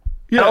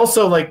 Yeah. And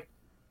also like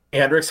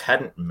Hendrix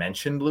hadn't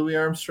mentioned Louis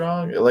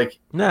Armstrong. Like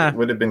it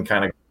would have been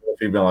kind of cool if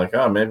he'd been like,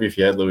 oh, maybe if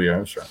you had Louis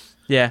Armstrong.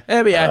 Yeah.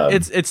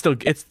 It's still a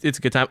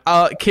good time.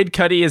 Kid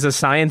Cudi is a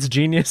science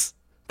genius.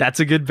 That's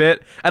a good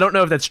bit. I don't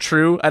know if that's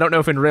true. I don't know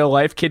if in real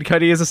life Kid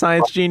Cudi is a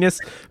science genius,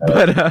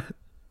 but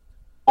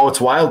what's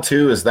wild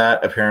too is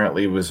that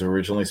apparently was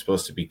originally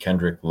supposed to be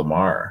Kendrick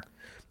Lamar.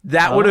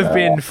 That would have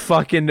been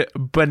fucking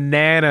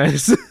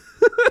bananas.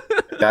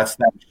 That's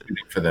not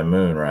shooting for the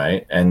moon,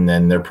 right? And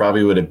then there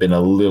probably would have been a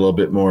little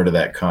bit more to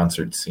that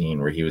concert scene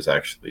where he was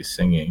actually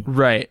singing.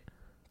 Right.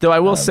 Though I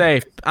will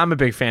say, I'm a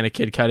big fan of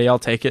Kid Cudi. I'll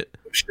take it.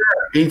 Sure.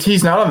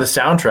 He's not on the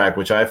soundtrack,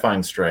 which I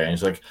find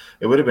strange. Like,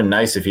 it would have been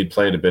nice if he'd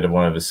played a bit of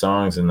one of his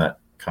songs in that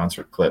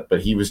concert clip, but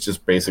he was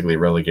just basically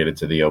relegated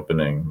to the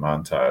opening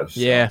montage.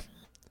 So. Yeah.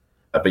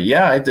 But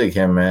yeah, I dig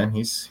him, man.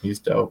 He's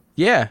dope.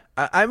 Yeah.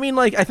 I mean,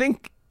 like, I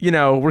think,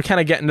 we're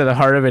kind of getting to the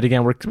heart of it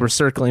again. We're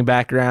circling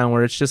back around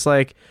where it's just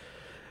like,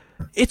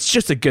 it's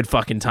just a good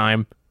fucking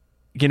time.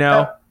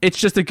 It's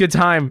just a good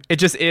time. It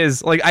just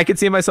is. Like, I could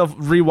see myself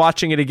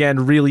rewatching it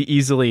again really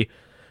easily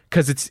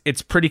because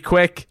it's pretty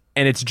quick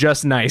and it's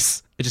just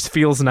nice. It just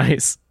feels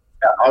nice.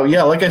 Oh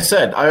yeah, like I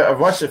said, I've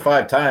watched it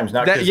 5 times.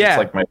 Not because it's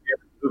like my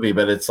favorite movie,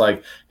 but it's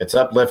like it's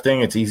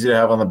uplifting. It's easy to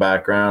have on the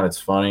background. It's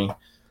funny.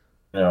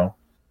 Yeah,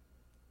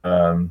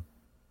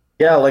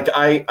 like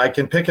I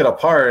can pick it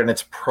apart, and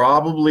it's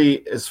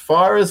probably, as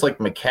far as like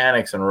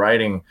mechanics and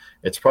writing,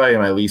 it's probably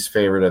my least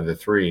favorite of the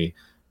 3.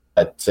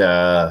 But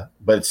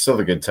it's still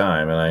a good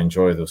time, and I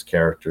enjoy those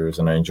characters,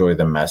 and I enjoy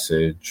the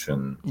message,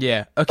 and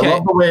yeah, okay. I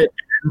love the way it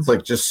ends,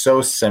 like just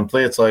so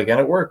simply. It's like, and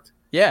it worked.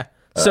 Yeah.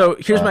 So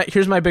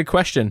here's my big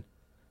question: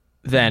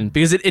 then,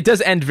 because it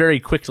does end very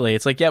quickly.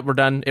 It's like, yep, we're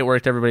done. It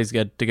worked. Everybody's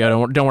good to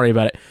go. Don't worry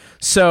about it.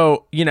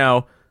 So,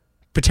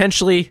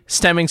 potentially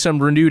stemming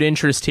some renewed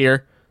interest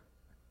here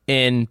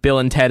in Bill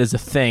and Ted as a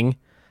thing.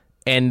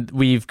 And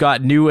we've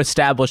got new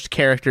established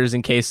characters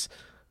in case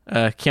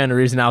Keanu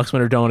Reeves and Alex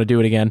Winter don't want to do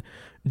it again.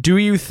 Do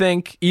you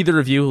think, either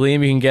of you,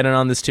 Liam, you can get in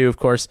on this too, of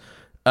course,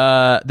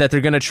 that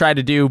they're going to try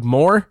to do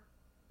more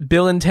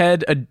Bill and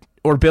Ted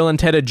or Bill and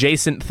Ted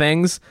adjacent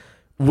things?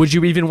 Would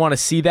you even want to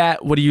see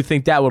that? What do you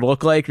think that would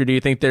look like, or do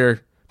you think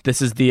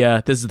this is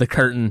the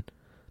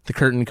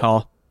curtain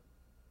call?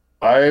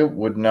 I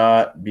would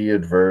not be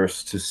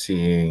adverse to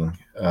seeing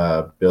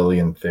Billy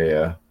and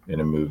Thea in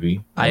a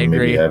movie. I agree.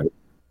 Maybe have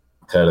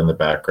Ted in the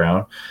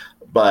background,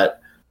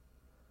 but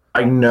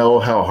I know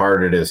how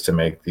hard it is to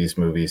make these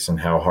movies and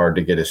how hard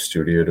to get a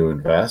studio to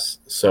invest.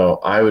 So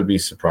I would be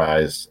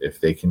surprised if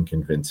they can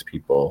convince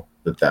people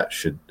that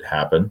should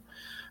happen.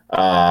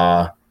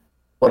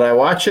 Would I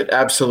watch it?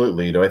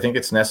 Absolutely. Do I think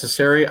it's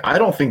necessary? I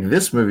don't think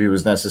this movie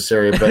was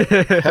necessary, but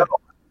hell,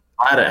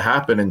 glad it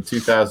happened in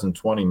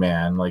 2020,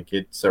 man. Like,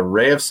 it's a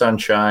ray of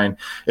sunshine.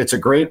 It's a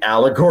great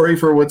allegory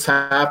for what's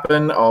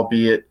happened,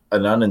 albeit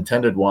an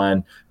unintended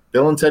one.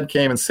 Bill and Ted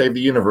came and saved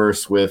the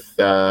universe with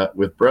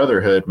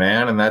Brotherhood,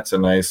 man, and that's a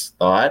nice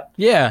thought.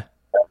 Yeah.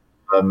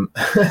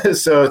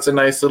 So it's a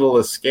nice little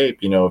escape,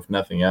 if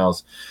nothing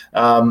else.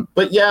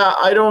 But yeah,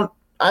 I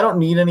don't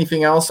need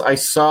anything else. I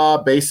saw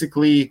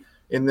basically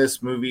in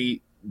this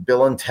movie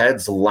Bill and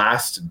Ted's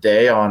last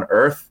day on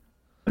Earth,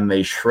 and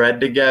they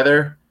shred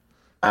together.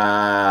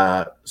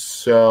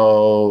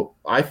 So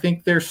I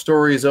think their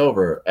story's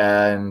over.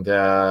 And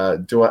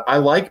I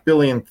like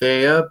Billy and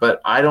Thea,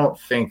 but I don't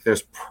think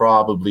there's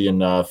probably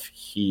enough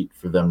heat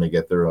for them to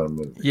get their own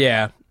movie.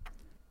 Yeah.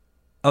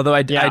 Although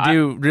I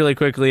do really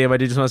quickly, I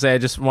do just want to say, I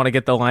just want to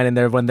get the line in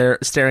there when they're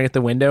staring at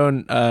the window,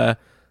 and I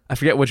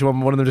forget which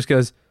one of them just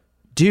goes,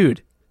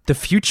 "Dude, the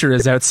future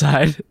is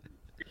outside."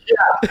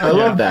 Yeah, I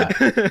love that.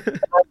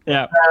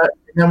 Yeah. And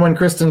then when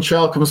Kristen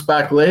Schaal comes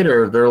back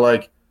later, they're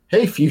like,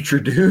 "Hey, future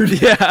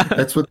dude." Yeah.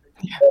 That's what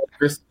they call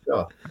Kristen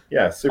Schaal.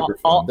 Yeah, super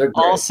fun. They're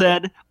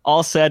great.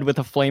 All said with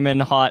a flaming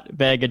hot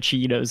bag of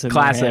Cheetos in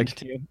Classic.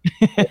 their hand,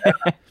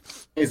 too.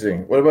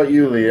 Amazing. What about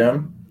you,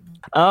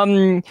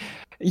 Liam?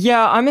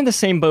 Yeah, I'm in the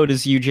same boat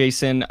as you,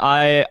 Jason.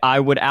 I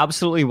would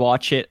absolutely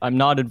watch it. I'm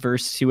not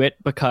adverse to it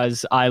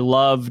because I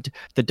loved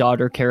the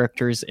daughter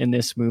characters in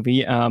this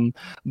movie.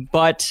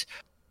 But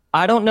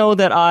I don't know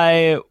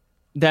that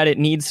it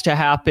needs to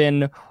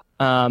happen.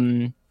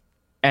 And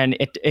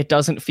it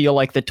doesn't feel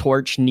like the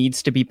torch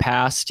needs to be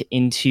passed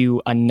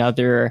into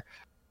another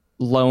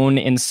lone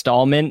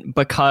installment,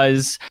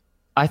 because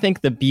I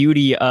think the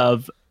beauty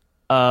of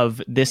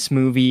this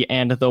movie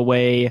and the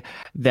way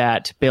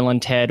that Bill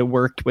and Ted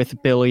worked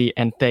with Billy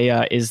and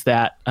Thea is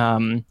that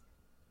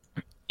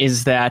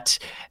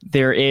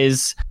there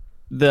is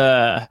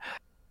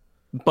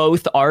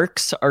both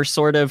arcs are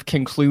sort of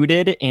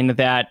concluded in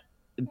that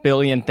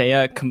Billy and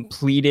Thea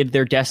completed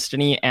their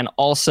destiny, and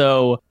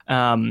also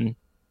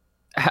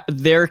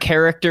their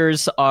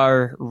characters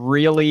are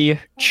really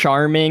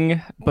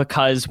charming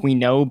because we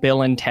know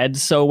Bill and Ted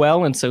so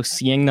well, and so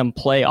seeing them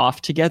play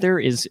off together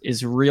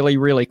is really,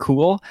 really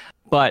cool.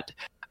 But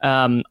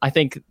I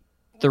think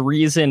the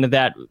reason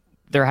that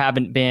there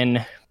haven't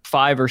been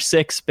 5 or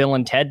 6 Bill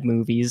and Ted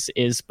movies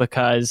is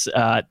because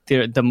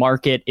the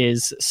market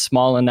is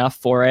small enough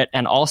for it,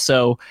 and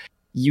also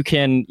you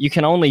can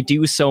only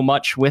do so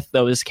much with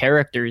those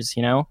characters,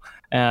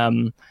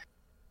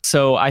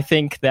 so I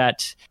think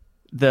that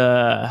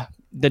the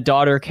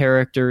daughter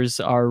characters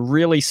are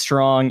really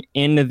strong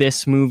in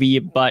this movie,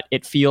 but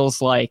it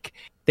feels like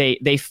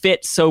they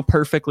fit so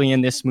perfectly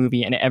in this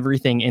movie, and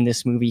everything in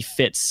this movie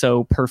fits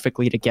so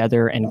perfectly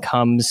together and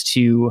comes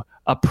to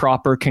a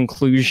proper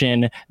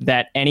conclusion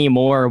that any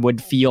more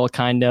would feel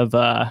kind of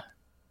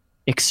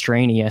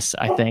extraneous.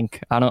 I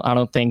think I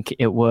don't think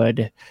it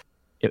would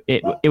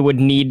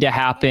need to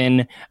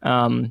happen.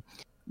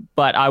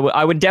 But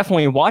I would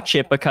definitely watch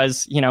it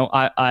because,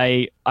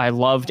 I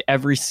loved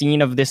every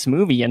scene of this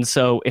movie. And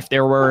so if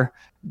there were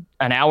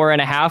an hour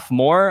and a half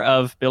more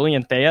of Billy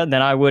and Thea,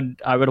 then I would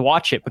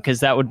watch it because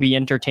that would be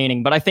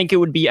entertaining. But I think it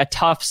would be a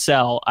tough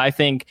sell. I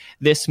think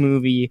this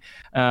movie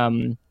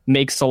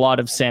makes a lot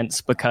of sense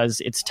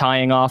because it's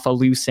tying off a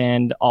loose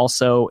end.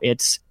 Also,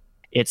 it's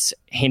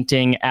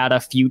hinting at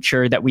a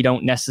future that we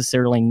don't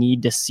necessarily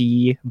need to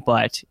see,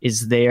 but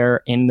is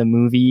there in the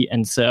movie.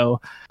 And so,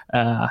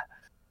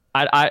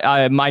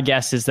 I my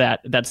guess is that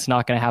that's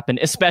not going to happen,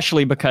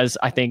 especially because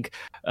I think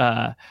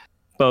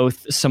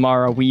both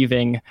Samara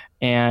Weaving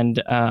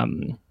and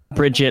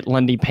Bridget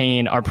Lundy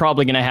Payne are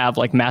probably going to have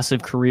like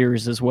massive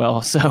careers as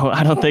well. So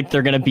I don't think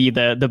they're going to be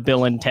the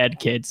Bill and Ted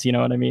kids. You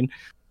know what I mean?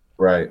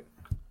 Right.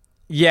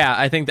 Yeah,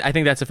 I think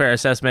that's a fair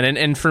assessment.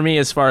 And for me,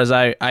 as far as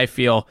I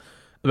feel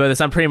about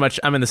this,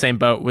 I'm in the same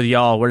boat with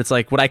y'all, where it's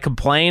like, would I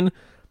complain?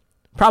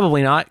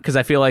 Probably not, because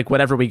I feel like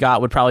whatever we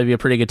got would probably be a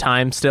pretty good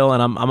time still,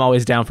 and I'm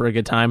always down for a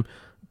good time.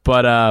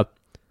 But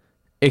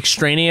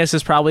extraneous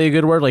is probably a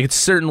good word. Like, it's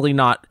certainly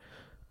not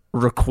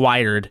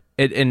required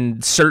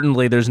and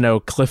certainly there's no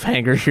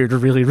cliffhanger here to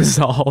really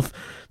resolve.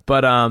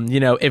 But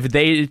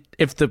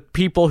if the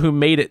people who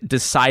made it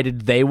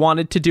decided they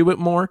wanted to do it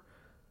more,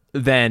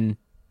 then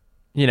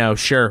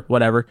sure,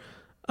 whatever.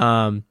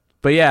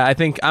 But yeah, I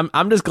think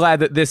I'm just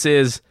glad that this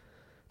is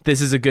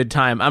a good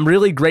time. I'm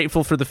really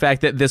grateful for the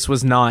fact that this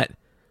was not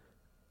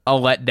a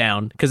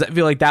letdown, because I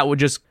feel like that would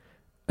just,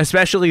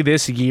 especially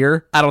this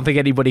year, I don't think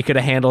anybody could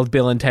have handled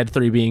Bill and Ted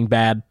 3 being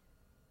bad,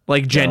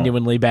 like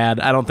genuinely bad.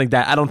 I don't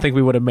think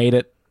we would have made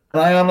it.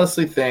 And I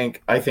honestly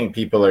think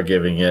people are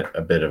giving it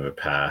a bit of a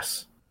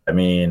pass. I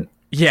mean,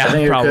 yeah, I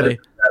think probably. It could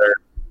have been better,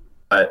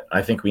 but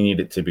I think we need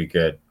it to be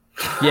good.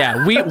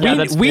 Yeah, we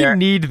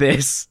need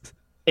this.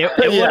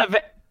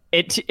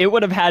 It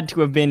would have had to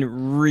have been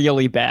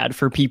really bad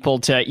for people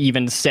to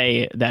even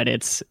say that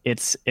it's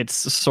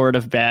sort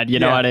of bad. You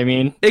know what I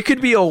mean? It could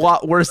be a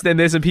lot worse than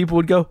this, and people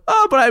would go,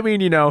 "Oh, but I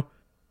mean,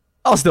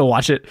 I'll still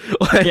watch it."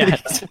 Yeah,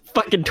 it's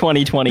fucking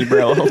 2020,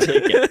 bro. I'll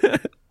take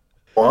it.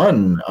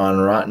 1 on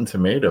Rotten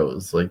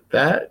Tomatoes, like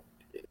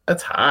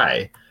that's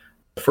high.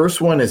 The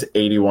first one is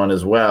 81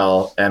 as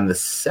well, and the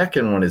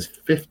second one is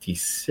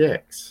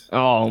 56.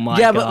 Oh my!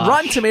 Yeah, gosh. but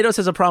Rotten Tomatoes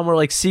has a problem where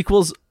like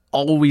sequels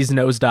always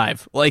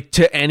nosedive, like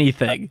to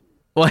anything.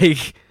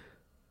 Like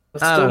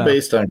It's still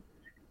based on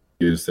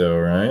reviews, though,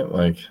 right?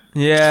 Like,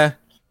 yeah,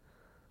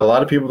 a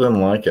lot of people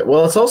didn't like it.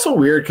 Well, it's also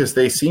weird because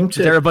they seem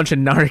to. They're a bunch of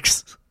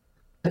narcs.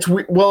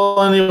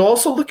 Well, and you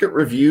also look at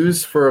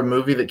reviews for a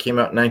movie that came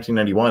out in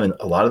 1991, and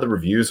a lot of the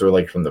reviews are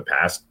like from the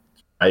past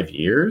 5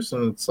 years,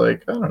 and it's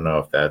like, I don't know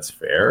if that's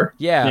fair.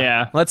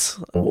 Yeah.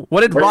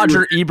 What did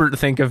Roger Ebert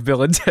think of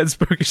Bill and Ted's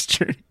Bogus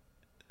Journey?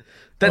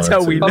 That's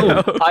how we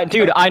know.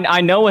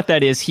 I know what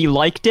that is. He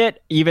liked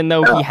it, even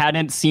though he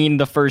hadn't seen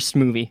the first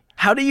movie.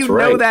 How do you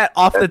know that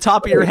off the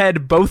top of your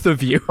head, both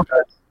of you?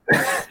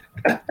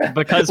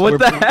 Because what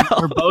the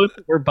hell?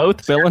 We're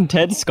both Bill and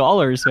Ted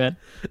scholars, man.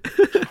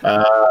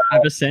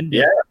 I've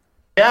ascended.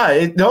 Yeah.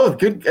 A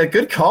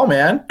good call,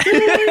 man.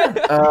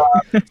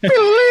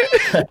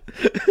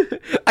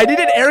 I need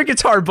an air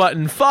guitar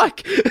button.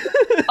 Fuck.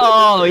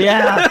 Oh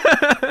yeah.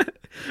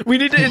 We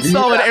need to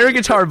install an air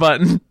guitar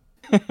button.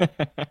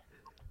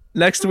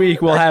 Next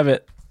week we'll have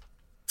it.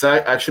 So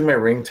actually, my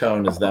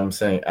ringtone is them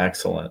saying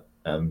 "excellent"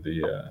 and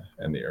the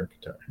air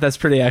guitar. That's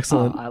pretty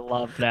excellent. Oh, I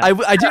love that.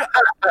 I do.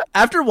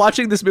 After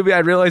watching this movie, I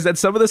realized that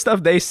some of the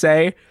stuff they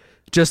say,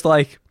 just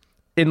like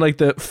in like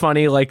the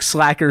funny like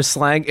slacker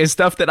slang, is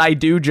stuff that I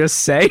do just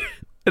say,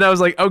 and I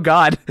was like, oh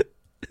god,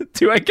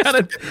 do I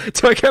gotta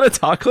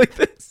talk like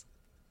this?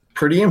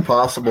 Pretty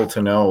impossible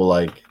to know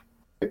like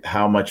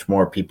how much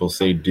more people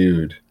say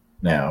 "dude"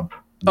 now.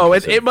 Oh,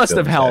 it must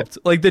have helped.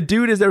 Like the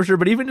dude is there for sure,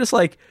 but even just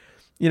like,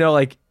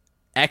 like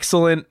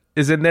excellent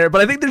is in there.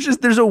 But I think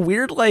there's a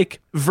weird like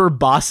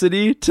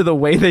verbosity to the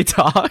way they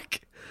talk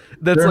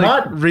that's they're like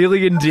not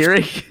really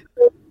endearing.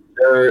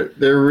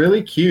 They're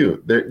really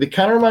cute. They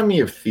kind of remind me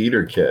of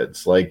theater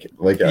kids, like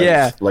I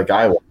was in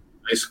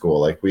high school.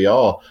 Like we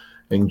all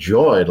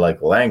enjoyed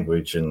like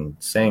language and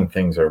saying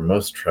things are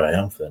most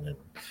triumphant and.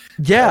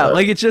 Yeah,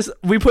 like it's just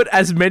we put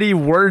as many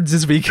words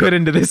as we could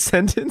into this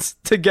sentence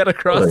to get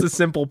across a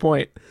simple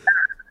point.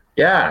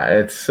 Yeah,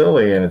 it's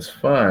silly and it's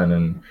fun,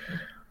 and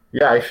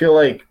yeah, I feel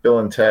like Bill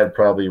and Ted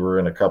probably were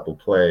in a couple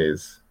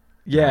plays.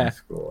 Yeah, in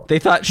school. They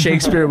thought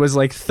Shakespeare was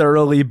like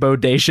thoroughly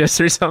bodacious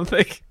or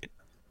something.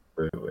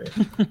 Really.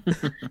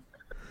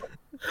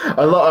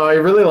 I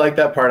really like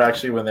that part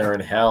actually when they're in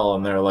hell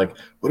and they're like,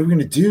 "What are we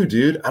gonna do,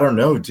 dude? I don't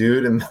know,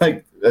 dude." And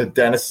like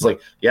Dennis is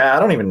like, "Yeah, I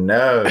don't even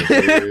know,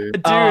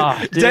 dude."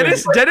 Dude.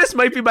 Dennis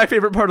might be my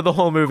favorite part of the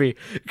whole movie,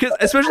 because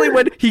especially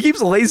when he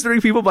keeps lasering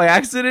people by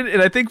accident,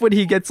 and I think when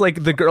he gets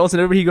like the girls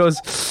and everybody, he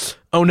goes,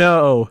 "Oh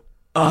no,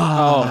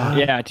 oh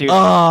yeah, dude."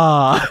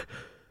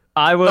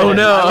 I would. Oh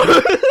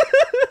no.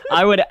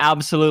 I would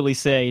absolutely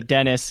say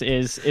Dennis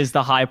is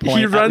the high point.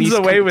 He runs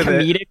away with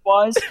it. Comedic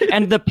wise,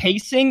 and the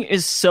pacing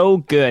is so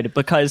good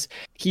because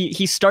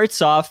he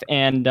starts off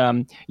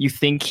and you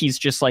think he's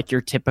just like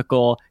your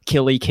typical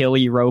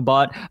killy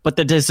robot, but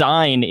the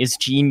design is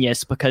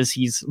genius because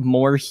he's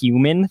more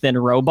human than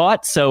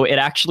robot. So it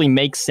actually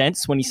makes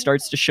sense when he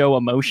starts to show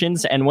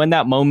emotions. And when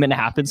that moment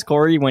happens,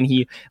 Corey, when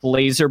he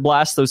laser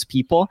blasts those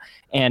people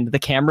and the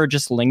camera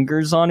just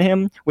lingers on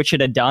him, which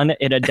it had done a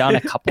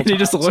couple and times. He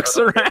just looks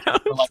around.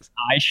 Like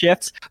eye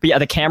shifts, but yeah,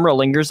 the camera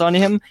lingers on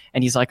him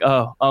and he's like,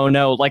 oh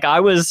no. Like I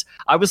was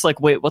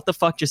like, wait, what the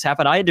fuck just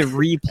happened? I had to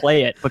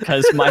replay it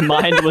because my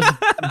mind was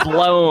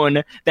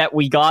blown that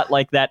we got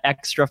like that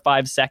extra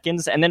 5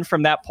 seconds. And then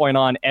from that point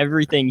on,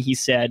 everything he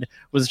said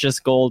was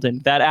just golden.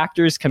 That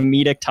actor's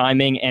comedic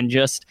timing and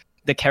just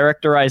the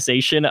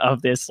characterization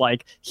of this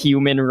like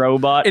human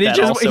robot and that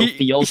also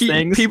feels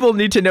things. People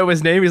need to know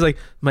his name. He's like,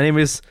 my name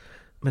is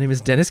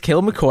Dennis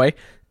Caleb McCoy,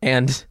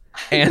 and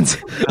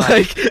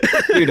like,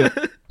 dude,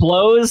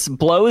 blows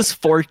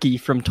Forky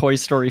from Toy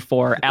Story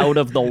 4 out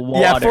of the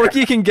water. Yeah,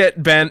 Forky can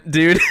get bent,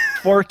 dude.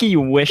 Forky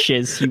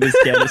wishes he was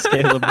Dennis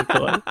Caleb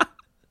McCoy.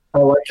 I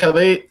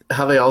like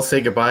how they all say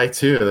goodbye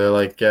too. They're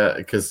like,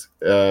 because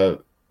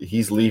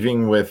he's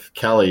leaving with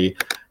Kelly,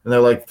 and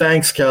they're like,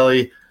 "Thanks,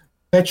 Kelly.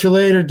 Catch you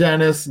later,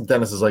 Dennis.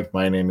 Dennis is like,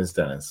 my name is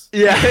Dennis.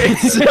 Yeah,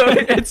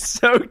 it's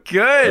so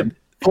good.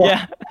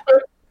 Yeah.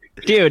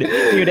 Dude,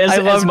 I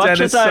love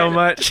Dennis so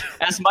much.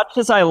 As much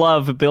as I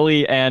love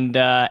Billy and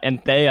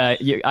Thea,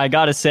 I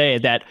gotta say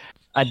that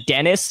a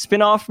Dennis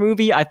spin-off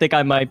movie, I think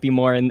I might be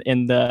more in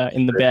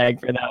the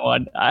bag for that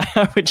one.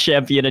 I would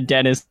champion a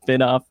Dennis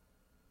spin-off.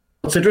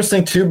 It's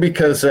interesting too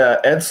because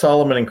Ed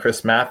Solomon and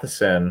Chris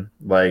Matheson,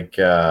 like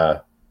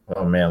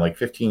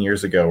 15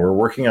 years ago, were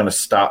working on a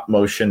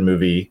stop-motion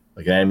movie,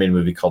 like an animated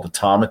movie called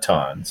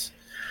Automatons,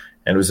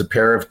 and it was a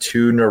pair of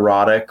two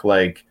neurotic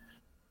like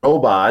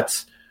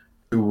robots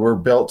who were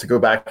built to go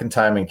back in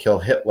time and kill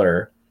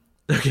Hitler.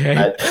 Okay.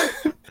 Got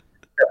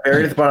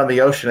buried at the bottom of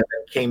the ocean and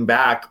then came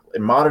back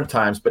in modern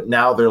times, but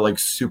now they're like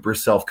super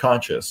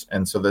self-conscious,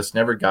 and so this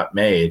never got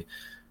made.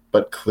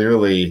 But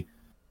clearly,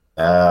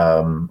 they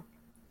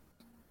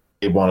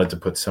wanted to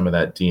put some of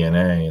that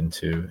DNA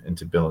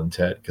into Bill and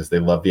Ted because they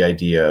love the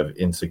idea of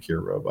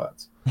insecure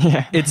robots.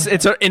 Yeah,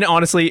 and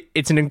honestly,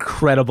 it's an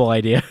incredible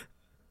idea.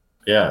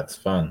 Yeah, it's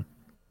fun,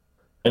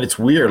 and it's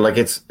weird. Like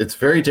it's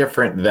very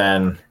different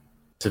than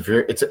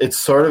it's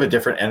sort of a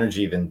different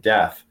energy than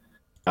Death,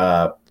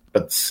 but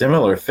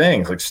similar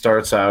things. Like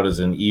starts out as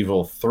an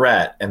evil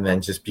threat and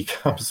then just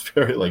becomes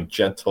very like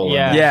gentle.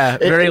 Yeah,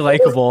 very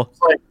likable.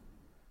 It's like,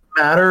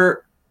 no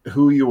matter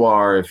who you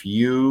are, if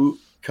you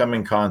come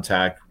in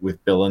contact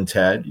with Bill and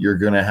Ted, you're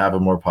going to have a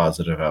more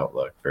positive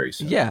outlook very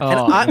soon. Yeah.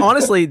 And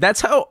honestly,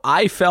 that's how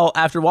I felt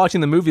after watching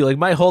the movie. Like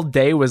my whole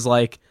day was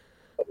like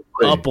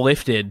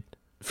uplifted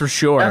for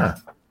sure. Yeah.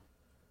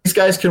 These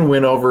guys can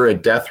win over a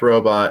death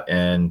robot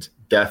and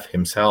Death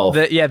himself.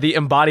 The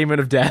embodiment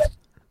of death.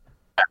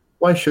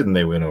 Why shouldn't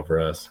they win over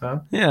us, huh?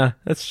 Yeah,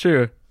 that's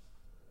true.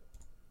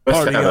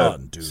 Must have on, a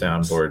dudes.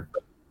 soundboard.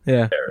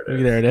 Yeah,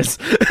 there it is.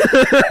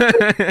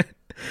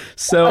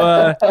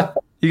 So,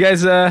 you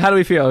guys, how do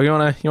we feel? You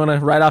wanna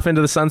ride off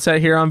into the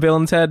sunset here on Bill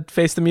and Ted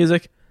Face the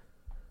Music?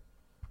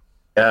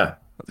 Yeah,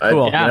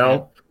 Cool.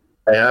 I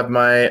have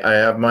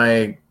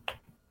my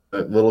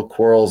little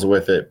quarrels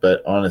with it,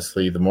 but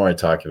honestly, the more I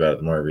talk about it,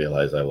 the more I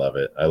realize I love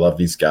it. I love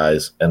these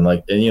guys, and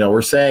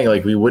we're saying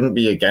like we wouldn't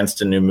be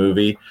against a new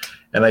movie,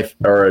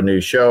 or a new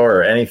show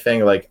or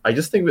anything. Like I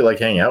just think we like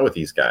hanging out with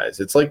these guys.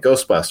 It's like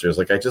Ghostbusters.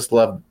 Like I just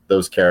love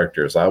those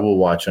characters. I will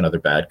watch another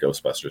bad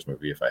Ghostbusters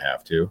movie if I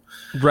have to.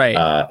 Right.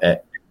 And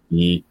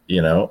be,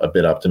 a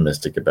bit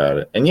optimistic about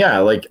it. And yeah,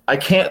 like I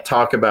can't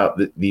talk about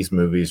these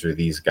movies or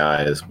these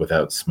guys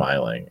without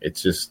smiling.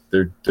 It's just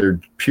they're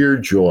pure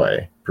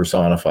joy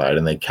personified,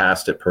 and they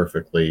cast it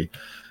perfectly.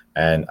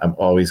 And I'm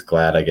always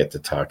glad I get to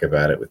talk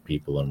about it with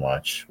people and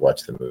watch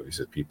the movies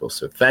with people.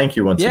 So thank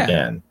you once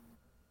again.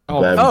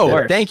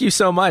 Thank you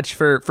so much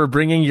for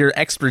bringing your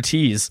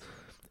expertise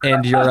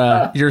and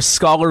your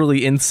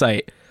scholarly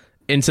insight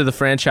into the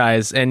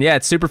franchise. And yeah,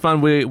 it's super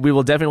fun. We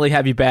will definitely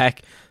have you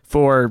back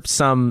for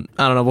some,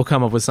 I don't know, we'll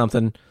come up with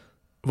something.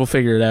 We'll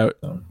figure it out.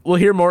 We'll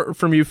hear more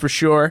from you for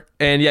sure.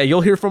 And yeah, you'll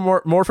hear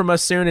more from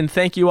us soon. And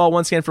thank you all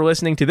once again for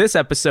listening to this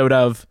episode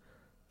of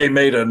They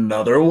Made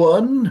Another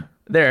One.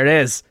 There it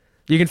is.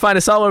 You can find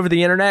us all over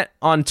the internet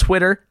on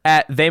Twitter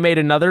at They Made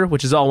Another,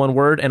 which is all one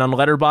word, and on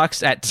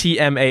Letterboxd at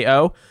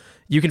TMAO.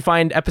 You can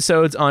find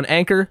episodes on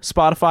Anchor,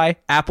 Spotify,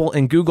 Apple,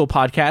 and Google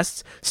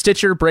Podcasts,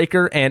 Stitcher,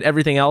 Breaker, and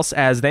everything else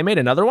as They Made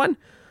Another One.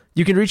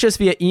 You can reach us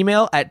via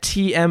email at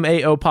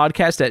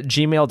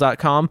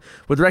tmaopodcast@gmail.com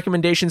with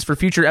recommendations for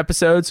future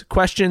episodes,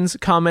 questions,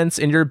 comments,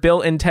 and your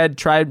Bill and Ted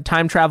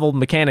time travel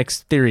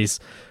mechanics theories.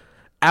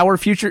 Our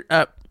future...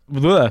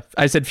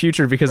 I said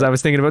future because I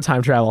was thinking about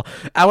time travel.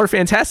 Our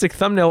fantastic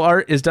thumbnail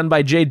art is done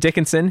by Jade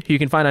Dickinson, who you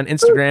can find on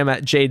Instagram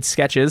at Jade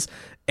Sketches.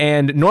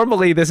 And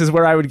normally this is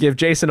where I would give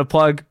Jason a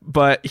plug,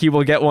 but he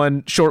will get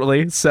one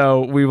shortly,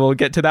 so we will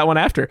get to that one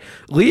after.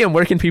 Liam,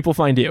 where can people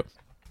find you?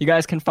 You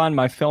guys can find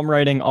my film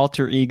writing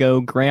alter ego,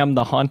 Graham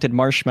the Haunted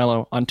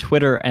Marshmallow, on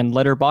Twitter and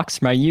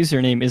Letterboxd. My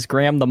username is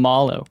Graham the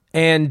Mallow.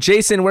 And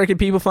Jason, where can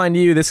people find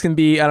you? This can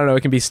be, I don't know,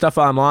 it can be stuff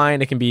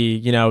online. It can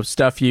be,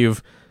 stuff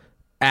you've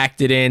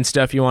acted in,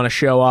 stuff you want to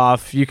show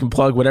off. You can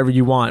plug whatever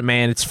you want,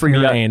 man. It's free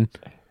reign.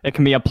 It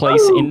can be a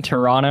place in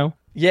Toronto.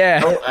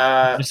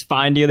 Yeah. Just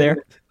find you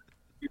there.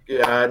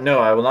 No,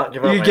 I will not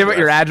give out. You can give it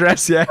your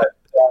address, yeah.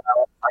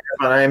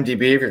 On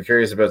IMDb, if you're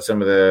curious about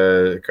some of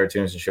the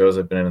cartoons and shows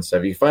I've been in and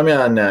stuff, you can find me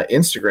on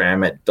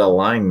Instagram at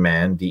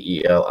Delineman,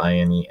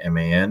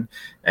 DELINEMAN,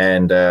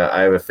 and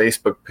I have a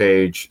Facebook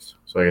page.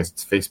 So I guess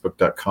it's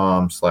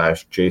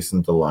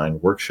facebook.com/Jason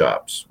Deline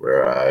Workshops,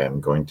 where I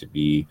am going to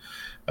be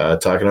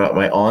talking about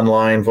my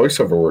online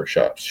voiceover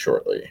workshops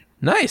shortly.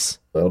 Nice.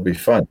 That'll be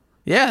fun.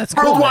 Yeah, that's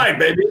cool. Worldwide,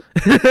 baby.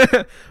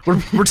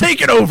 we're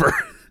taking over.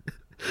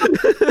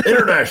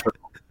 International.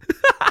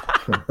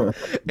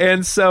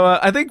 And so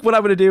I think what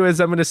I'm going to do is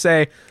I'm going to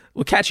say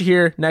we'll catch you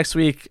here next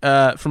week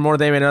for more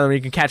They Made Another.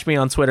 You can catch me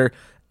on Twitter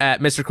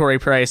at Mr. Corey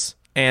Price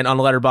and on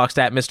Letterboxd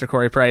at Mr.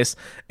 Corey Price.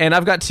 And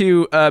I've got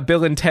two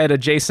Bill and Ted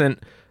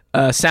adjacent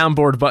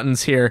soundboard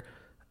buttons here.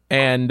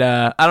 And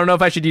I don't know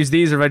if I should use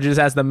these or if I should just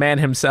ask the man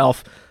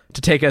himself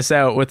to take us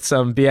out with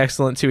some "be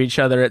excellent to each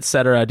other,"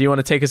 etc. Do you want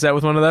to take us out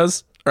with one of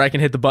those, or I can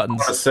hit the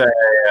buttons? I want to say,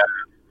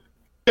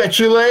 catch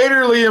you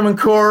later, Liam and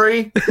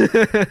Corey.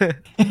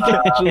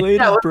 Catch you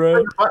later,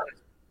 bro.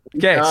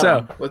 Okay,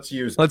 so let's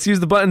use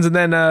the buttons, and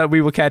then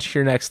we will catch you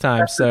here next time.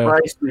 Best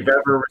advice we've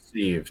ever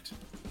received.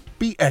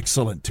 Be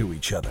excellent to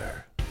each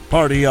other.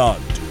 Party on,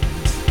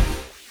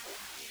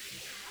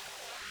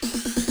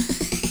 dudes.